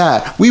off of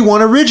that, we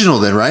want original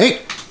then,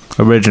 right?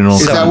 Original.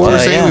 Is that what we're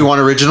saying? Yeah. We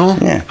want original?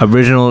 Yeah.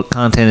 Original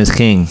content is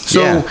king.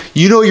 So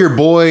you know your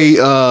boy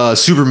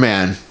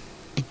Superman.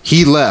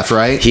 He left,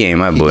 right? He ain't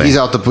my boy. He's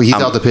out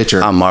the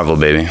picture. I'm Marvel,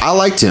 baby. I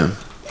liked him.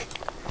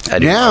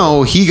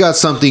 Now he got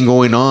something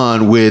going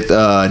on with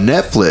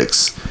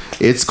Netflix,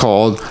 It's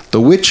called The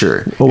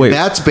Witcher. Oh wait, And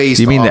that's based.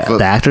 You mean off the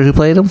of, actor who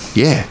played him?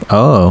 Yeah.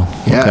 Oh,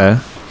 Yeah.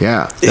 okay.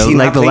 Yeah. Is he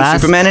not playing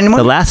Superman anymore?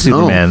 The last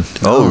Superman.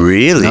 Oh,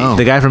 really? No.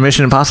 The guy from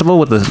Mission Impossible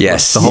with the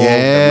Yes. the whole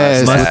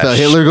Yes, with the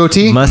Hitler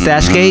goatee.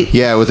 mustache gate.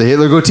 Yeah, with the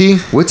Hitler goatee.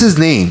 What's his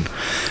name?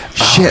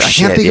 Shit, I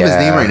can't think of his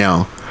name right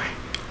now.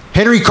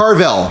 Henry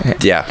Carvel.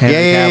 Yeah.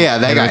 Yeah.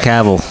 That Henry guy.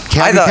 Cavill.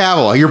 Henry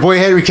Cavill. Your boy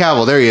Henry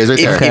Cavill. There he is, right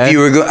there. If you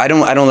were, I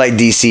don't like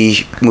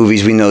DC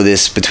movies. We know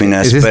this between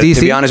us. Is this but DC?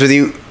 to be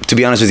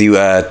honest with you,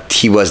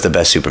 he was the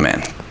best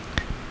Superman.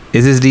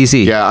 Is this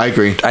DC? Yeah, I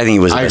agree. I think he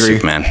was the best agree.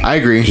 Superman. I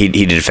agree. He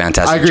did a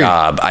fantastic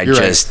job. I You're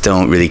just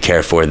don't really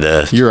care for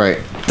the. You're right.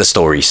 The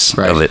stories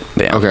of it.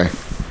 Yeah.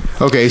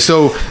 Okay,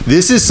 so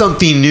this is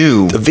something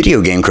new. A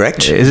video game,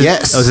 correct?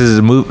 Yes. Oh, this is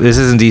a movie. This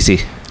isn't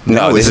DC.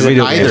 No, this is a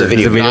video game. It's a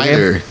video game.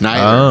 Neither.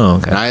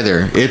 Oh, okay.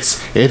 Neither.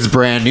 It's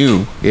brand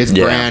new. It's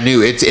brand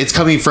new. It's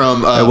coming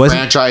from a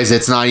franchise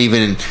that's not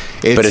even.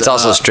 But it's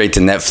also straight to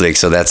Netflix,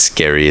 so that's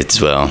scary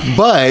as well.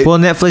 But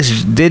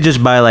Netflix did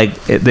just buy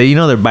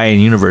they're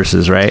buying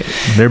universes, right?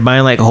 They're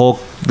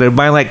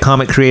buying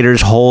comic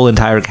creators' whole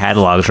entire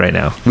catalogs right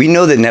now. We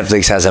know that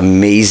Netflix has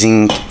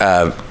amazing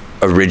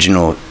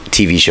original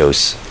TV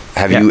shows.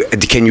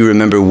 Can you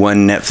remember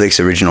one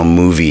Netflix original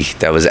movie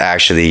that was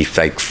actually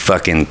like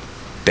fucking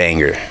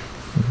banger?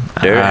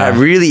 They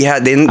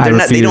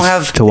don't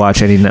have to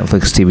watch any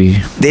Netflix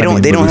TV. They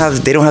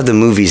don't have the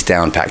movies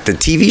down packed. The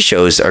TV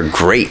shows are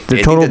great.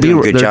 They're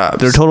doing good jobs.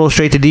 They're total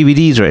straight to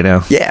DVDs right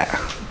now. Yeah.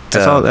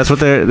 That's what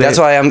they're. That's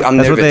why I'm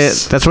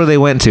nervous. That's where they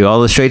went to. All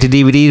the straight to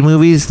DVD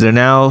movies. They're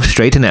now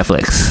straight to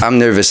Netflix. I'm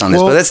nervous on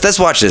this, but let's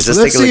watch this.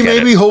 Let's take a look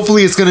at it.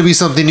 Hopefully it's going to be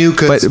something new.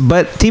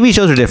 But TV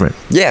shows are different.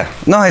 Yeah.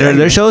 No,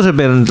 their shows have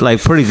been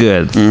like pretty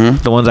good.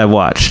 Mm-hmm. The ones I've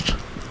watched.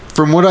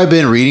 From what I've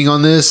been reading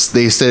on this,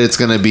 they said it's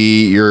going to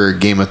be your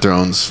Game of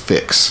Thrones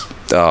fix.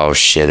 Oh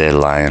shit, they're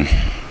lying.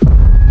 I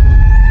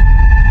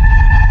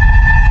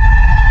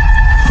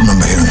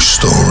remember hearing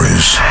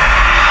stories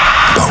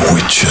about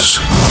witches.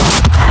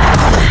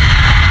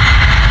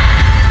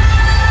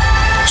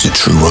 Is it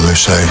true what they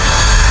say?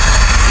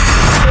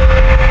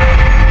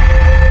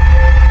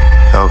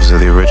 Elves are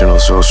the original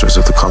sorcerers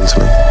of the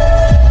continent.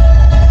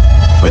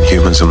 When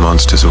humans and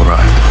monsters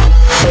arrived,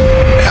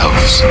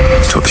 elves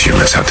taught the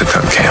humans how to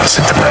turn chaos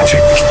into magic.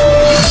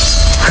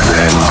 And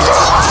then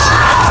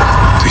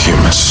the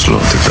humans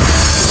slaughtered them.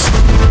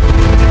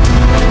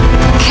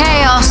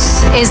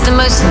 Chaos is the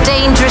most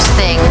dangerous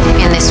thing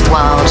in this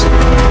world.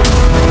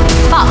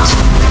 But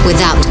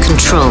without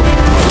control,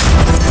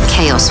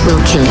 chaos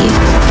will kill you.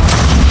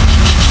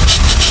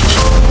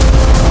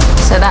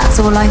 So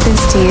that's all life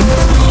is to you?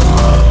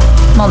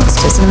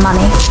 Monsters and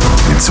money?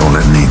 It's all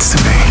it needs to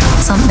be.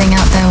 Something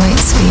out there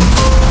waits for you.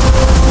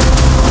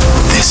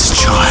 This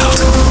child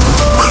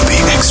will be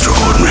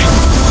extraordinary.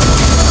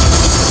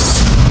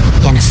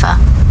 Yennefer,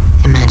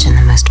 imagine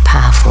the most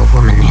powerful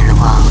woman in the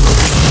world.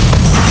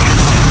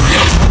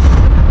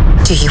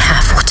 Do you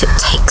have what it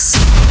takes?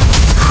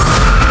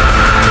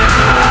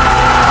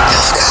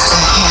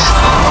 Nilfgaard here.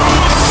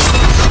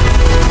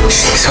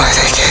 She's why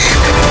they came.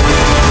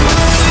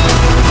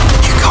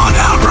 You can't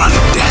outrun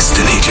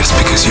destiny just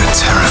because you're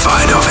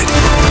terrified of it.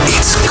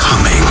 It's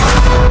coming.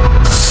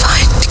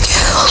 Find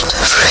Geralt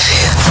of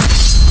Rivia.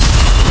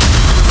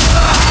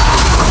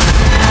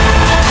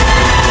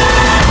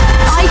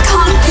 I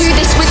can't do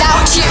this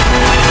without you.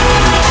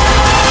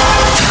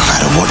 No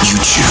matter what you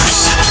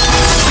choose,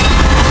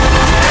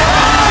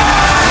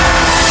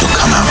 you'll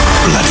come out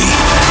bloody.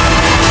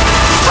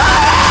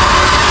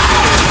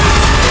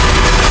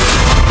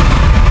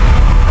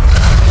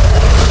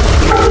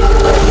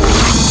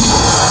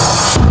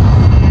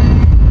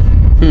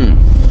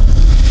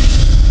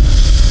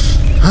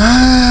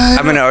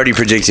 I'm gonna already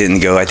predict it and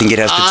go. I think it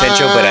has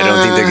potential, but I don't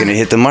think they're gonna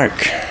hit the mark.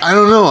 I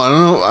don't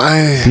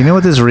know. You know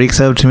what this reeks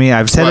of to me?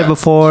 I've said it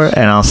before,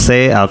 and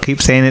I'll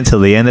keep saying it till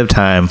the end of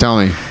time. Tell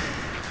me.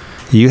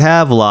 You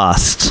have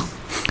Lost,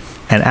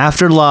 and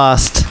after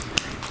Lost,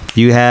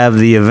 you have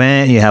The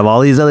Event. You have all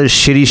these other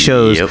shitty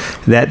shows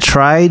that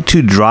try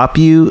to drop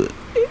you.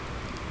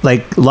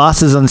 Like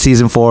Lost is on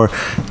season 4.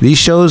 These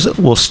shows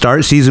will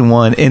start season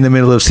 1 in the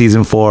middle of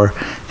season 4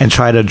 and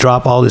try to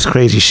drop all this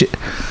crazy shit.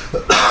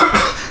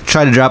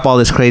 Try to drop all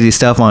this crazy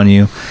stuff on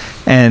you.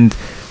 And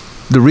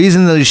the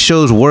reason those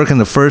shows work in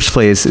the first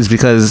place is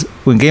because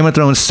when Game of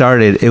Thrones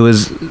started, it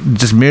was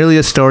just merely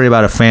a story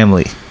about a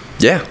family.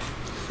 Yeah.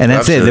 And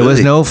that's it. There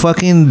was no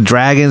fucking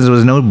dragons. There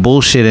was no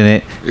bullshit in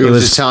it. It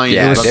was just telling you.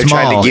 Yeah, they're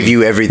trying to give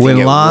you everything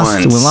when at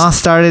once. When Lost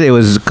started, it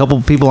was a couple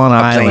people on an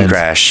island. Plane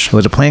crash. It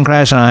was a plane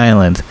crash on an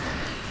island.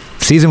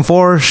 Season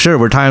 4, sure,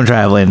 we're time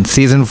traveling.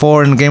 Season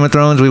 4 in Game of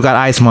Thrones, we've got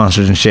ice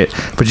monsters and shit.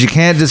 But you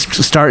can't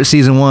just start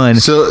season 1.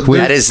 So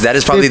that is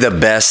probably the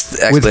best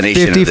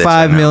explanation with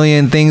 55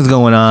 million things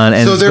going on,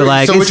 and it's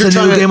like it's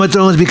the new Game of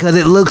Thrones because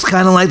it looks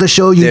kind of like the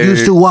show you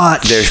used to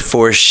watch. They're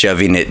force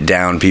shoving it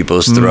down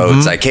people's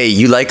throats. Like, hey,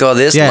 you like all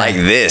this? Yeah. Like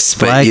this,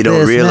 but Like you don't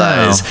this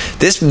realize now.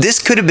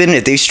 this could have been,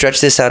 if they stretched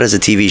this out as a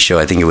TV show,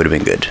 I think it would have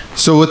been good.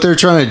 So what they're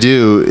trying to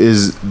do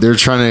is they're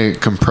trying to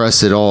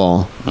compress it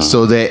all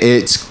so that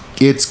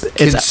it's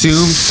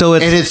consumed, so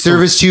it's, and it's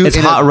serviced to you. It's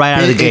hot right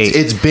out of the gate.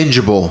 It's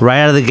bingeable. Right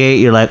out of the gate,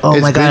 you're like, oh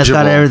It's my god, it's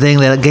got bingeable. everything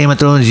that Game of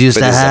Thrones used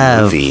to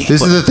have. This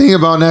is the thing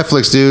about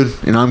Netflix, dude,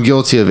 and I'm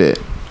guilty of it.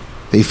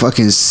 They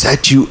fucking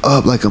set you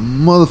up like a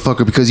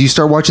motherfucker because you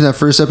start watching that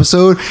first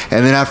episode,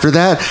 and then after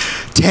that,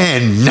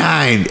 10,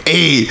 9,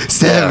 8,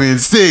 7,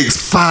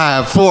 6,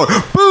 5, 4,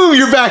 boom,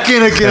 you're back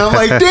in again. I'm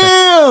like,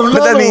 damn,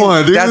 another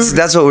one, dude.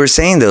 That's what we're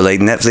saying though.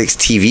 Like Netflix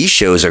TV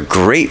shows are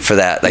great for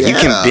that. Like you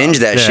can binge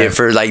that shit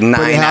for like 9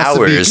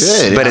 hours.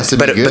 But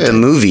the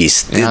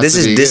movies. This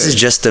is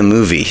just a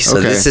movie.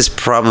 So this is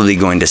probably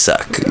going to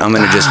suck. I'm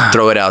gonna just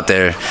throw it out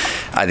there.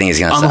 I think it's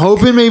gonna suck. I'm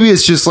hoping maybe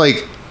it's just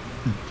like,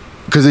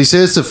 because they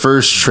said it's the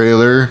first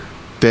trailer,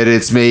 that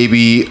it's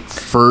maybe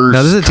first.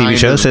 No, this is a TV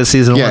show. It says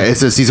season 1. Yeah,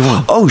 it's a season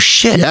 1. Oh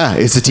shit. Yeah,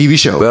 it's a TV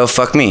show. Well,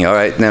 fuck me. All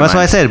right, never That's mind.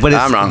 what I said. But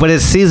I'm wrong. But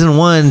it's season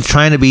 1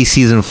 trying to be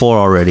season 4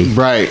 already.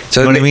 Right. So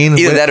you know what I mean?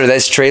 Either that or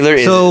this trailer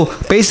is. So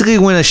basically,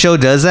 when a show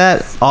does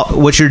that,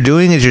 what you're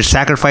doing is you're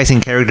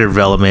sacrificing character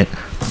development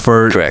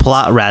for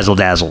plot razzle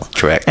dazzle.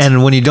 Correct.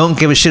 And when you don't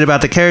give a shit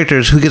about the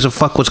characters, who gives a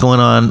fuck what's going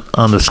on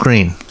the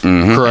screen?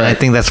 Mm-hmm. And I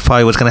think that's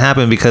probably what's going to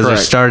happen because they're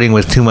starting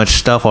with too much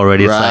stuff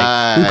already. It's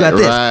like, we've got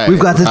this, we've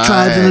got the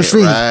tribes and the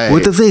things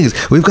with the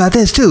things, we've got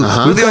this too.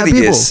 We've got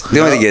people. The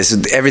only thing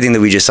is, everything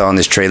that we just saw in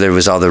this trailer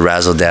was all the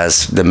razzle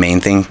dazzle, the main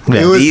thing.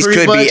 Yeah. This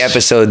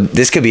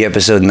could be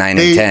episode 9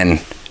 and 10.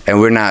 And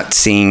we're not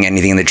seeing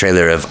anything in the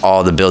trailer of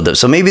all the buildup.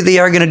 So maybe they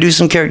are going to do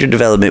some character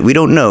development. We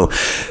don't know.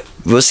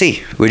 We'll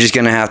see. We're just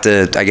going to have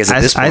to, I guess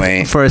at this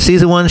point. For a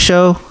season 1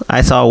 show,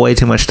 I saw way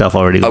too much stuff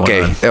already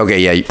going on. Okay,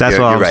 yeah. That's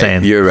what I'm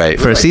saying. You're right.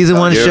 For a season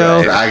 1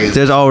 show,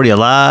 there's already a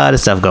lot of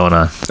stuff going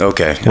on.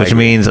 Okay. Which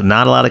means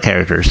not a lot of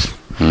characters.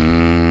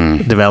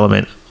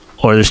 Development.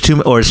 Or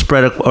there's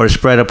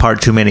spread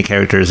apart too many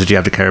characters that you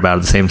have to care about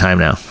at the same time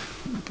now.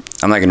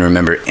 I'm not going to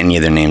remember any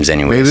of their names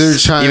anyways. Maybe they're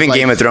trying Even like,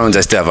 Game of Thrones,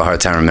 I still have a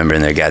hard time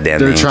remembering their goddamn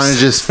they're names. trying to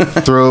just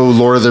throw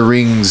Lord of the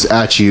Rings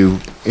at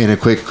you in a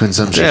quick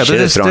consumption. Yeah,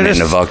 they're throwing it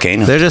in a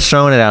volcano. They're just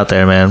throwing it out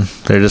there, man.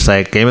 They're just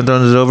like, Game of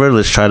Thrones is over.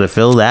 Let's try to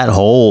fill that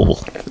hole.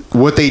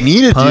 What they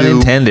need to Pun do,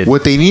 intended.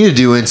 what they need to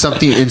do, and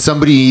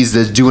somebody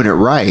that's doing it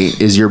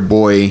right is your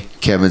boy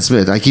Kevin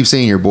Smith. I keep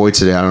saying your boy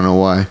today. I don't know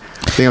why.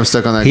 I think I'm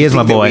stuck on that. He is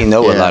my boy. We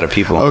know a lot of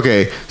people.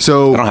 Okay,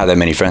 so I don't have that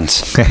many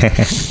friends.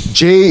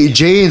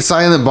 Jay and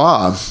Silent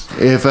Bob.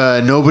 If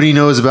nobody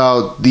knows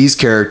about these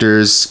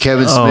characters,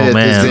 Kevin Smith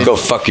has been. Go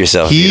fuck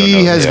yourself.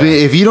 He has been.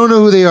 If you don't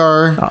know who they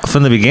are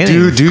from the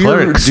beginning,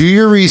 do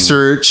your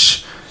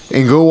research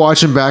and go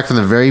watch them back from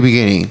the very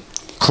beginning.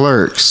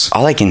 Clerks.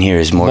 All I can hear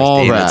is more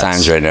Day in the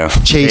Times right now.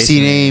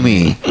 Chasing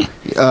Amy.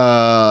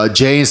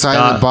 Jay and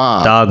Silent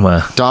Bob.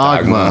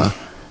 Dogma.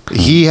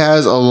 He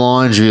has a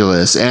laundry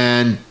list,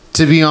 and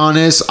to be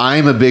honest,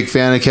 I'm a big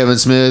fan of Kevin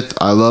Smith.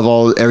 I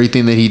love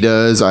everything that he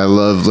does. I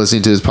love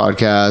listening to his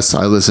podcast.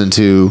 I listen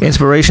to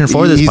inspiration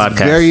for this podcast.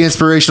 Very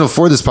inspirational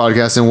for this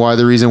podcast, and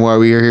the reason why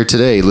we are here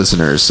today,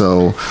 listeners.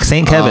 So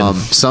St. Kevin,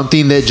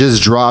 something that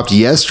just dropped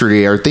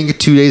yesterday, or I think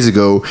 2 days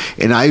ago,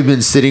 and I've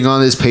been sitting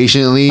on this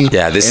patiently.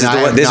 Yeah, this is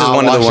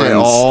one of the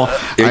ones.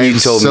 I am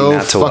so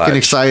fucking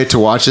excited to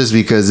watch this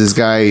because this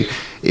guy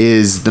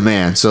is the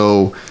man.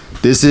 So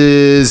this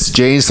is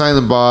Jay and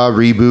Silent Bob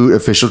reboot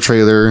official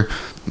trailer.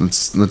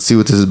 Let's see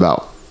what this is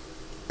about.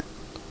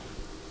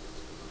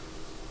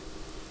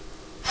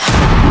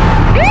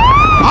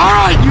 All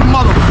right, you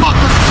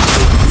motherfucker!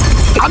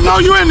 I know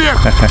you in there.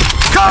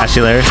 Come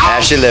Ashley Larry.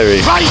 Ashley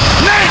Larry. Right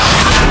now!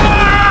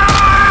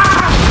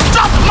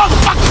 Drop the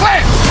motherfucking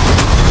plan!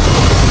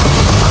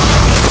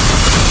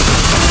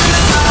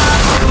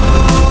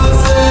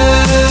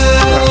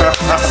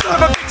 Son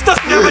of a bitch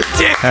doesn't have a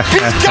dick!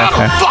 He's got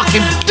a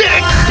fucking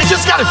dick! He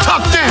just got it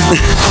tucked in!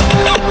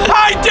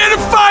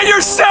 Identify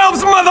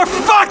yourselves,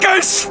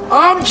 motherfuckers!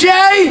 I'm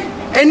Jay,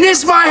 and this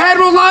is my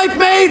hetero life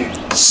mate,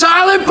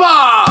 Silent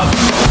Bob!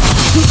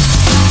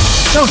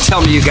 Don't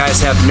tell me you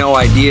guys have no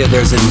idea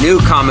there's a new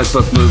comic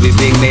book movie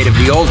being made of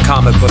the old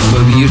comic book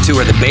movie you two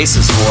are the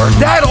basis for.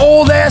 That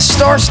old-ass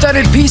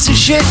star-studded piece of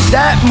shit,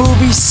 that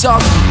movie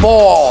sucked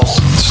balls.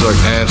 Suck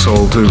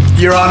asshole, too.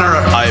 Your Honor,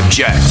 I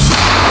object.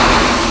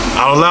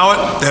 I'll allow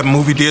it. That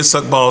movie did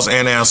suck balls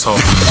and asshole.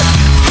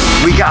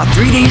 We got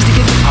 3 days to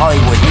get to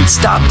Hollywood and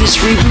stop this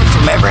reboot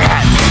from ever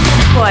happening.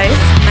 Boys,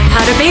 I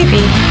had a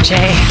baby.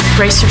 Jay,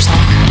 brace yourself.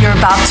 You're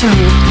about to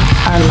meet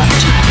our love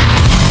child.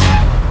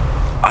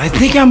 I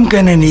think I'm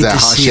gonna need to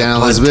see a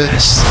blood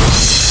test.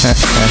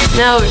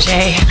 No,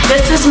 Jay.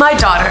 This is my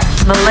daughter,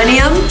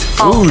 Millennium.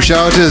 Ooh,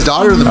 shout out to his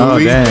daughter in the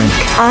movie.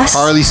 Us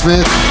Harley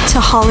Smith. to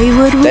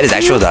Hollywood with That is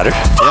actual daughter?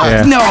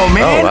 Fuck no,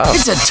 man. Oh, wow.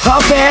 It's a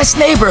tough-ass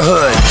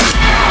neighborhood.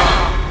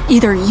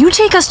 Either you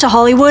take us to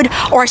Hollywood,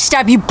 or I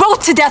stab you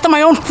both to death on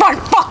my own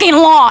front fucking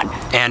lawn.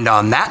 And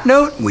on that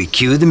note, we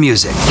cue the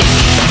music.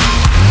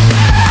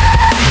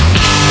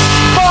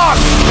 Fuck!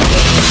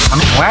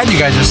 I'm glad you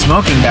guys are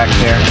smoking back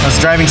there. I was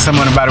driving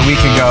someone about a week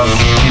ago,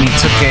 and he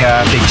took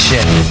a big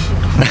shit.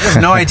 You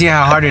have no idea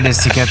how hard it is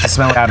to get the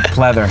smell out of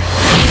pleather.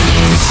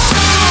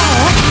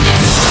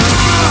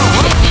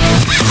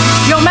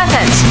 Yo,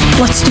 Methods,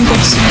 let's do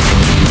this.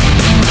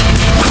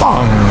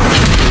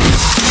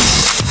 Fuck!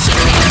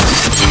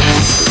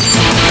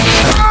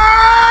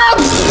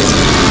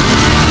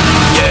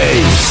 Yay!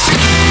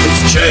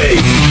 It's Jay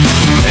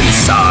and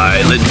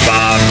Silent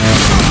Bob.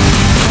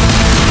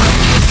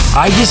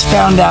 I just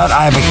found out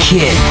I have a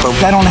kid, but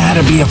I don't know how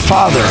to be a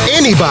father.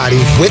 Anybody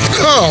with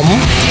cum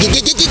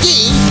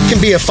can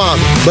be a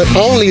father, but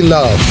only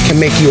love can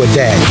make you a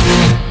dad.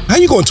 How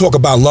you gonna talk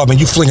about love and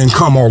you flinging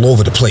cum all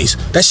over the place?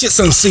 That shit's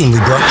unseemly,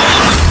 bro.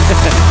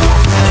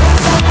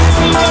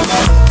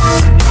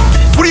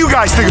 What do you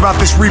guys think about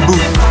this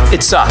reboot?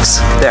 It sucks.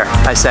 There,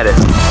 I said it.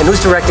 And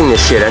who's directing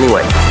this shit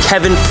anyway?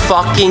 Kevin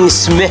fucking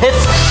Smith?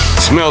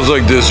 Smells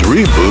like this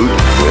reboot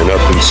went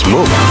up in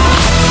smoke.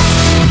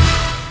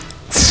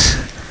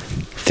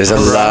 There's a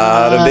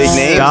lot of big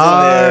names in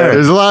there.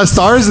 There's a lot of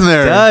stars in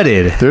there.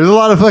 Studded. There's a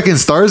lot of fucking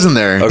stars in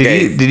there.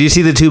 Okay. Did you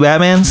see the two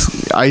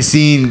Batmans? I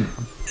seen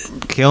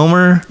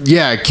Kilmer.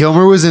 Yeah,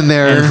 Kilmer was in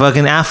there. And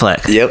fucking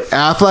Affleck. Yep.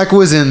 Affleck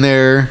was in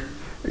there.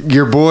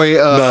 Your boy,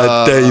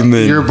 Matt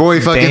Damon. Your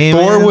boy, fucking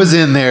Damon. Thor was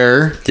in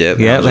there. Yep.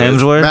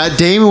 Hemsworth. Matt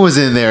Damon was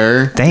in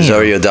there. Damn.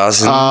 Rosario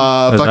Dawson.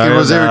 Fucking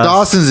Rosario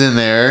Dawson's in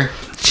there.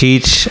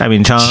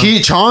 Chong.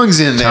 Chong's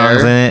in there.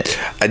 Chong's in it.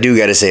 I do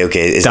gotta say,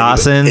 okay,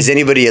 Dawson. Is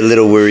anybody a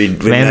little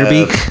worried? When,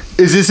 Vanderbeek.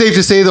 Is it safe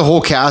to say the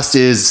whole cast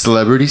is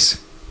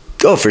celebrities?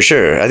 Oh, for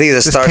sure. I think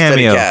it's a Just star-studded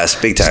cameo.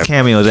 cast, big time. Just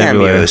cameos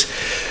everywhere.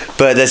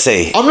 But let's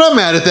say, I'm not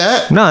mad at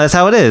that. No, that's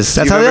how it is.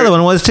 That's how the other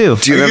one was too.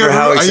 do you remember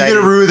how excited? Are you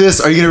gonna rue this?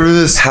 Are you gonna rue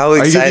this? How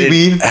Are you gonna be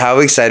mean? excited? How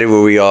excited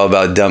were we all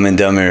about Dumb and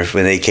Dumber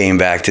when they came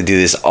back to do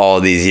this all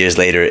these years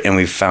later, and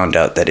we found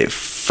out that it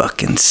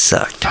fucking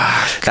sucked.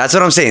 That's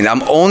what I'm saying.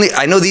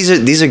 I know these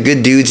are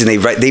good dudes, and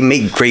they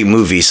make great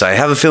movies. So I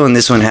have a feeling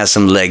this one has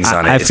some legs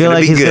on it. I It's feel gonna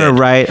like be he's good. gonna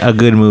write a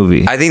good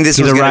movie. I think this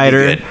he's one's a gonna be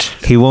writer. good.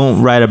 He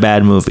won't write a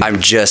bad movie. I'm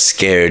just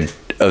scared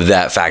of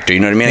that factor. You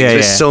know what I mean? Like, Yeah,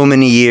 there's yeah. so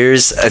many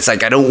years. It's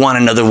like I don't want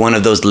another one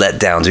of those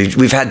letdowns.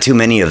 We've had too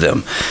many of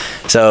them.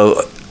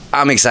 So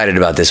I'm excited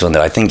about this one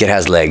though. I think it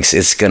has legs.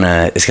 It's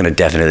gonna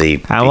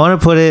definitely. I want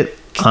to put it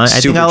on.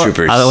 Super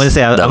Troopers. I want to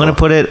say I'm level. going to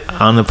put it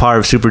on the par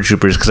of Super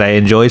Troopers because I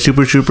enjoy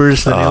Super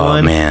Troopers. The new Oh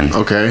one. man.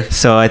 Okay.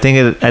 So I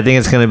think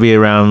it's going to be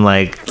around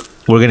like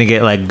we're going to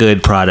get like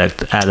good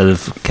product out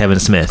of Kevin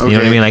Smith. You know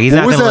what I mean? Like he's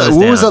not going to let us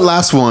What down. was that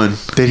last one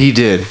that he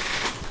did?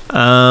 Fuck,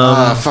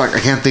 I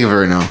can't think of it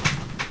right now.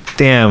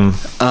 Damn.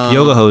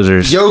 Yoga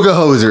Hosers. Yoga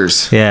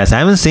Hosers. Yes, I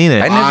haven't seen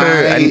it.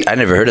 I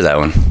never heard of that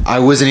one. I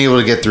wasn't able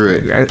to get through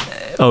it.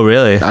 Oh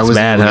really? I It's wasn't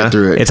bad, able to huh? get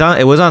through it.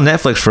 It was on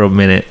Netflix for a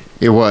minute.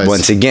 It was.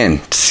 Once again,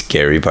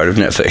 scary part of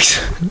Netflix.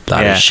 A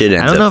lot Yeah. of shit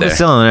ends I don't know up if there. it's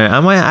still on there.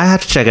 I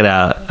have to check it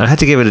out. I have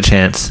to give it a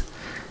chance.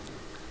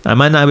 I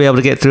might not be able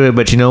to get through it,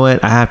 but you know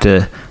what? I have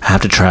to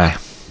try.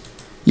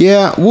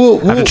 Yeah, I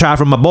have to try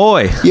for my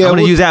boy. Yeah, I'm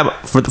gonna use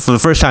that for the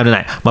first time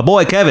tonight. My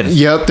boy Kevin.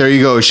 Yep, there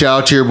you go.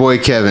 Shout out to your boy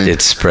Kevin.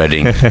 It's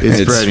spreading.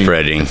 It's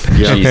spreading.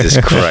 Yep. Jesus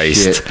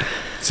Christ. Shit.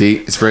 See,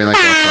 it's spreading like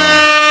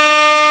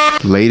that.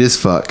 Late as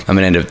fuck. I'm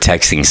gonna end up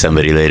texting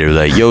somebody later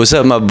like, "Yo, what's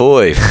up, my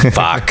boy?"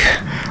 Fuck.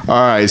 All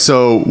right,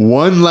 so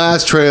one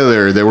last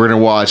trailer that we're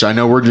gonna watch. I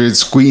know we're just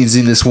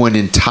squeezing this one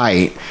in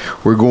tight.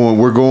 We're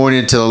going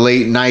into the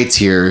late nights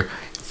here.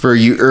 For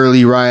you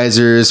early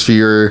risers, for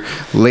your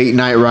late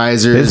night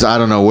risers, I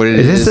don't know what it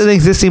is. Is this an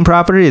existing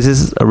property? Is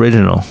this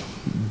original?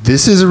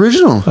 This is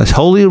original. It's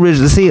wholly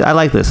original. See, I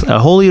like this. A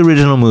wholly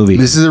original movie.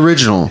 This is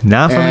original.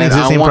 Not from an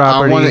existing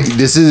property.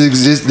 This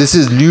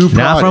is new product.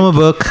 Not from a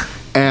book.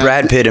 And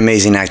Brad Pitt,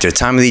 amazing actor.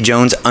 Tommy Lee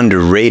Jones,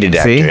 underrated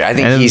actor. I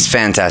think he's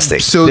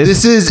fantastic. So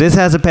this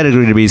has a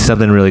pedigree to be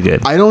something really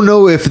good. I don't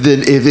know if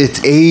it's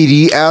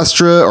AD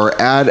Astra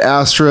or Ad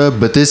Astra,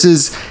 but this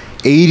is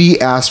AD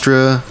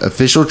Astra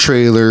official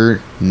trailer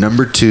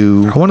number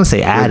 2. I want to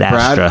say Ad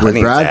Astra. With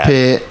Brad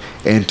Pitt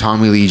and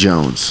Tommy Lee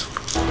Jones.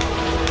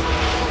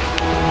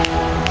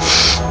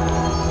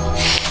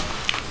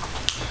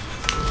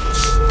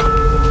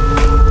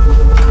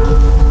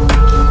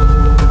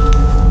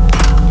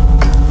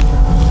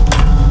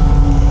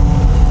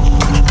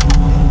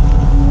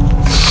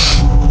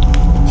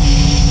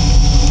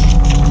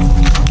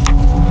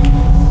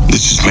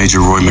 This is Major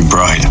Roy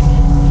McBride.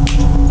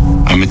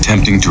 I'm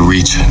attempting to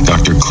reach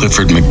Dr.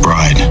 Clifford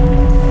McBride.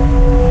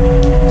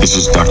 This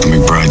is Dr.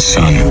 McBride's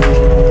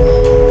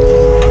son.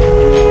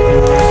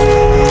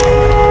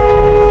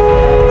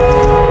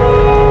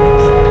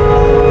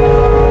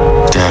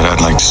 Dad,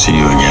 I'd like to see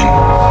you again.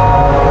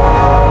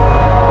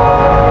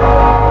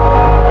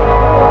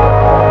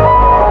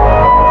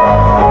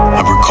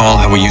 I recall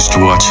how we used to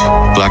watch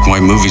black and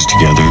white movies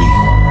together.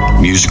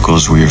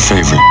 Musicals were your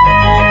favorite.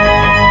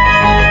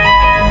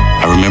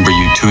 I remember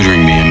you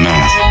tutoring me in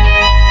math.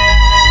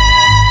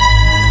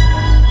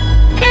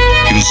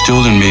 You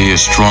instilled in me a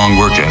strong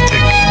work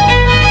ethic.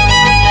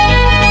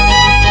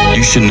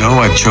 You should know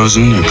I've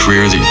chosen a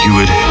career that you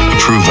would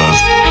approve of.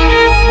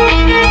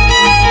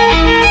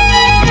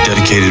 I've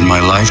dedicated my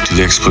life to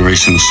the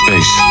exploration of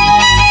space.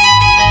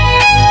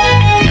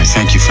 And I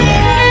thank you for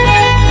that.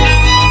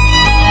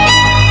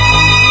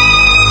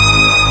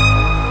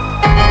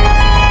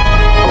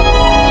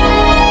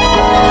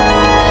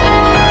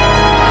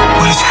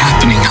 What is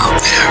happening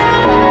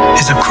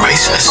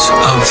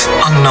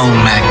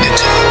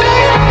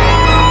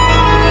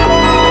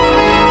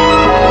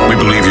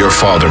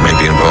father may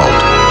be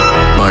involved.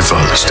 My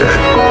father's dead.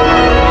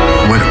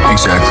 What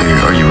exactly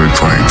are you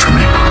requiring from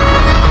me?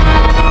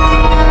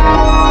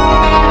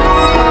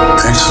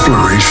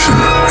 Exploration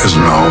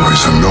isn't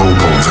always a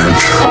noble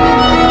venture.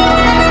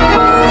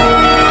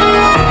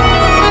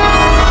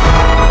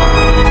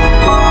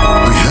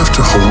 We have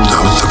to hold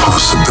out the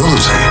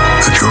possibility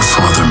that your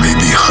father may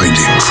be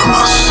hiding from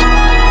us.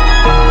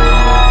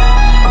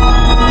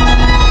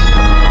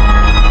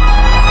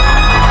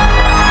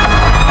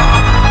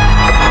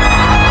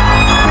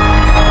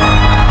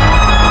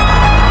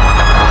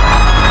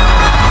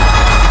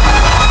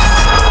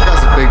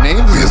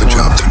 We have a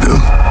job to do.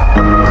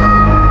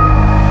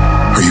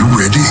 Are you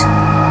ready?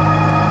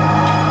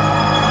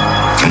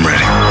 I'm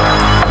ready.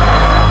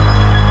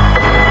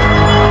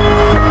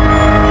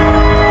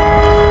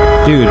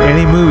 Dude,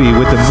 any movie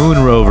with the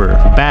moon rover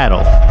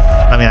battle.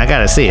 I mean, I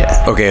gotta see it.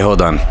 Okay,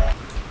 hold on.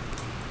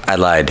 I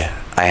lied.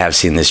 I have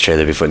seen this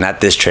trailer before.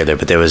 Not this trailer,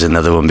 but there was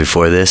another one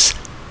before this.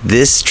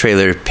 This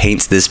trailer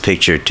paints this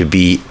picture to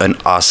be an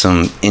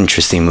awesome,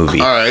 interesting movie.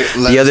 All right,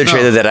 the other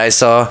trailer that I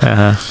saw,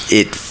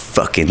 it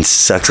fucking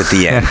sucks at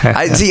the end.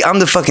 I'm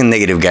the fucking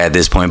negative guy at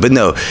this point, but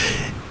no.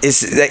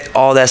 It's like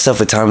all that stuff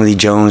with Tommy Lee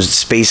Jones,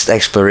 space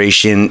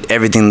exploration,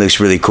 everything looks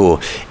really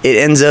cool. It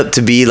ends up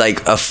to be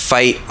like a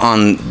fight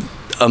on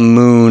a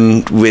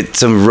moon with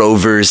some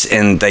rovers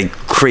and like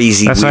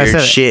crazy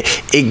weird shit.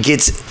 It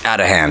gets out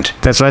of hand.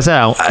 That's what I said.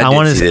 I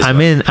want to.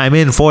 I'm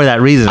in for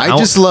that reason. I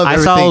just love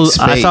everything space.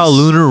 I saw a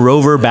lunar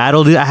rover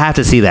battle, dude. I have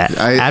to see that.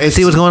 I have to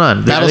see what's going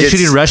on. Are they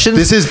shooting Russians?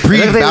 This is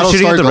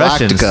pre-Battlestar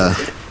Galactica.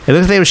 It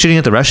looks like they were shooting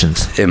at the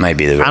Russians. It might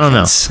be the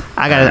Russians.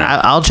 I don't know.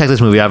 I'll check this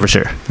movie out for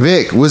sure.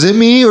 Vic, was it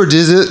me or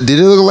did it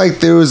look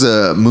like there was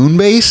a moon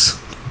base?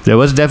 There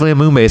was definitely a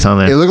moon base on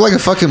there. It looked like a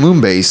fucking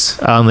moon base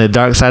on the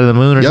dark side of the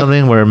moon or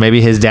something, where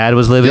maybe his dad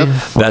was living.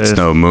 That's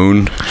no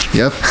moon.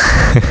 Yep.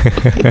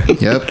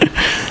 Yep.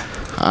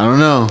 I don't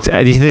know. Do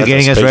you think they're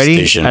getting us ready?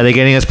 Station. Are they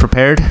getting us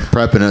prepared?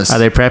 Prepping us. Are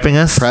they prepping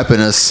us? Prepping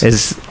us.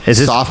 Is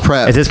this soft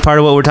prep? Is this part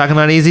of what we're talking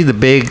about, Easy? The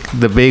big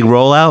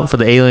rollout for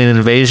the alien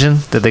invasion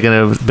that they're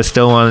going to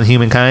bestow on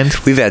humankind?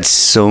 We've had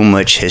so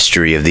much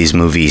history of these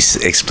movies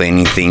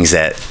explaining things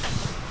that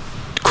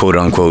quote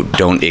unquote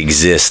don't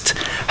exist.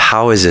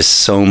 How is there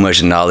so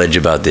much knowledge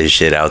about this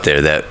shit out there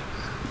that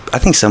I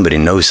think somebody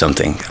knows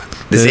something?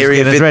 This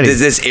Area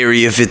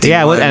 51.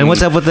 Yeah, and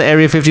what's up with the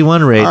Area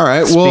 51 raid? All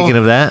right, speaking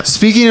of that.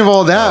 Speaking of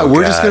all that,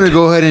 we're just going to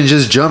go ahead and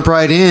just jump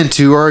right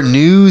into our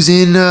news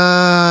in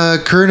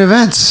current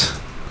events.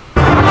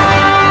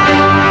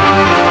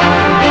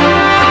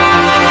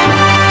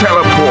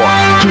 Teleport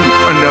to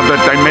another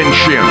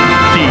dimension.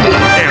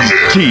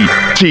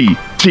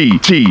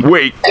 DMT.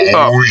 Wake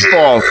up,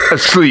 fall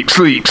asleep,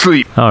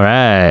 sleep. All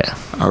right.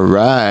 Now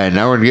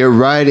we're going to get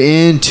right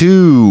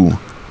into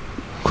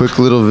quick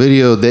little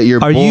video that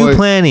your Are you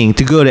planning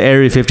to go to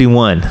Area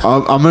 51?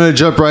 I'm going to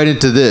jump right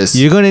into this.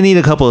 You're going to need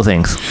a couple of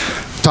things.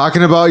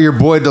 Talking about your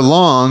boy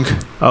DeLong.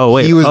 Oh,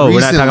 wait. We're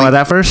not talking about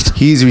that first?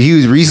 He was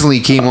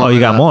recently came on. Oh,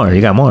 you got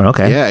more.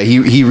 Okay. Yeah,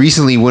 he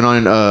recently went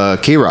on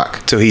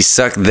K-Rock. So he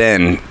sucked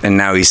then, and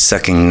now he's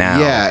sucking now.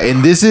 Yeah,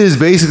 and this is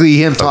basically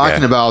him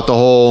talking about the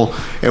whole,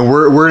 and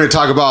we're going to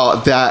talk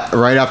about that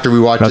right after we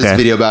watch this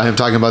video about him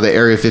talking about the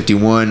Area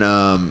 51,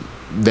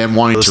 them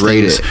wanting to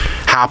raid it.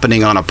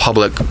 Happening on a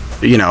public,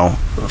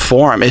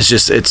 forum is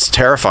just, it's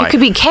terrifying. It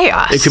could be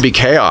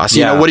chaos.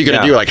 You know, what are you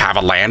going to do? Like have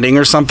a landing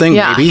or something?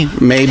 Yeah.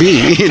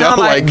 Maybe.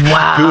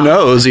 Wow. Who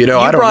knows? I don't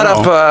know. You brought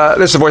up,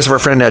 this is the voice of our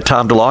friend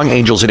Tom DeLong,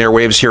 Angels and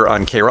Airwaves here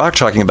on K-Rock,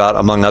 talking about,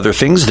 among other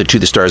things, the To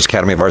the Stars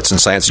Academy of Arts and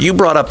Science. You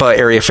brought up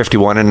Area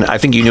 51, and I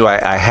think you knew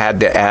I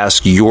had to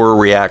ask your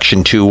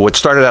reaction to what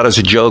started out as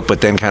a joke, but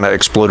then kind of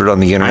exploded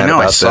on the internet.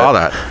 I saw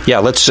that. Yeah,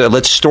 let's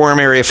storm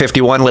Area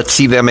 51. Let's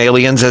see them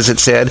aliens, as it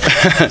said.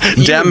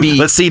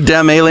 Let's see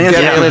them aliens.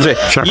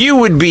 Sure. You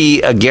would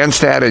be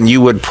against that, and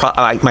you would,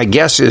 my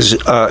guess is,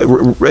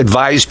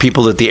 advise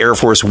people that the Air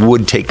Force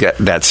would take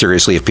that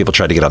seriously if people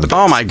tried to get on the base.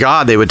 Oh my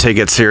God, they would take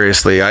it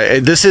seriously.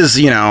 I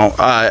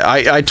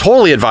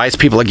totally advise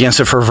people against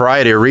it for a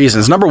variety of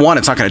reasons. Number one,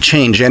 it's not going to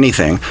change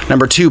anything.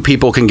 Number two,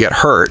 people can get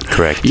hurt.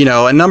 Correct.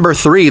 And number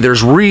three,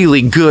 there's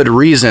really good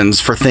reasons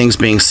for things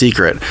being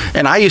secret.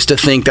 And I used to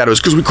think that it was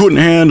because we couldn't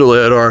handle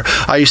it, or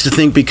I used to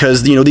think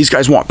because, these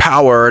guys want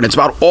power and it's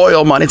about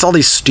oil money. It's all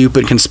these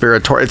stupid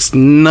conspiratorial. It's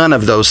none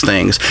of those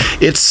things.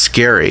 It's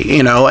scary,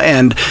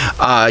 and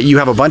you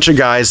have a bunch of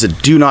guys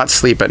that do not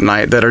sleep at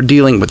night that are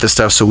dealing with this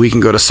stuff so we can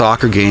go to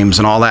soccer games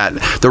and all that.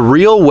 The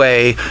real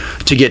way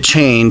to get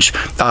change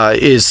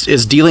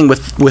is dealing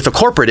with a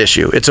corporate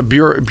issue. It's a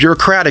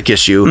bureaucratic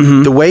issue.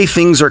 Mm-hmm. The way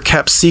things are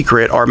kept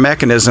secret are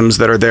mechanisms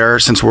that are there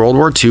since World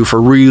War II for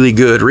really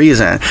good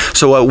reason.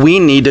 So what we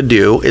need to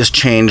do is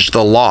change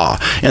the law,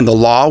 and the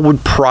law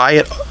would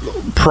pry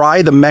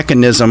the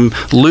mechanism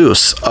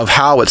loose of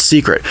how it's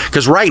secret.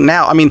 Because right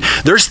now,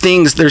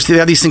 they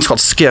have these things called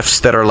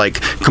SCIFs that are like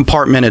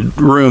compartmented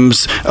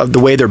rooms. The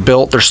way they're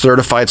built, they're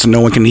certified so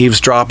no one can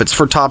eavesdrop. It's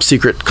for top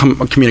secret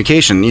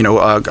communication,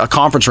 a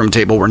conference room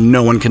table where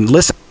no one can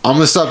listen. I'm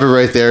gonna stop it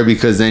right there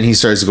because then he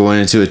starts going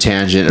into a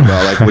tangent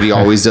about like what he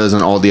always does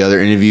on all the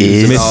other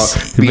interviews.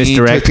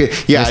 Misdirect.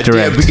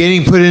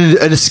 Beginning put in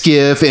a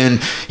skiff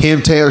and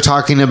him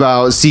talking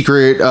about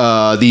secret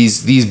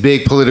these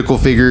big political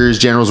figures,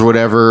 generals or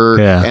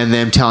whatever, and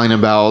them telling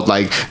about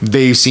like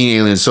they've seen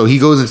aliens. So he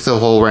goes into the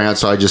whole rant.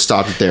 So I just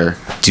stopped it there.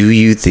 Do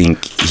you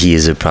think he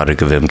is a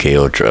product of MK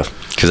Ultra?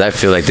 Because I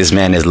feel like this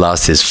man has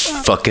lost his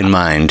fucking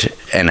mind,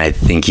 and I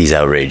think he's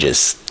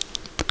outrageous.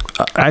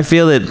 I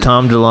feel that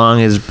Tom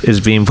DeLonge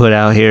is being put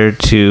out here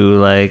to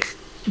like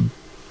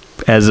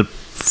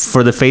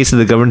for the face of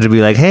the government to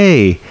be like,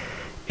 hey,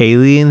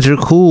 aliens are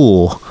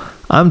cool.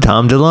 I'm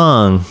Tom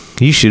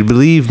DeLonge. You should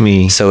believe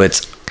me. So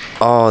it's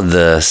all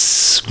the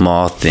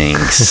small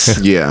things.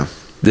 Yeah.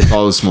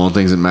 All the small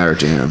things that matter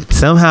to him.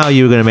 Somehow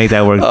you were gonna make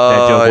that work.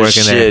 That joke work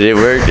in there. It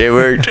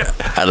worked.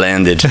 I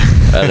landed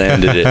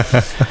it.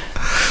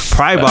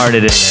 Pry-barred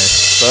it in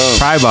there. Boom.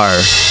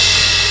 Pry-bar.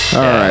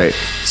 All right.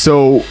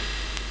 So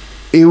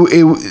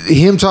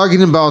him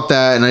talking about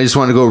that, and I just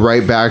want to go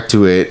right back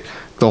to it.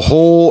 The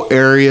whole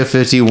Area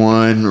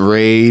 51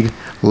 raid,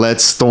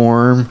 Let's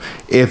Storm.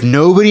 If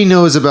nobody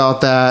knows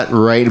about that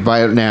right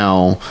by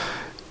now,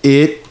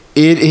 it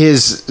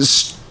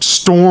has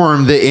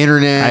stormed the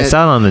internet. I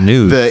saw it on the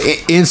news. The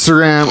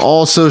Instagram,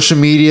 all social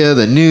media,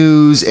 the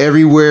news,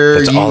 everywhere.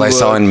 That's all I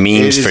saw in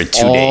memes for 2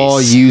 days.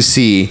 All you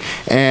see.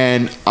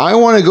 And I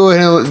want to go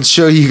ahead and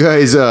show you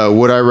guys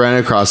what I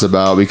ran across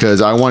about,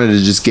 because I wanted to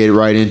just get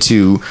right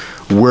into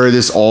where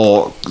this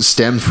all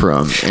stemmed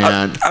from.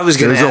 And I was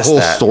going to there's a whole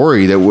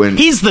story that went.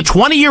 He's the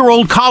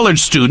 20-year-old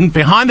college student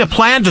behind the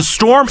plan to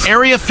storm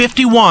Area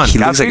 51. He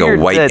looks like a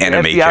white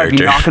anime FBI character. Would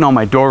be knocking on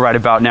my door right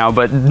about now,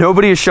 but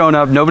nobody has shown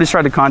up. Nobody's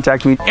tried to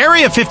contact me.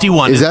 Area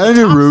 51 is that a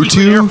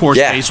Naruto Air Force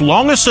base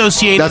long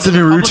associated. That's a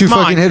Naruto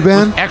fucking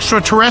headband. With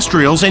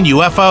extraterrestrials and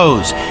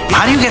UFOs.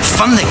 How do you get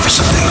funding for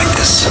something like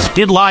this?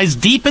 It lies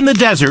deep in the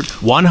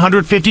desert,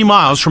 150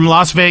 miles from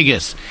Las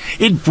Vegas.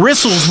 It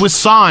bristles with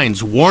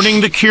signs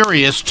warning the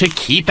curious to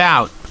keep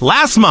out.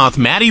 Last month,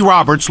 Matty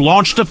Roberts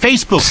launched a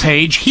Facebook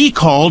page he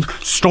called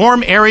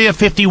Storm Area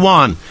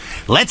 51.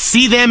 Let's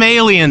see them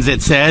aliens,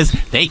 it says.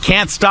 They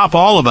can't stop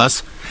all of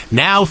us.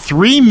 Now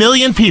 3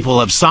 million people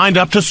have signed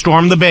up to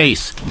storm the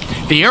base.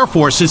 The Air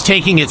Force is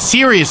taking it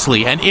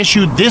seriously and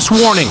issued this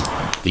warning.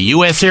 The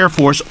U.S. Air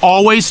Force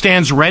always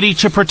stands ready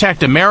to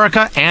protect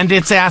America and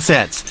its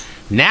assets.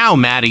 Now,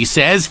 Matty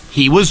says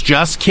he was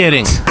just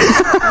kidding.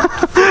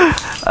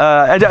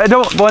 I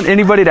don't want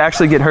anybody to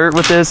actually get hurt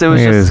with this. It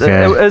was just,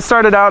 it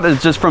started out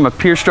as just from a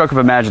pure stroke of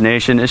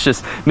imagination. It's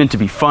just meant to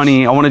be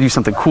funny. I want to do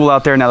something cool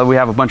out there now that we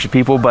have a bunch of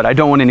people, but I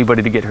don't want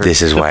anybody to get hurt.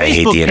 This is why I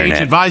hate the internet. Facebook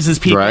page advises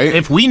people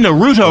if we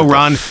Naruto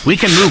run, we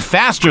can move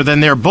faster than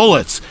their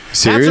bullets.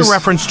 Serious? That's a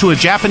reference to a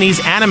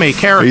Japanese anime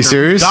character Are you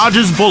serious? who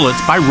dodges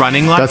bullets by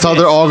running like That's how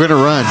they're all gonna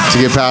run to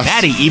get past.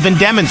 Matty even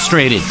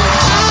demonstrated.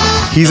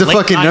 He's a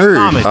fucking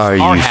nerd. Are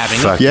you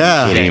fucking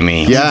kidding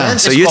me? Yeah.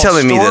 So you're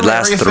telling me the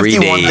last 3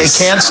 days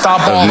they can't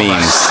stop of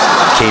memes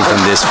came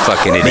from this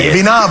fucking idiot?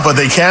 Maybe not, but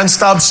they can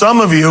stop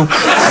some of you. Oh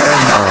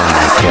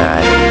my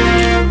god.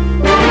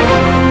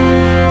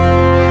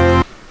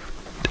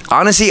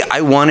 Honestly,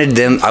 I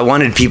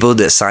wanted people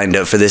that signed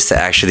up for this to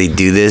actually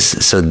do this,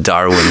 so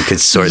Darwin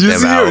could sort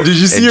them out. Did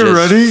you see it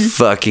running?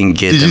 Fucking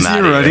get them out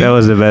of here. That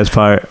was the best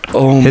part.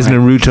 Oh his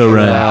Naruto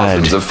run.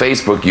 Thousands of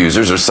Facebook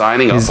users are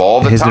signing up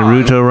all the his time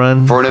Naruto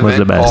run for an was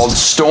the event best. called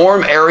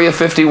Storm Area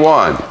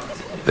 51.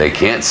 They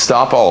can't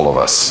stop all of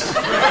us.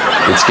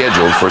 It's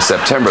scheduled for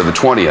September the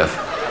 20th.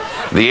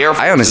 The Air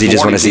Force I honestly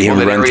just want to see him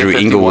run through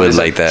Inglewood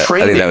like that.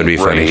 I think that would be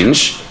funny.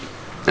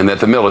 And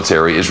that the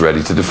military is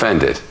ready to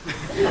defend it.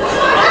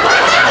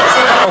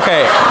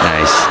 Okay.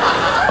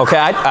 Nice. Okay,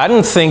 I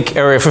didn't think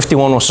Area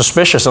 51 was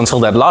suspicious until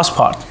that last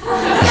part.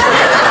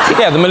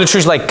 Yeah, the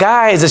military's like,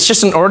 guys, it's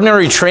just an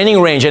ordinary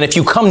training range, and if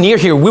you come near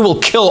here, we will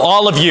kill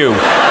all of you.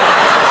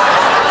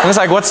 And it's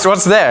like,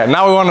 what's there?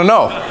 Now we want to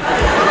know.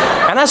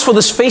 And as for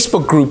this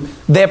Facebook group,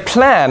 their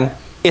plan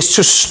is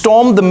to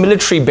storm the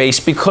military base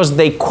because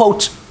they,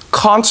 quote,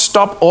 can't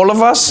stop all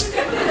of us.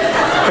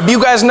 Have you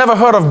guys never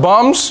heard of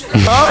bombs?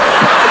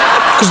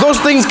 Huh? Because those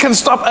things can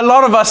stop a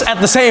lot of us at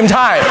the same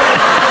time.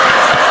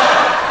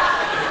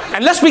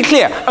 And let's be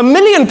clear, 1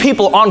 million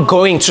people aren't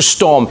going to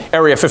storm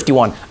Area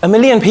 51. 1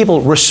 million people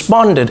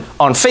responded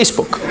on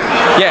Facebook.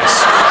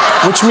 Yes,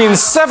 which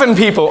means 7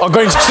 people are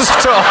going to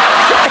storm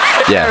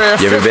Area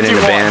 51. You ever been in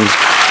a band?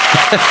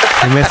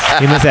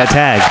 You missed that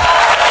tag.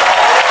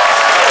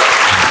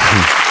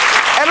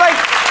 And like,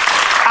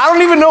 I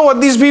don't even know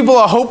what these people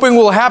are hoping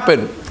will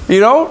happen.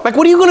 You know? Like,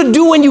 what are you going to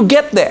do when you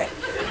get there?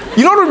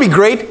 You know what would be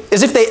great?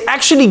 Is if they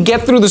actually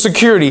get through the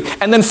security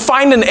and then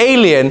find an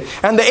alien,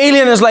 and the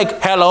alien is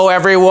like, hello,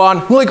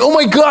 everyone. We're like, oh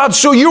my God,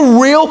 so you're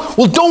real?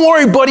 Well, don't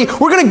worry, buddy.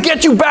 We're going to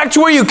get you back to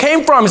where you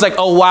came from. He's like,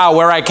 oh, wow,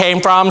 where I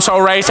came from? So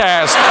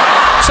racist.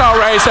 So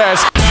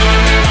racist.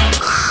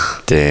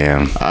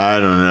 Damn. I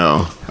don't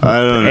know.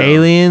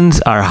 Aliens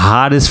are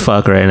hot as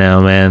fuck right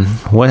now, man.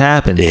 What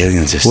happened?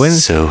 Aliens are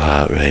so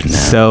hot right now.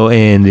 So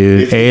in,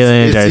 dude.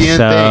 Aliens are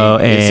so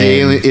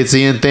in. It's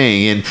the end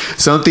thing. And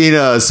something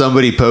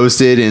somebody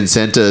posted and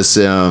sent us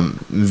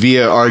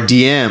via our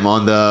DM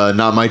on the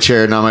Not My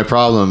Chair, Not My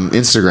Problem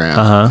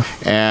Instagram.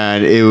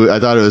 And I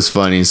thought it was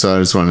funny, so I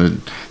just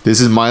wanted.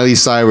 This is Miley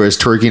Cyrus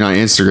twerking on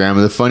Instagram,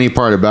 and the funny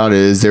part about it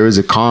is there was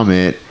a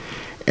comment.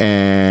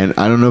 And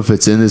I don't know if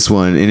it's in this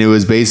one. And it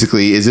was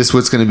basically, is this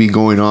what's going to be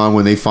going on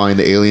when they find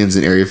the aliens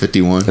in Area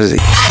 51?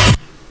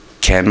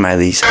 Can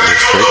Miley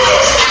Cyrus twerk?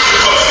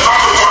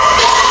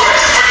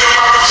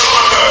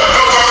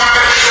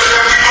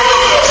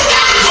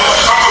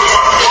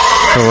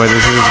 So what,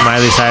 this is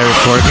Miley Cyrus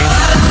twerking?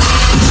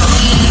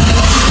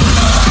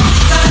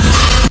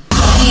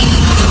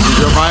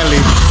 You're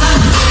Miley.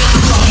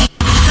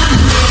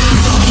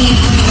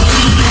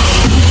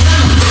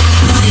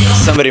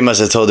 Somebody must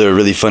have told her a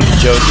really funny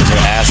joke because her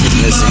ass is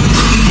missing.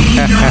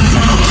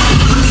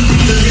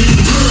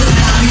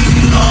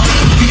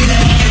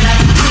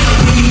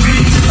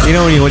 You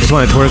know when you just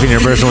want to twerk in your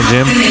personal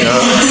gym?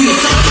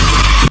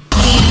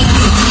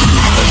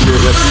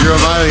 That's your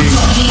Miley.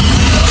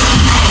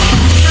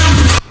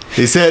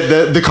 He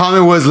said the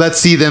comment was, "Let's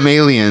see them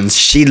aliens."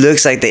 She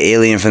looks like the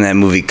alien from that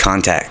movie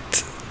Contact.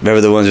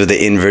 Remember the ones with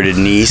the inverted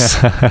knees?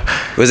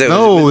 Was it?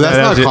 No, that's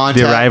not Contact.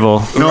 The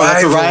Arrival. No,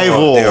 that's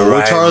Arrival.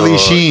 With Charlie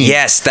Sheen.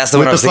 Yes, that's the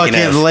one I was thinking of.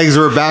 With the fucking legs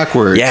were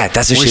backwards. Yeah,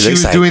 that's what she looks like. When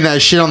she was doing that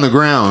shit on the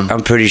ground.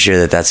 I'm pretty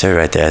sure that's her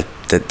right there.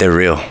 That they're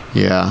real.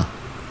 Yeah.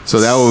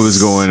 So that was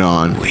going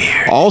on.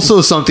 Weird.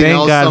 Also, something Thank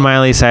else. God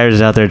Miley Cyrus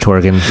is out there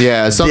twerking.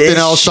 Yeah, something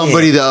else.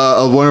 Somebody,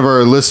 one of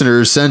our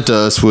listeners sent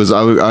us was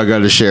I got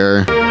to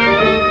share.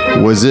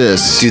 Was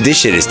this? Dude, this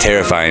shit is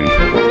terrifying.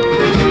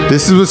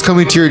 This is what's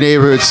coming to your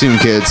neighborhood soon,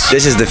 kids.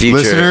 This is the future.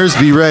 Listeners,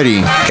 be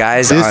ready.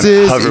 Guys, this on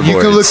is hoverboards. You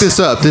can look this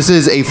up. This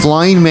is a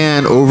flying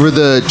man over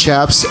the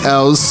Chaps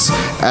Els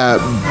at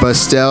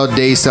Bastille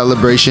Day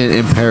celebration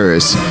in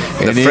Paris.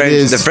 And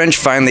the French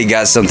finally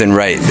got something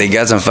right. They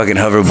got some fucking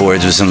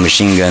hoverboards with some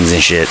machine guns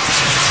and shit.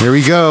 Here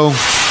we go.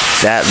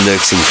 That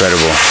looks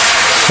incredible.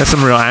 That's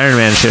some real Iron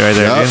Man shit right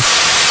there, dude.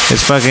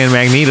 It's fucking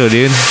Magneto,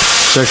 dude.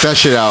 Check that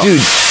shit out.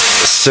 Dude,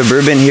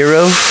 Suburban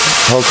Hero,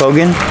 Hulk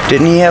Hogan,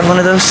 didn't he have one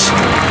of those?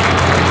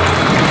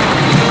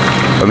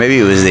 Or maybe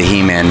it was the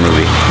He-Man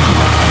movie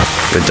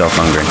with Dolph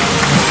Lundgren.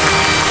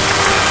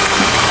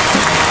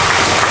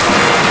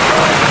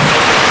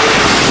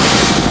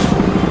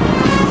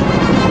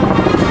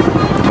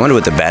 I wonder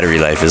what the battery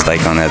life is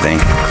like on that thing.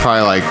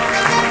 Probably like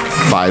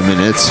 5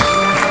 minutes.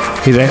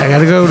 He's like, I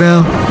gotta go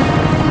now.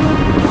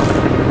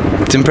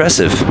 It's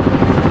impressive.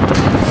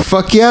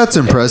 Fuck yeah, it's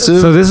impressive.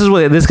 So this is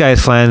what this guy's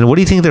flying. What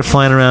do you think they're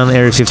flying around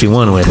Area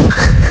 51 with?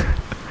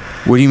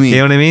 What do you mean? You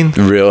know what I mean?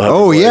 Real hoverboards.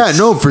 Oh yeah,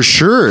 no, for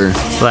sure.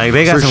 Like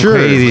they got some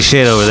crazy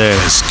shit over there.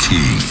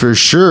 For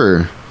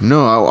sure.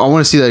 No, I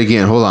want to see that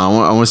again. Hold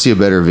on, I want to see a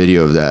better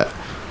video of that.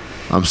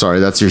 I'm sorry,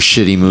 that's your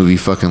shitty movie,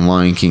 fucking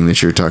Lion King that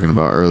you were talking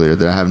about earlier.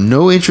 That I have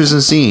no interest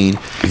in seeing.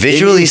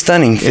 Visually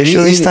stunning.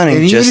 Visually stunning.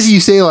 And even if you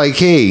say like,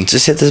 hey,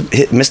 just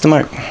miss the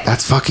mark.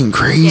 That's fucking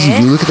crazy,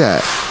 dude. Look at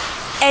that.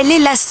 Elle est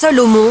la seule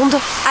au monde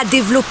à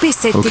développer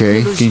cette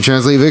Okay, can you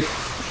translate, Vic?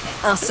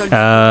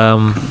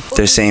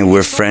 They're saying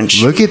we're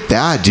French. Look at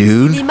that,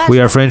 dude.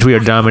 We are French. We are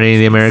dominating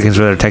the Americans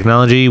with our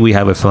technology. We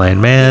have a flying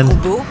man.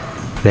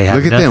 They have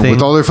Look at nothing. them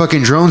with all their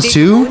fucking drones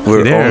too.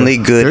 We're only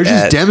good. They're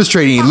just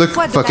demonstrating. Look,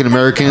 fucking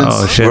Americans.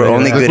 Oh shit! We're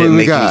only good at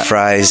making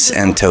fries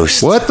and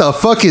toast. What the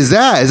fuck is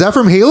that? Is that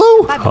from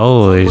Halo?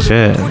 Holy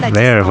shit!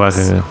 They are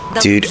fucking.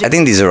 Dude, I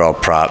think these are all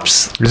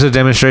props. This is a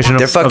demonstration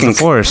of the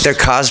Force. They're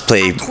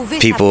cosplay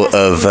people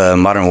of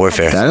Modern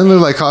Warfare. That doesn't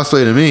look like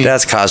cosplay to me.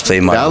 That's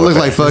cosplay Modern That looks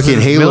like fucking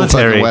Halo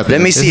fucking weapons.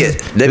 Let me see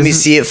it. Let me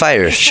see it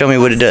fire. Show me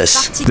what it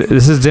does.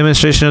 This is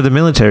demonstration of the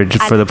military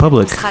for the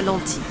public.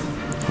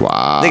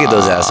 Wow. Look at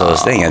those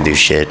assholes. They ain't gonna do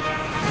shit.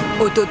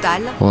 Hold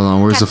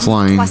on, where's the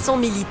flying? That's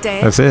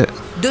it.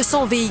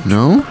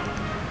 No?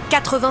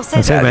 That's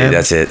it, man.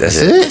 That's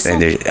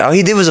it. All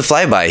he did was a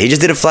flyby. He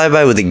just did a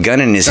flyby with a gun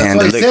in his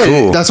hand to look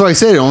cool. That's why I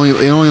said it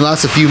only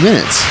lasts a few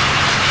minutes.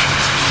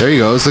 There you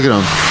go. Let's look at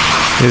him.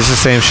 It's the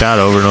same shot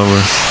over and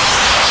over.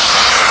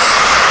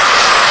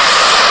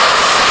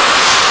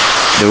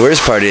 The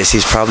worst part is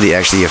he's probably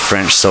actually a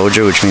French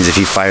soldier, which means if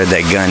he fired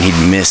that gun, he'd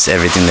miss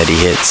everything that he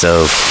hit.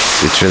 So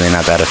it's really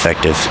not that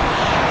effective.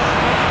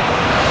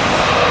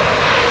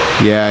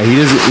 Yeah, he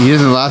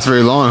doesn't last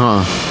very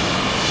long, huh?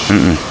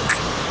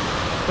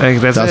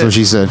 That's what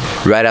she said.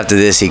 Right after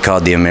this, he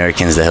called the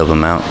Americans to help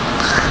him out.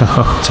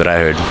 That's what I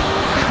heard.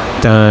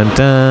 Dun,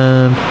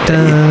 dun,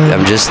 dun,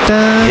 I'm just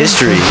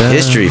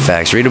history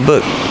facts. Read a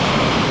book.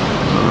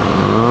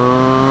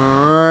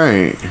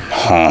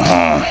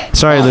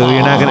 Sorry, Lou.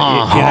 You're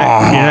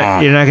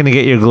not gonna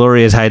get your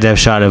glorious high def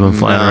shot of him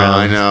flying around.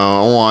 I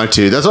know. I want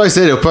to. That's why I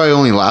said it probably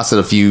only lasted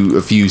a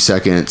few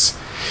seconds.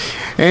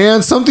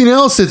 And something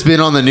else that's been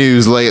on the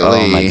news lately.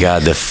 Oh my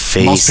God, the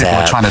face Most people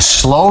are trying to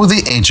slow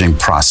the aging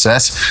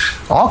process.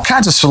 All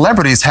kinds of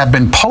celebrities have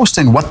been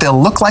posting what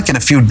they'll look like in a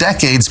few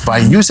decades by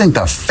using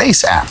the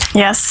Face app.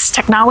 Yes,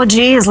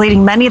 technology is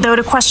leading many, though,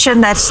 to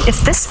question that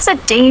if this is a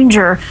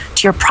danger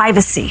to your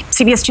privacy.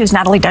 CBS 2's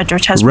Natalie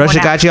Dedrich has Russia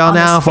got y'all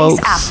now,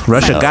 folks.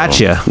 Russia got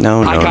you.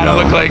 No. I kind of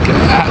look like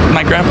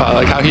my grandpa,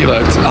 like how he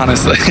looked,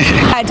 honestly.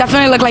 I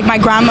definitely look like my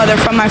grandmother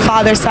from my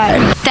father's side.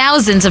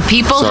 Thousands of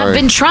people have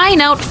been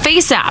trying out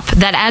Face app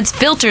that adds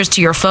filters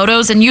to your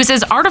photos and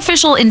uses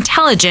artificial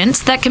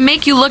intelligence that can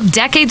make you look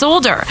decades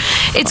older.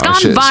 It's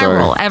gone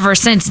viral ever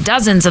since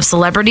dozens of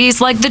celebrities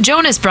like the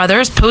Jonas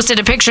Brothers posted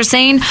a picture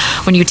saying,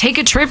 when you take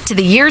a trip to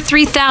the year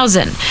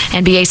 3000,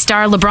 NBA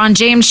star LeBron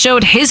James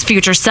showed his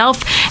future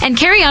self, and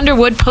Carrie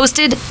Underwood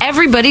posted,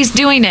 everybody's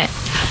doing it.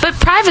 But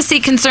privacy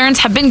concerns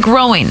have been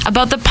growing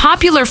about the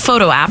popular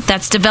photo app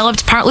that's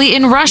developed partly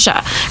in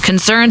Russia.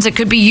 Concerns it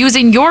could be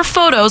using your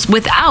photos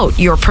without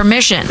your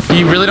permission.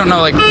 You really don't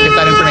know like if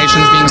that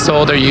information is being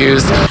sold or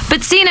used.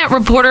 But CNET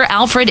reporter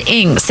Alfred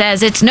Ing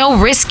says it's no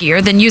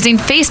riskier than using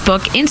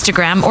Facebook,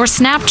 Instagram, or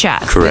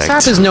Snapchat. This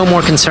app is no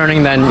more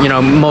concerning than,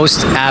 most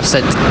apps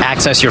that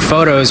access your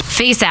photos.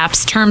 Face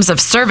app's terms of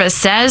service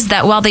says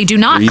that while they do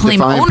not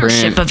claim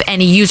ownership of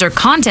any user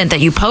content that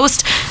you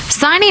post,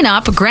 signing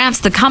up grants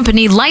the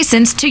company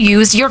license to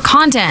use your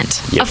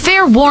content. A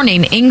fair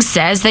warning, Ing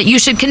says that you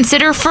should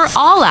consider for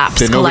all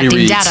apps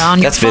collecting data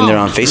on your phone. That's been there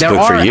on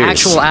Facebook for years. There are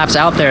actual apps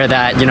out there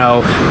that,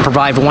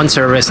 provide one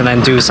service and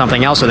then do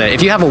something else with it.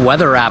 If you have a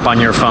weather app on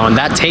your phone,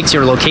 that takes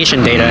your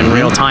location data in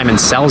real time and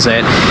sells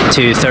it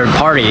to third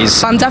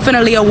parties. I'm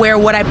definitely aware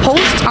what I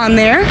post on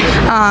there,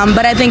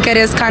 but I think it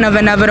is kind of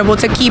inevitable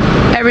to keep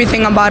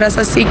everything about us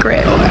a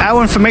secret.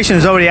 Our information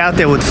is already out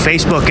there with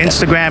Facebook,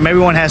 Instagram.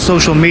 Everyone has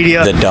social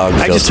media. The dog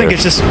filter. I just think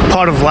it's just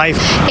part of life.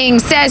 Ing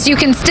says you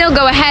can still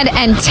go ahead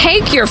and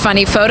take your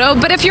funny photo,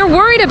 but if you're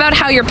worried about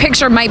how your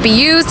picture might be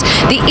used,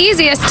 the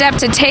easiest step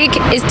to take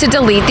is to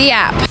delete the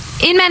app.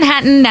 In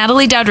Manhattan,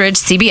 Natalie Dudridge,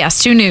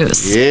 CBS 2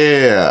 News.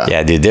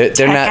 Yeah, dude.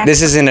 They're not.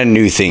 This isn't a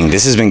new thing.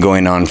 This has been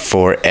going on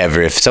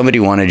forever. If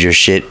somebody wanted your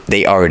shit,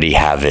 they already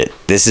have it.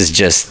 This is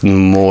just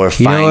more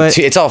fine.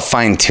 It's all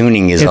fine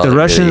tuning. If the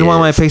Russians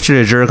want my picture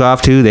to jerk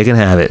off to, they can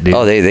have it, dude.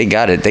 Oh, they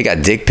got it. They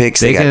got dick pics.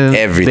 They got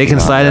everything. They can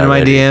slide into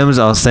my DMs.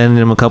 I'll send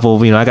them a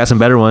couple. I got some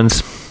better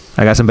ones.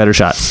 I got some better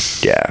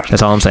shots. Yeah,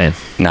 that's all I'm saying.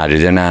 Nah,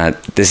 dude, they're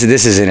not. This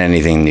isn't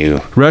anything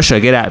new. Russia,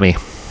 get at me.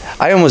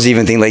 I almost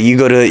even think like you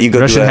go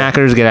Russian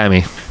hackers, get at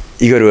me.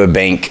 You go to a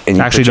bank and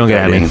you actually don't get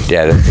at me.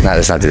 Yeah,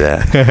 let's not do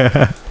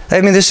that.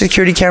 I mean, there's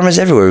security cameras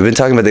everywhere. We've been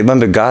talking about. They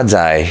remember God's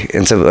Eye,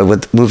 and so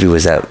what movie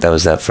was that? That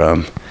was that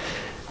from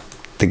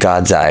the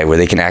God's Eye, where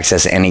they can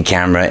access any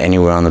camera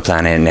anywhere on the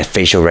planet, and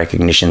facial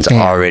recognition's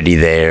already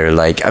there.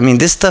 Like, I mean,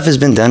 this stuff has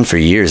been done for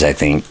years. I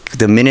think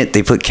the minute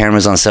they put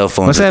cameras on cell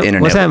phones,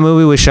 what's that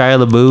movie with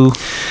Shia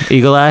LaBeouf,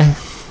 Eagle Eye?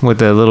 With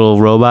the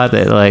little robot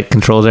that like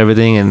controls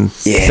everything and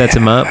sets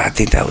him up. I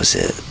think that was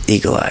it.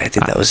 Eagle Eye. I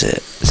think that was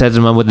it. Sets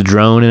him up with the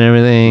drone and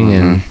everything,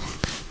 and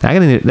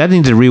that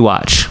needs a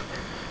rewatch.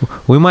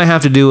 We might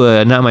have to do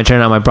a Not My Chair,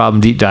 Not My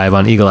Problem deep dive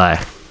on Eagle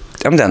Eye.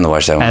 I'm down to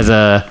watch that one. As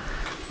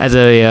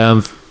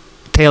a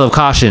tale of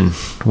caution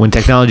when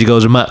technology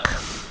goes amok.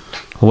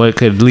 What it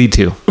could lead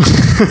to.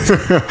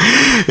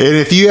 And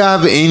if you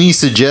have any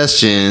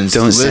suggestions,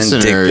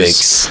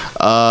 listeners,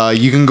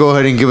 you can go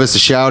ahead and give us a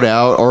shout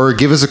out or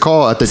give us a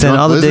call at the Send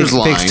all the dick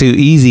pics to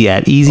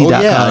easy@easy.com.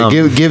 Oh yeah,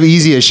 give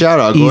Easy a shout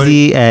out.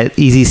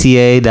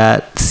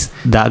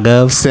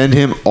 easy@easyca.gov. Send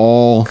him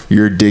all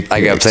your dick pics.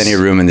 I got plenty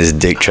of room in this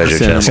dick treasure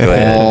chest. Go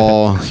ahead.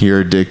 All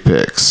your dick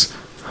pics.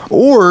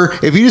 Or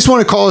if you just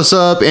want to call us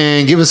up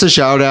and give us a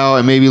shout out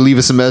and maybe leave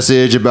us a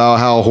message about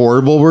how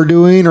horrible we're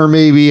doing or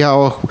maybe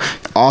how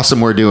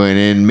awesome we're doing,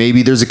 and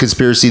maybe there's a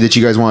conspiracy that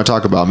you guys want to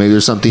talk about. Maybe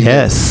there's something.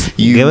 Yes.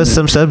 Give us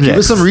some subjects. Give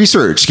us some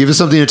research. Give us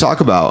something to talk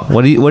about.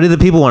 What do the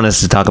people want us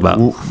to talk about?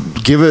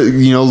 Give it.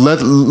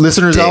 Let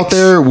listeners out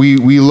there.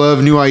 We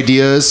love new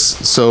ideas.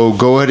 So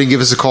go ahead and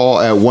give us a call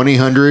at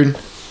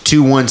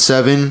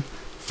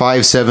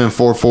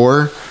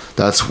 1-800-217-5744.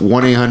 That's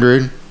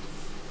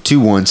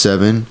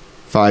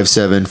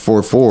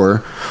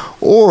 1-800-217-5744.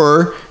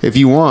 Or if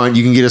you want,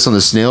 you can get us on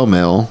the snail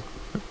mail,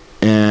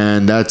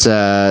 and that's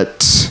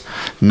at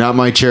Not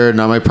My Chair,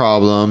 Not My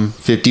Problem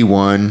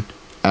 51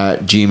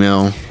 at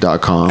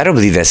gmail.com. I don't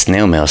believe that's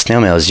snail mail.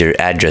 Snail mail is your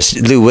address.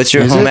 Lou, what's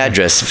your home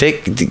address?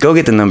 Vic, go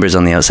get the numbers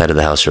on the outside of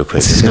the house real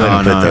quick. Just go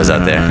ahead and put those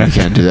out there. You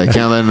can't do that.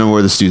 Can't let them know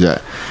where to do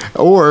that.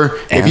 Or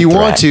if you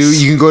want to,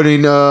 you can go ahead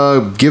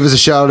and give us a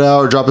shout out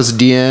or drop us a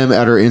DM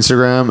at our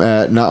Instagram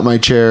at Not My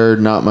Chair,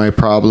 Not My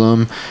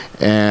Problem.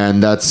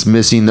 And that's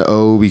missing the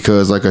O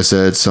because, like I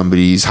said,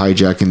 somebody's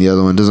hijacking the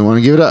other one, doesn't want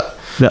to give it up.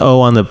 The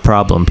O on the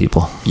problem,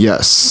 people.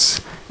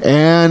 Yes.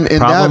 And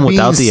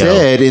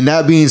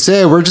that being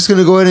said, we're just going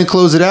to go ahead and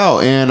close it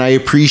out. And I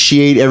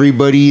appreciate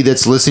everybody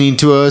that's listening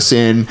to us.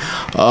 And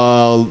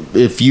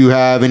if you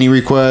have any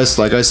requests,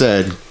 like I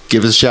said,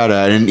 give us a shout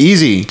out. And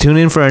Easy, tune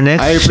in for our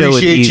next show. I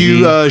appreciate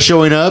you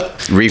showing up.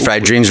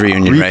 Refried Dreams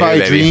reunion.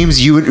 Refried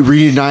Dreams, you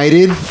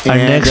reunited. Our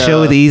next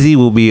show with Easy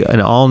will be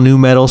an all new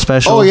metal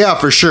special. Oh yeah,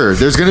 for sure.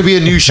 There's going to be a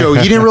new show.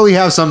 He didn't really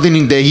have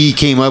something that he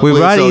came up with. We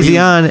brought Easy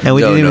on, and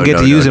we didn't even get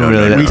to use him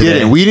really. We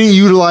didn't. We didn't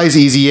utilize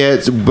Easy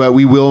yet, but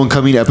we will in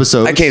coming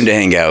episodes. I came to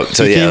hang out.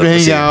 So he came to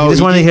hang out. He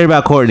just wanted to hear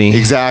about Courtney.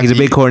 Exactly. He's a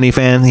big Courtney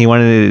fan. He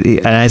wanted to,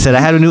 and I said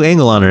I had a new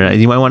angle on her.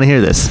 You might want to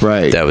hear this.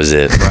 Right. That was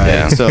it. Right.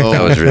 Yeah. So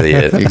that was really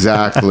it.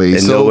 Exactly.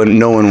 And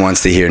no one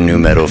wants to hear new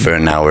metal for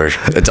an hour.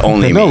 It's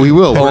only me. No, we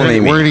will. Only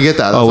we're gonna get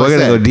that. Oh, we're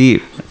gonna go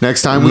deep.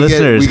 Next time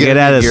listeners, get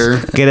at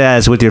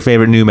us with your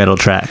favorite new metal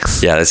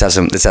tracks. Yeah, let's have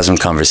some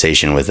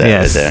conversation with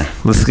that right there.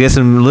 Let's get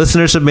some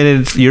listener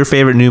submitted your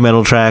favorite new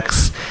metal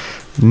tracks.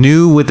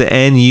 New with the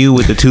NU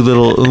with the two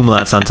little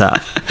umlauts on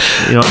top.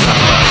 You know what I'm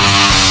talking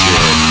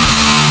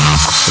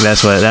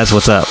about? That's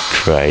what's up.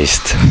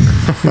 Christ.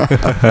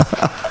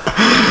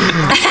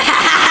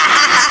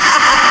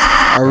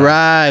 All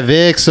right,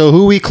 Vic. So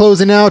who we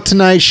closing out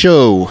tonight's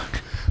show?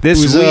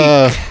 This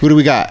week, who do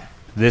we got?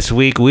 This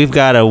week we've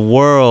got a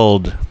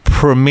world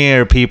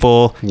premiere,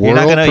 people. You're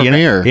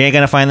ain't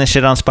gonna find this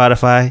shit on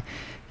Spotify.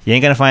 You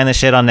ain't gonna find this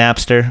shit on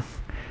Napster.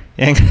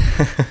 You ain't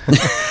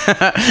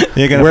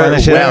gonna find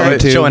this shit on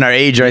YouTube. Showing our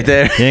age right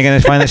there. You ain't gonna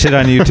find this shit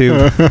on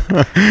YouTube.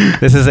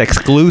 This is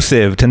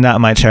exclusive to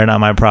Not My Chair, Not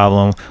My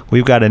Problem.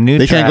 We've got a new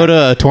track. They can't go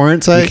to a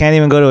torrent site? You can't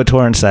even go to a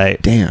torrent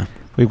site. Damn.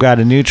 We've got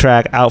a new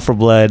track, Out for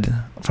Blood,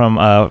 from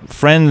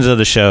friends of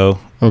the show,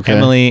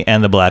 Emily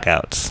and the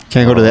Blackouts.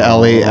 Can't go to the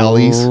LA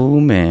alleys? Oh,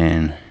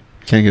 man.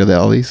 Can't go to the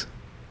alleys?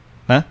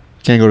 Huh?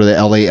 Can't go to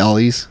the LA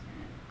alleys?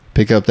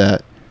 Pick up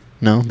that.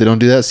 No? They don't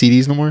do that?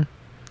 CDs no more?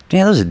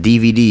 Yeah, those are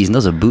DVDs and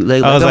those are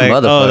bootleg. I was like,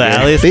 the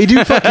alleys? They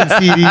do fucking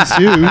CDs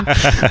too.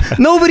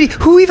 Nobody,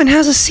 who even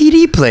has a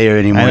CD player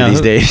anymore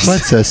these days?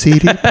 What's a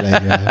CD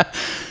player?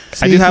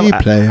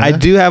 I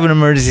do have an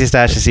emergency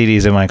stash of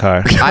CDs in my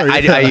car.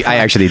 I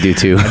actually do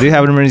too. I do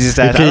have an emergency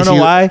stash. I don't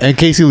know why. In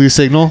case you lose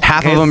signal.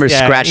 Half of them are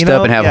scratched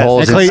up and have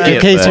holes.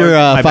 In case your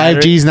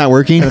 5G's not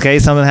working. In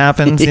case something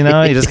happens, you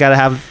just gotta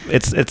have.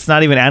 It's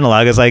not even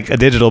analog. It's like a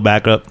digital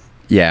backup.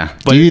 Yeah.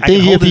 Do you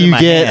think if you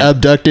get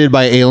abducted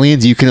by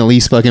aliens, you can at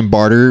least fucking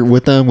barter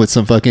with them with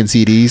some fucking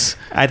CDs?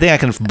 I think I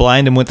can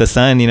blind them with the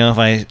sun, if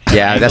I...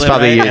 Yeah, that's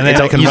probably... And then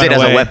I can use it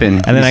as a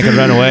weapon. And then I can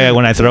run away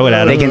when I throw it at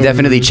them. They can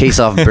definitely chase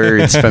off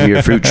birds from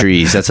your fruit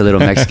trees. That's a little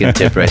Mexican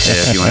tip right there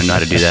if you want to know how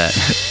to do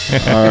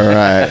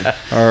that.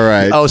 All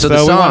right. Oh, so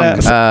the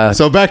song...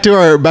 so back to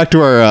our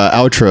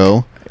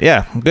outro.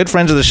 Yeah, good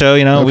friends of the show,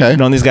 We've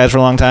known these guys for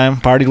a long time,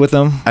 partied with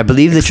them. I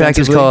believe the track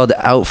is called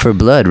Out for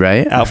Blood,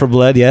 right? Out for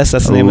Blood, yes,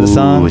 that's the name of the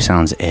song. Ooh,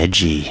 sounds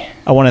edgy.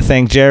 I want to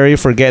thank Jerry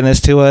for getting this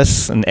to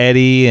us, and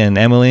Eddie and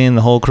Emily and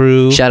the whole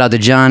crew. Shout out to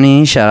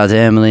Johnny, shout out to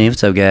Emily.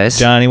 What's up, guys?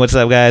 Johnny, what's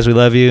up, guys? We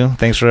love you.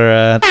 Thanks for...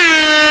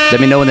 Let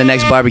me know when the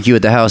next barbecue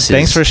at the house is.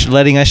 Thanks for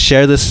letting us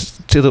share this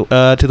to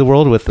the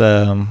world with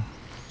everyone,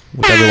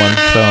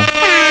 so...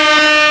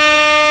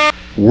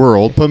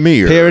 World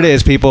premiere. Here it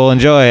is, people.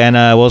 Enjoy, and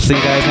we'll see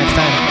you guys next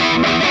time.